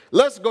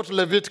 let's go to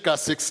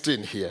Leviticus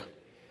 16 here.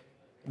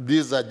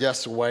 These are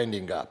just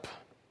winding up.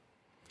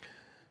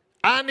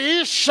 And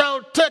he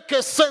shall take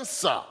a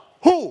censer.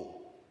 Who?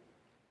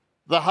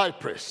 The high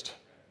priest.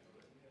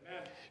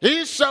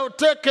 He shall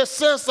take a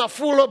censer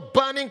full of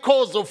burning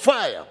coals of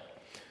fire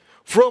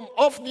from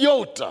off the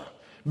altar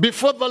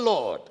before the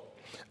Lord,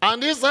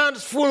 and his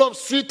hands full of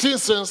sweet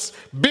incense,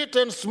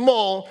 beaten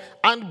small,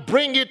 and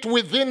bring it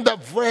within the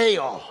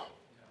veil.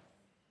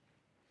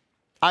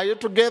 Are you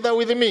together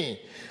with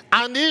me?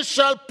 And he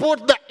shall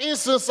put the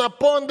incense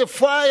upon the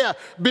fire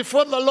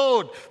before the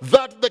Lord,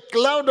 that the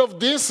cloud of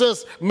the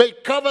incense may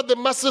cover the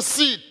mercy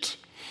seat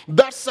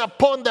that's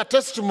upon the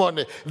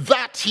testimony,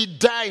 that he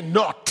die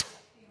not.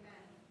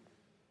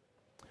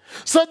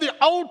 So the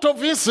altar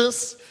of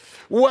incense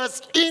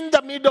was in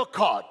the middle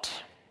court.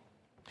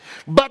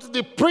 But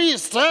the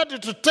priest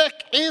had to take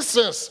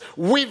incense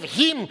with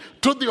him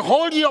to the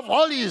Holy of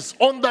Holies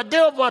on the Day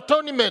of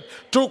Atonement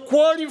to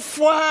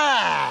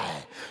qualify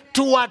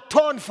to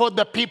atone for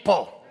the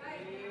people.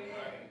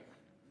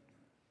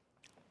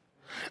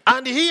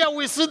 And here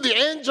we see the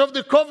angel of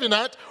the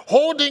covenant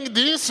holding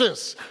the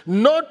incense,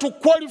 not to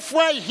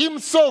qualify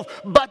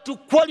himself, but to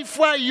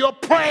qualify your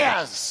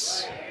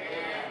prayers.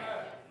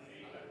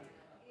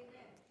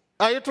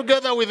 Are you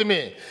together with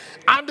me?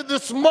 And the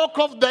smoke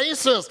of the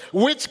incense,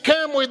 which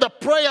came with the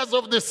prayers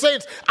of the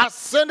saints,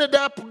 ascended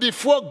up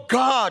before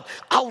God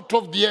out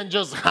of the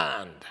angel's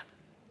hand.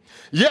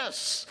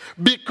 Yes,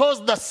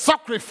 because the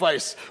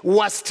sacrifice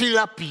was still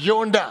up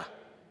yonder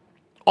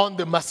on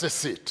the mercy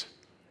seat.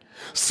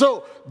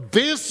 So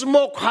this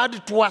smoke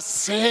had to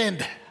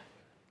ascend.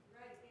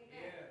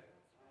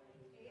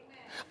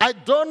 I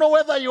don't know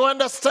whether you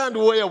understand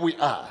where we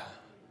are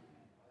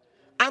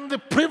and the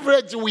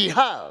privilege we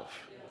have.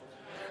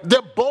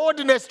 The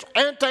boldness to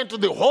enter into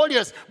the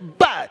holiest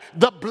by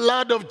the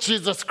blood of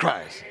Jesus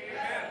Christ.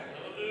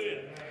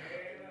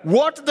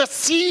 What the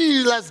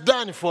seal has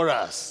done for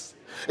us,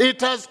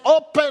 it has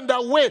opened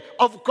a way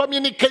of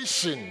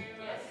communication.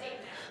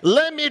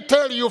 Let me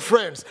tell you,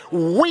 friends,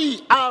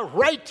 we are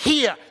right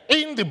here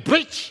in the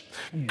breach.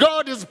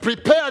 God is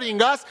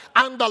preparing us,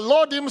 and the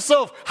Lord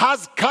himself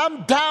has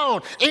come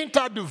down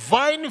into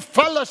divine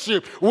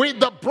fellowship with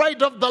the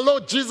bride of the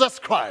Lord Jesus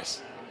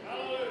Christ.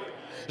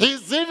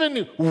 He's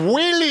even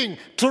willing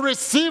to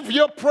receive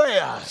your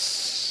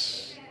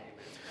prayers.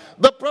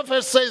 The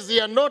prophet says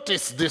here,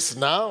 notice this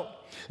now.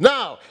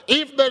 Now,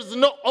 if there's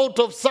no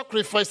altar of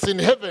sacrifice in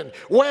heaven,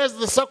 where's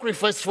the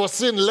sacrifice for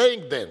sin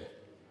laying then?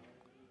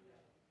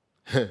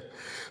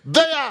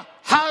 There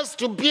has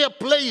to be a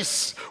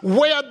place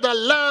where the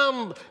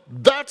lamb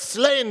that's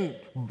slain,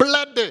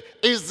 blood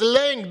is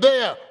laying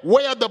there,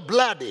 where the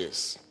blood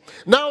is.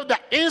 Now the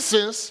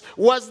incense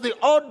was the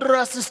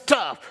odorous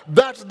stuff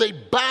that they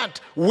burnt,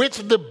 which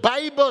the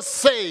Bible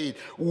said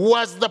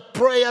was the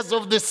prayers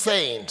of the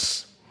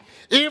saints.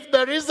 If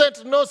there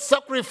isn't no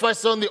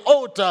sacrifice on the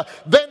altar,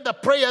 then the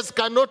prayers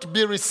cannot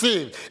be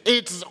received.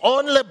 It's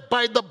only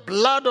by the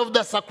blood of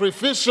the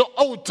sacrificial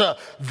altar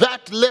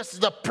that lets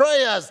the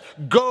prayers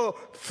go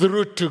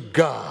through to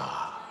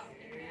God.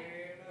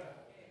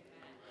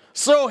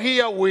 So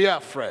here we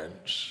are,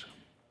 friends.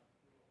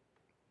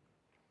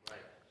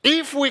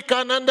 If we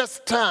can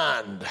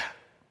understand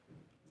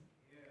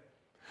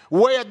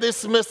where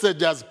this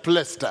message has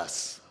placed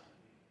us,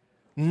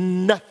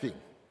 nothing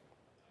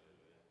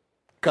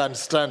can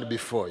stand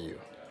before you.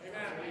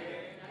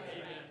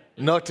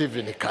 Not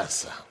even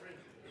cancer.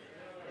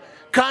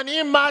 Can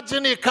you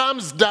imagine he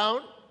comes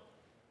down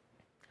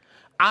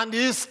and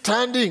he's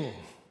standing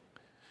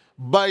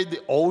by the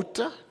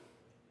altar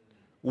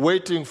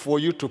waiting for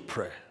you to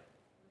pray,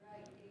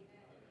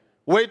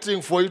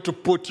 waiting for you to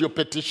put your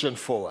petition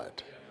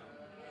forward.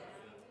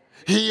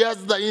 He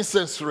has the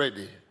incense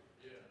ready.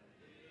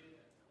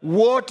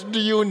 What do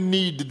you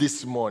need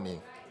this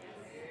morning?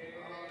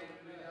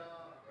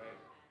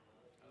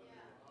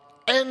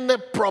 Any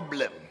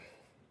problem?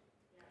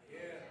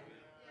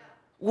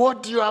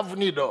 What do you have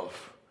need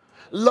of?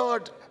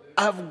 Lord,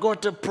 I've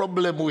got a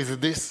problem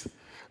with this.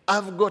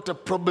 I've got a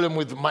problem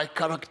with my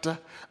character,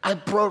 a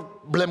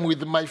problem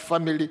with my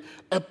family,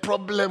 a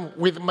problem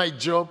with my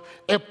job,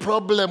 a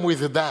problem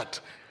with that.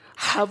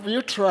 Have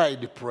you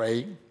tried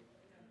praying?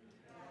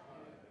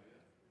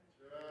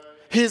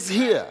 He's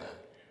here.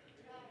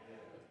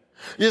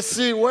 You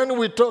see, when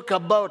we talk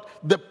about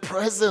the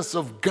presence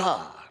of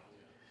God,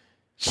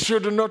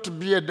 should not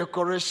be a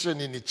decoration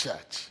in the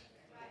church.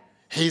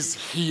 He's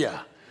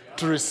here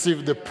to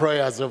receive the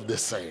prayers of the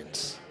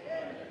saints.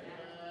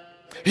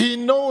 He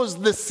knows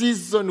the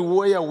season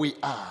where we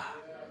are.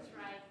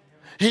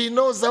 He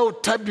knows how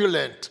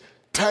turbulent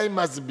time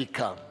has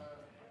become.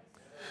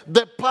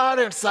 The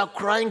parents are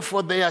crying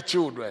for their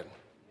children.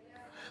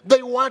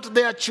 They want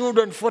their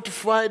children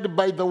fortified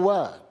by the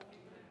word.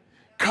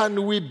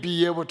 Can we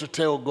be able to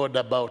tell God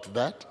about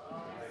that?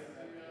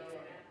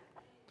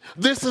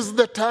 This is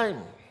the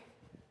time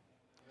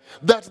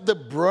that the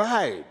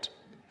bride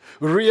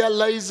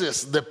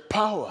realizes the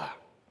power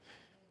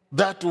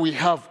that we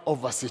have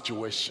over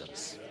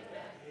situations.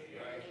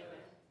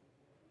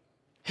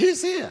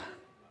 He's here.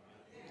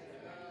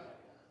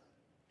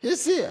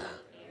 He's here.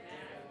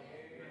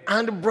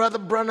 And Brother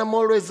Branham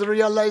always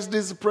realized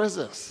his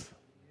presence.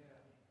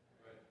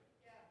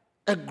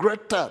 A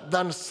greater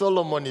than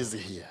Solomon is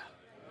here.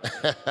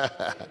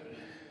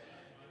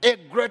 A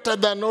greater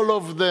than all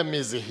of them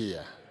is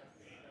here.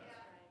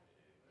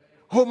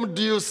 Whom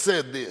do you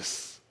say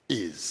this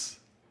is?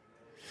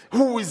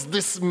 Who is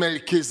this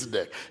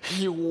Melchizedek?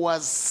 He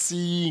was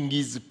seeing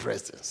his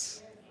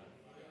presence.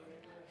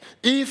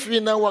 If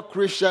in our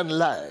Christian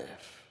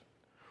life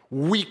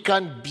we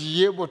can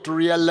be able to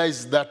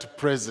realize that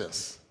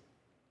presence,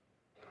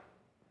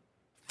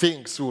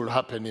 things will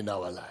happen in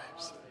our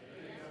lives.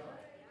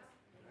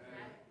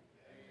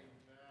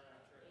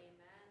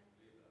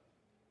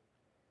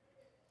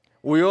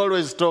 We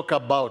always talk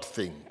about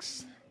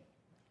things.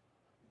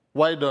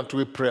 Why don't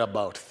we pray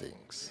about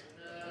things?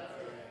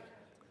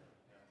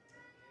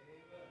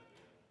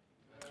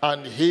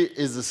 And he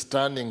is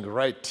standing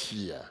right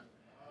here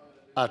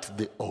at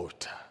the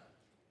altar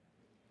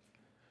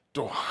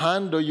to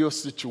handle your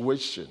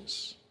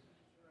situations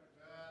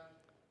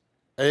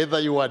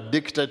Either you are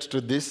addicted to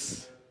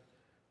this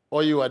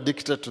or you are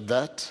addicted to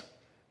that,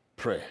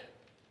 pray.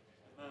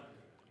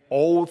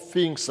 All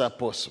things are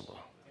possible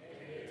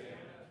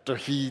to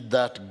he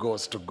that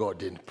goes to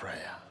God in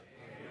prayer.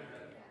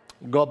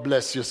 God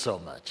bless you so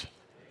much.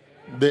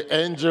 The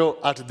angel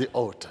at the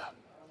altar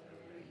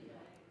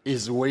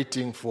is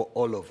waiting for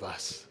all of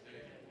us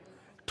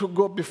to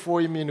go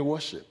before him in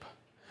worship.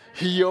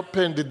 He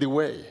opened the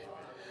way,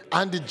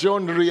 and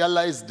John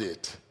realized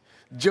it.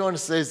 John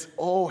says,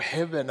 "Oh,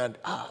 heaven and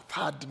earth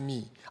heard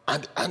me,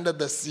 and under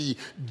the sea,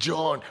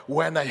 John,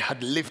 when I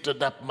had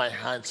lifted up my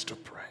hands to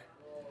pray,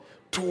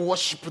 to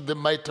worship the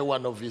mighty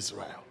one of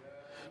Israel,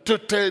 to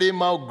tell him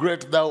how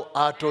great thou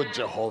art, O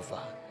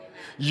Jehovah.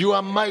 You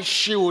are my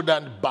shield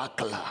and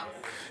buckler.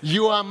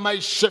 You are my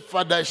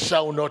shepherd, I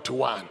shall not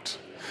want."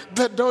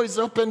 The door is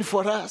open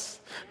for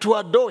us to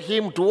adore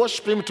him, to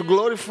worship him, to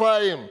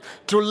glorify him,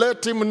 to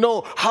let him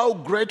know how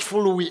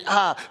grateful we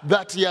are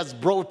that he has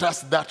brought us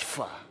that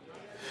far.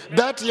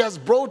 That he has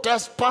brought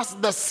us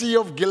past the sea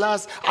of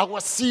glass.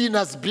 Our sin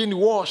has been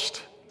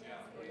washed.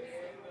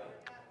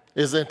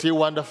 Isn't he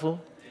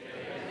wonderful?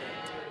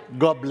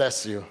 God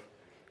bless you.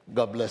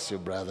 God bless you,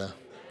 brother.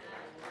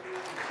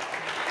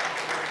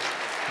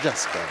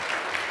 Just come.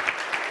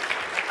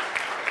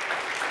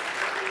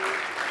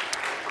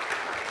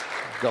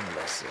 God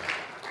bless you.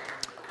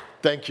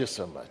 Thank you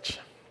so much.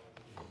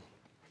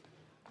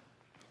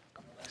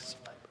 God bless you,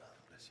 my brother.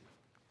 Bless you.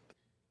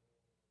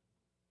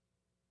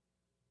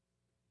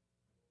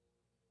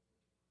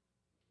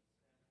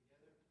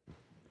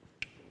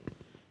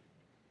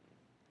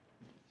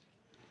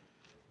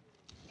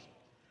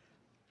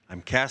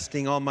 I'm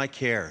casting all my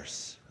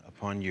cares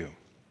upon you.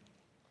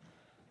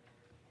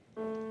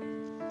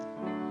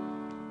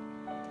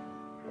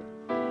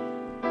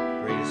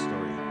 Greatest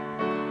story.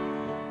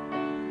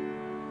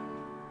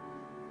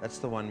 That's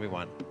the one we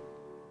want.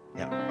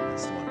 Yeah,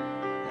 that's the one.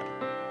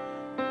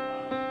 Yeah.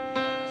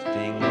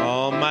 Casting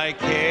all my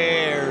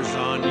cares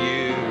on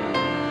you.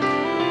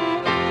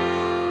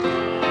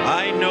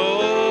 I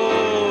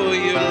know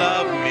you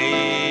love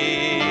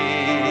me.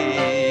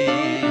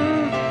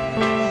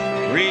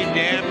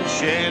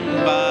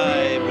 Redemption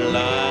by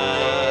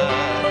blood.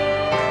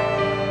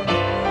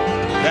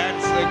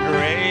 That's the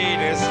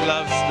greatest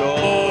love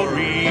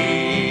story.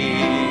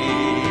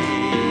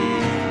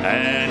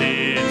 And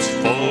it's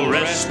for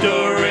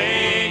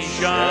restoration,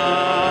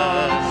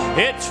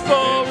 it's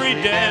for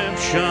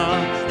redemption.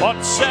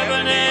 What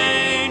 7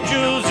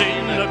 angels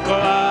in the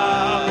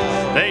cloud,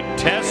 they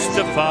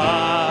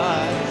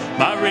testify,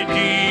 my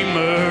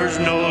Redeemer's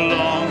no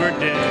longer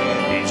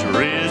dead, he's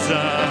risen,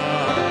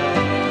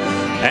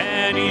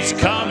 and he's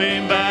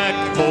coming back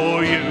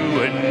for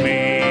you and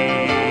me.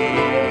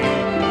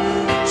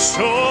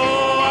 So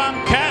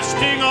I'm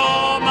casting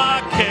all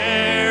my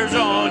cares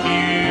on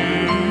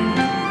you.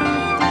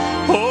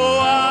 Oh,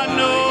 I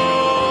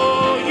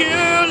know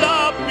you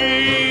love me.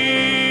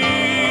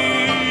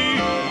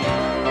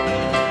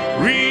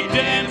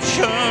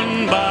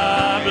 Redemption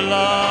by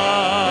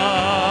blood.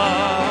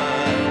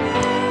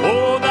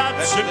 Oh,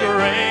 that's the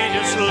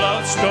greatest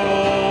love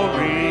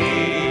story.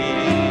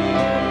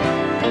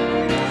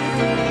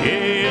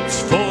 It's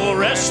for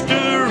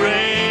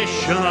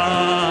restoration,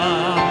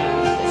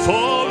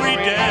 for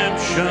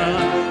redemption.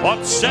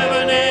 What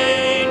 7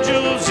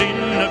 angels in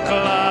the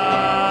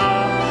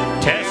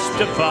cloud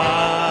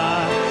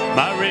testify,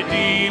 my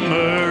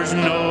Redeemer's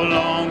no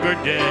longer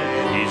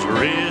dead, he's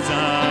risen,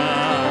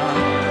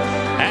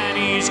 and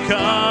he's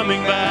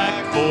coming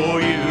back for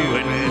you